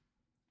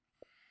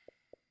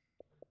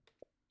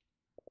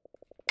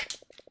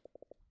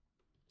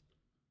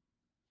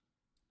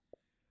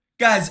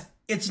 Guys,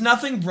 it's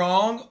nothing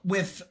wrong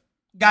with...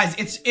 Guys,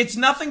 it's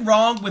nothing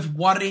wrong with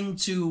wanting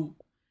to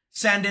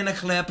send in a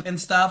clip and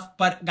stuff,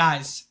 but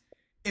guys,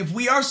 if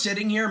we are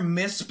sitting here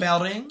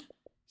misspelling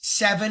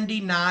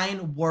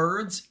 79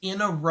 words in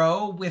a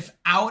row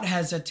without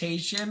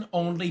hesitation,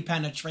 only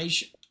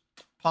penetration.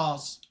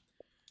 Pause.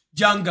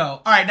 Jungo.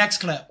 Alright, next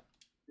clip.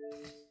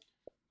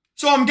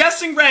 So I'm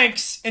guessing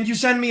ranks, and you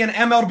send me an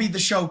MLB The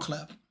Show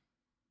clip.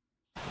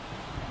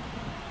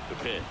 The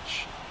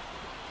pitch.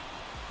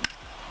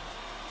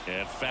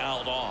 And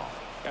fouled off.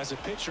 As a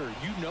pitcher,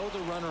 you know the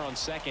runner on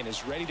second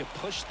is ready to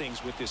push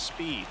things with his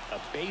speed. A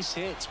base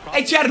hit's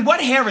Hey, Chad, what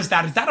hair is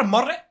that? Is that a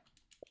mullet?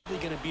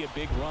 probably going to be a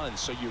big run,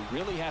 so you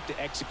really have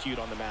to execute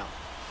on the mound.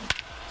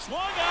 Swung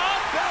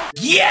on.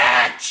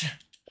 Yet!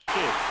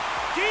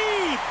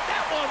 Deep.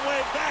 That one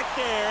went back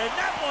there, and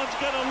that one's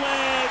going to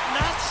land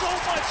not so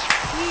much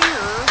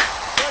here,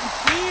 but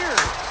here.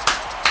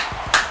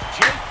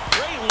 Jake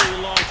Fraley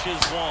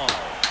launches one,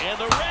 and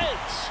the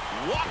Reds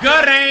walk.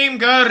 Good aim,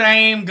 good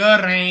aim,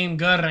 good aim,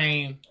 good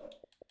aim.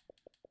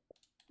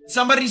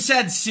 Somebody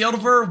said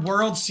Silver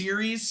World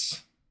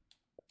Series.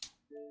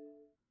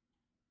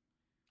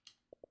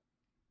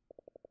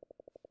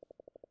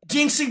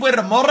 Jynxzi with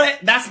a mullet?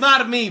 That's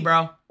not me,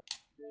 bro.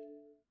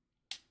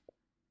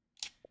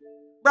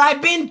 Bro,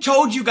 I've been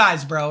told you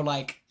guys, bro,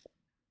 like,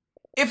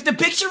 if the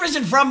picture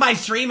isn't from my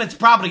stream, it's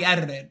probably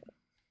edited.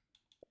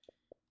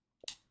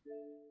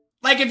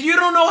 Like, if you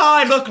don't know how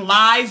I look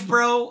live,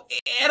 bro,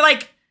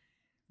 like,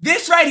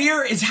 this right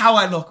here is how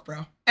I look,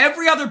 bro.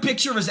 Every other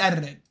picture is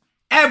edited.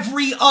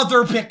 Every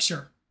other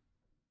picture.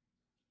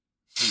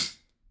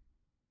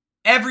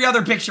 Every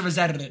other picture is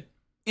edited.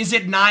 Is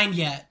it 9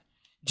 yet?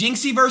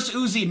 Jynxzi vs.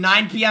 Uzi,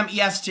 9 p.m.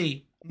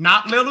 EST.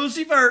 Not Lil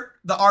Uzi Vert,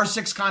 the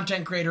R6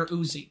 content creator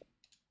Uzi.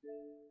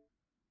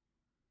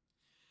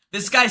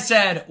 This guy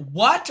said,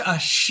 what a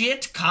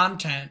shit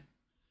content.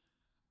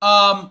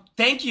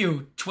 Thank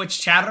you, Twitch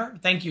chatter.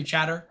 Thank you,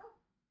 chatter.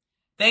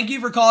 Thank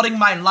you for calling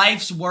my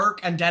life's work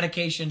and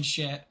dedication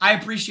shit. I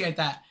appreciate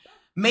that.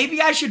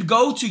 Maybe I should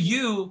go to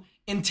you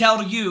and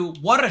tell you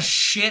what a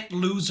shit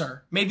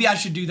loser. Maybe I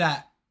should do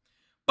that.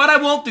 But I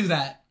won't do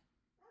that.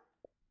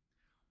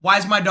 Why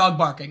is my dog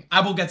barking?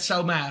 I will get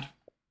so mad.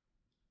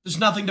 There's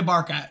nothing to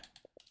bark at.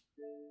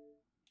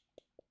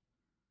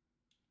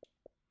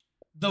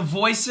 The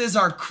voices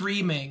are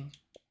creaming.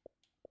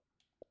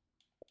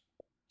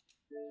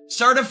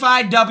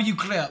 Certified W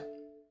clip.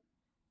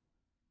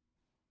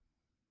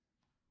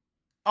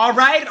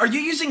 Alright, are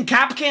you using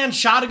Capcan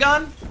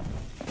shotgun?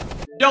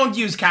 Don't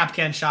use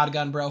Capcan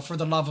shotgun, bro, for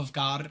the love of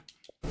God.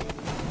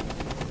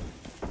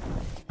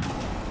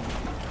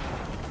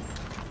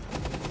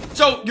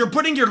 So, you're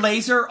putting your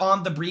laser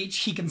on the breach,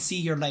 he can see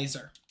your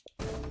laser.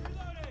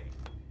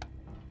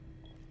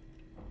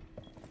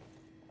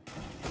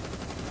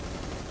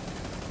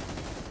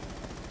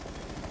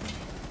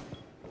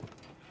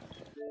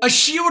 A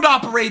shield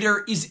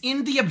operator is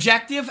in the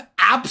objective,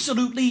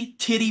 absolutely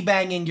titty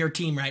banging your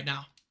team right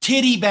now.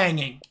 Titty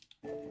banging.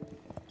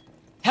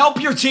 Help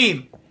your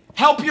team.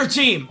 Help your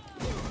team.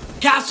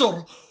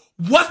 Castle,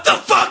 what the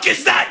fuck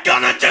is that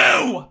gonna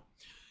do?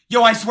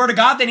 Yo, I swear to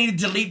God, they need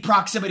to delete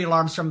proximity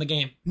alarms from the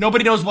game.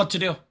 Nobody knows what to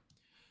do.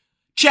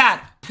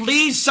 Chat,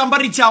 please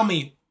somebody tell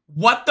me,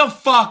 what the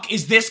fuck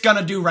is this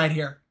gonna do right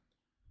here?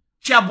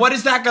 Chat, what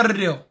is that gonna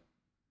do?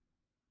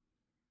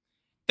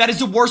 That is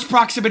the worst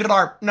proximity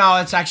alarm. No,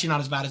 it's actually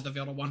not as bad as the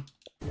Viola one.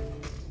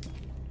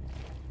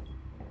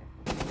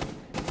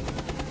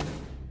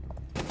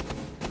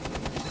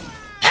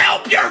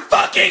 Help your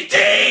fucking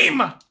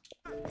team!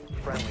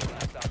 Friendly,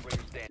 last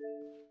operator standing.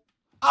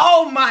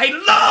 Oh my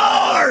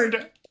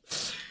lord!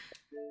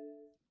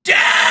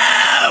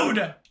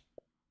 Dude!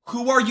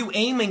 Who are you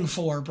aiming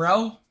for,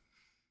 bro?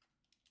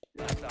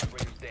 Last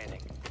operator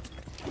standing.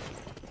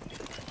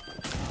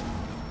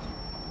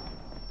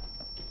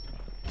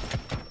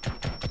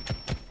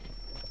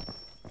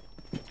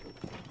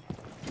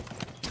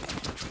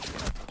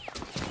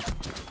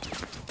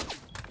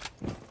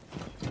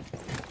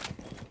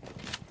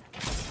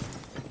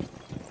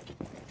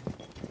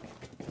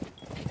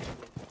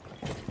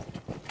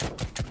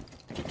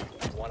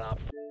 One op.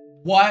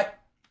 What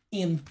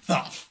in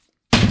the...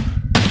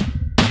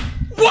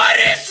 What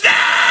is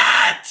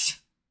that?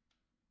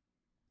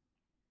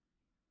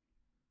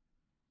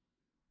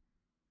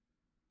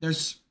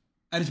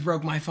 I just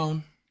broke my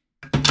phone.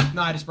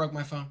 No, I just broke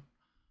my phone.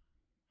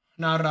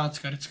 No, it's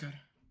good, it's good.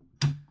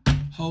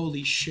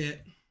 Holy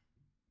shit.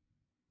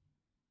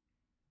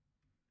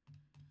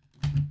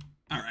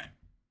 All right.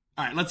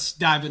 All right, let's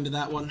dive into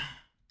that one.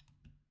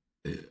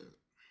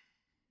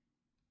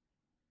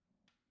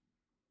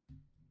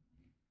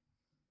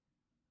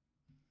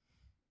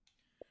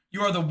 You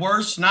are the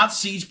worst, not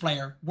Siege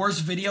player, worst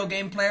video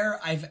game player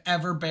I've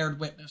ever bared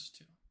witness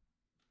to.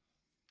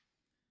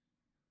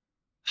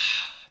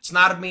 It's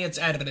not me, it's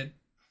edited.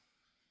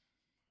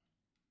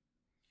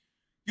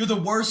 You're the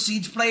worst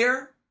Siege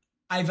player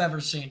I've ever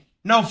seen.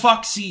 No,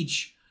 fuck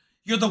Siege.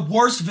 You're the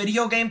worst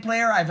video game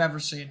player I've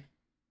ever seen.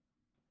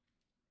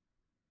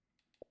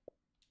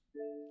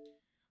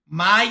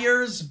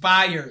 Myers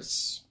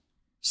Byers.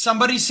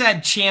 Somebody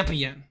said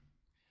champion.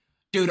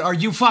 Dude, are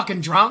you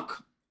fucking drunk?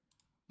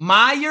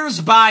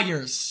 Myers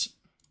Byers.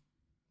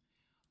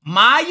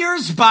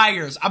 Myers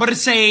Byers. I'm gonna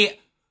say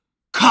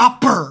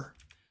copper.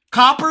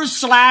 Copper /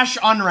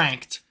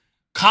 unranked.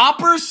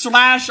 Copper /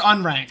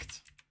 unranked.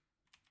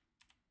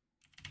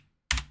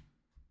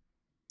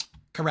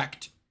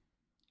 Correct.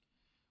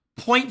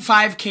 0.5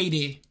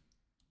 KD.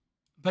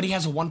 But he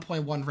has a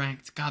 1.1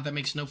 ranked. God, that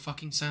makes no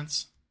fucking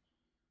sense.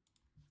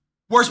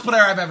 Worst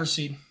player I've ever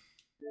seen.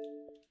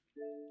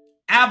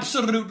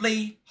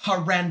 Absolutely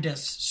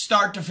horrendous.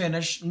 Start to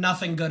finish.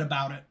 Nothing good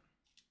about it.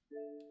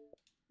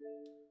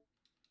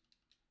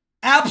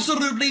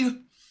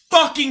 Absolutely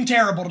fucking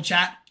terrible,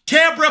 chat.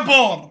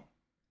 Terrible.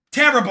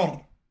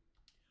 Terrible.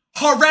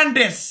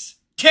 Horrendous.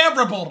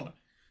 Terrible.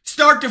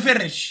 Start to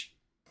finish.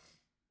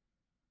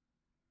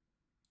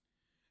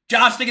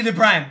 Josh, think of the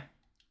prime.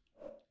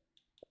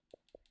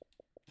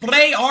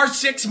 Play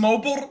R6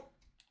 mobile.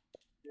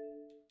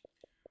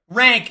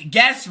 Rank,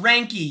 guess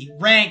ranky.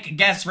 Rank,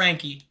 guess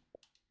ranky.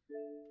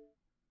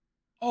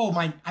 Oh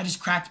my, I just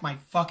cracked my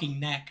fucking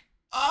neck.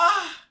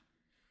 Ah.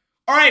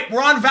 All right,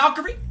 we're on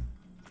Valkyrie.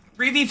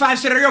 3v5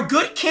 scenario.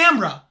 Good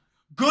camera.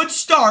 Good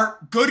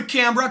start. Good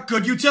camera.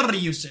 Good utility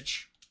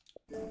usage.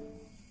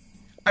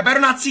 I better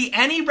not see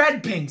any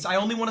red pings. I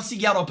only want to see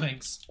yellow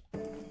pings.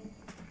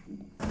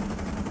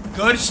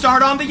 Good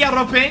start on the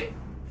yellow ping.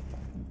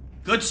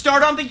 Good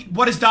start on the...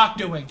 What is Doc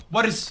doing?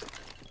 What is...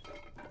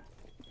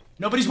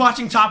 Nobody's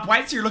watching top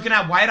white, so you're looking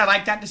at white. I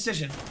like that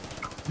decision.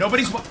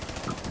 Nobody's...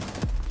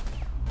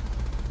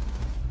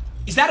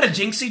 Is that a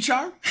Jynxzi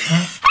charm?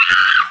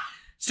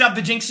 Sub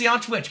the Jynxzi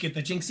on Twitch. Get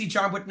the Jynxzi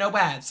charm with no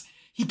ads.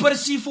 He put a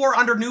C4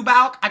 under New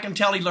Balk. I can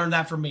tell he learned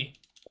that from me.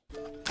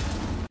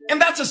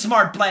 And that's a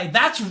smart play.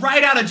 That's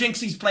right out of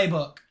Jynxzi's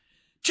playbook.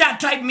 Chat,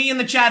 type me in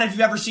the chat if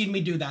you've ever seen me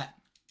do that.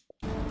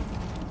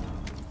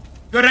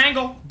 Good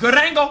angle. Good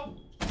angle.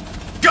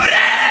 Good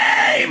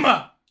aim!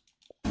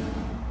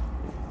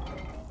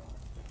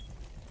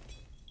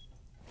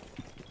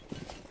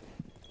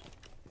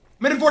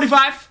 Minute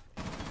 45.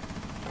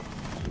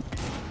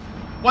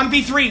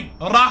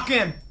 1v3. Rock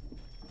in.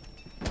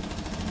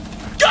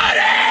 Good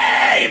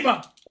aim!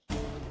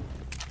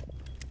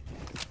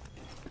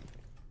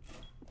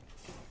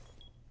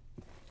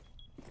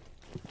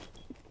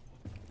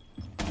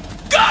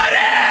 Good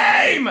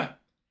aim!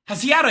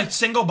 Has he had a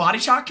single body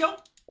shot kill?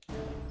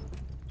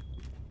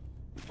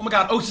 Oh my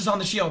god, Oats is on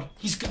the shield.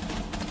 He's...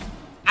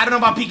 I don't know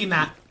about peeking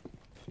that.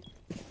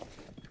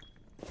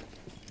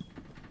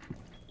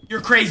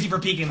 You're crazy for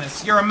peeking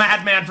this. You're a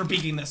madman for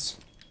peeking this.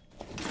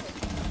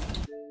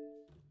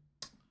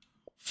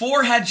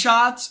 4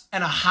 headshots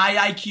and a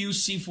high IQ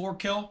C4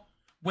 kill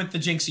with the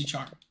Jynxzi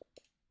charm.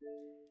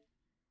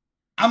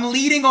 I'm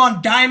leading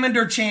on Diamond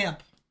or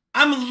Champ.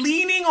 I'm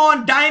leaning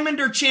on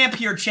Diamond or Champ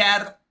here,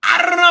 Chad.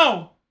 I don't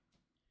know.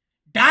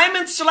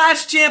 Diamond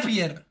 /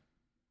 champion.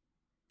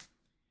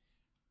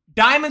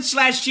 Diamond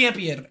 /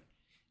 champion.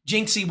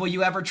 Jynxzi, will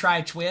you ever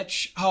try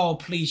Twitch? Oh,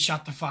 please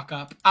shut the fuck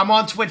up. I'm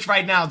on Twitch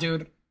right now,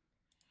 dude.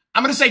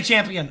 I'm gonna say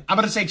champion. I'm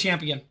gonna say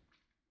champion.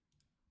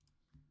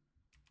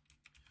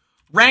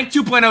 Rank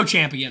 2.0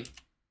 champion.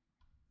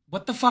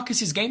 What the fuck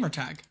is his gamer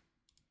tag?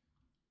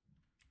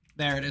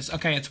 There it is.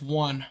 Okay, it's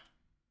 1.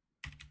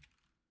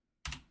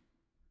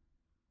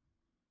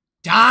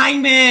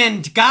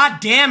 Diamond! God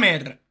damn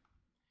it!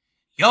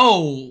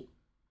 Yo!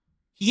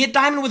 He hit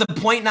Diamond with a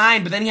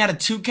 0.9, but then he had a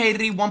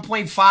 2K3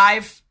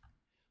 1.5.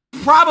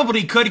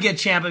 Probably could get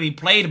champ if he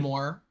played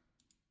more.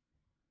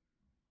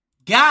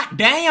 God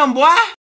damn, boy!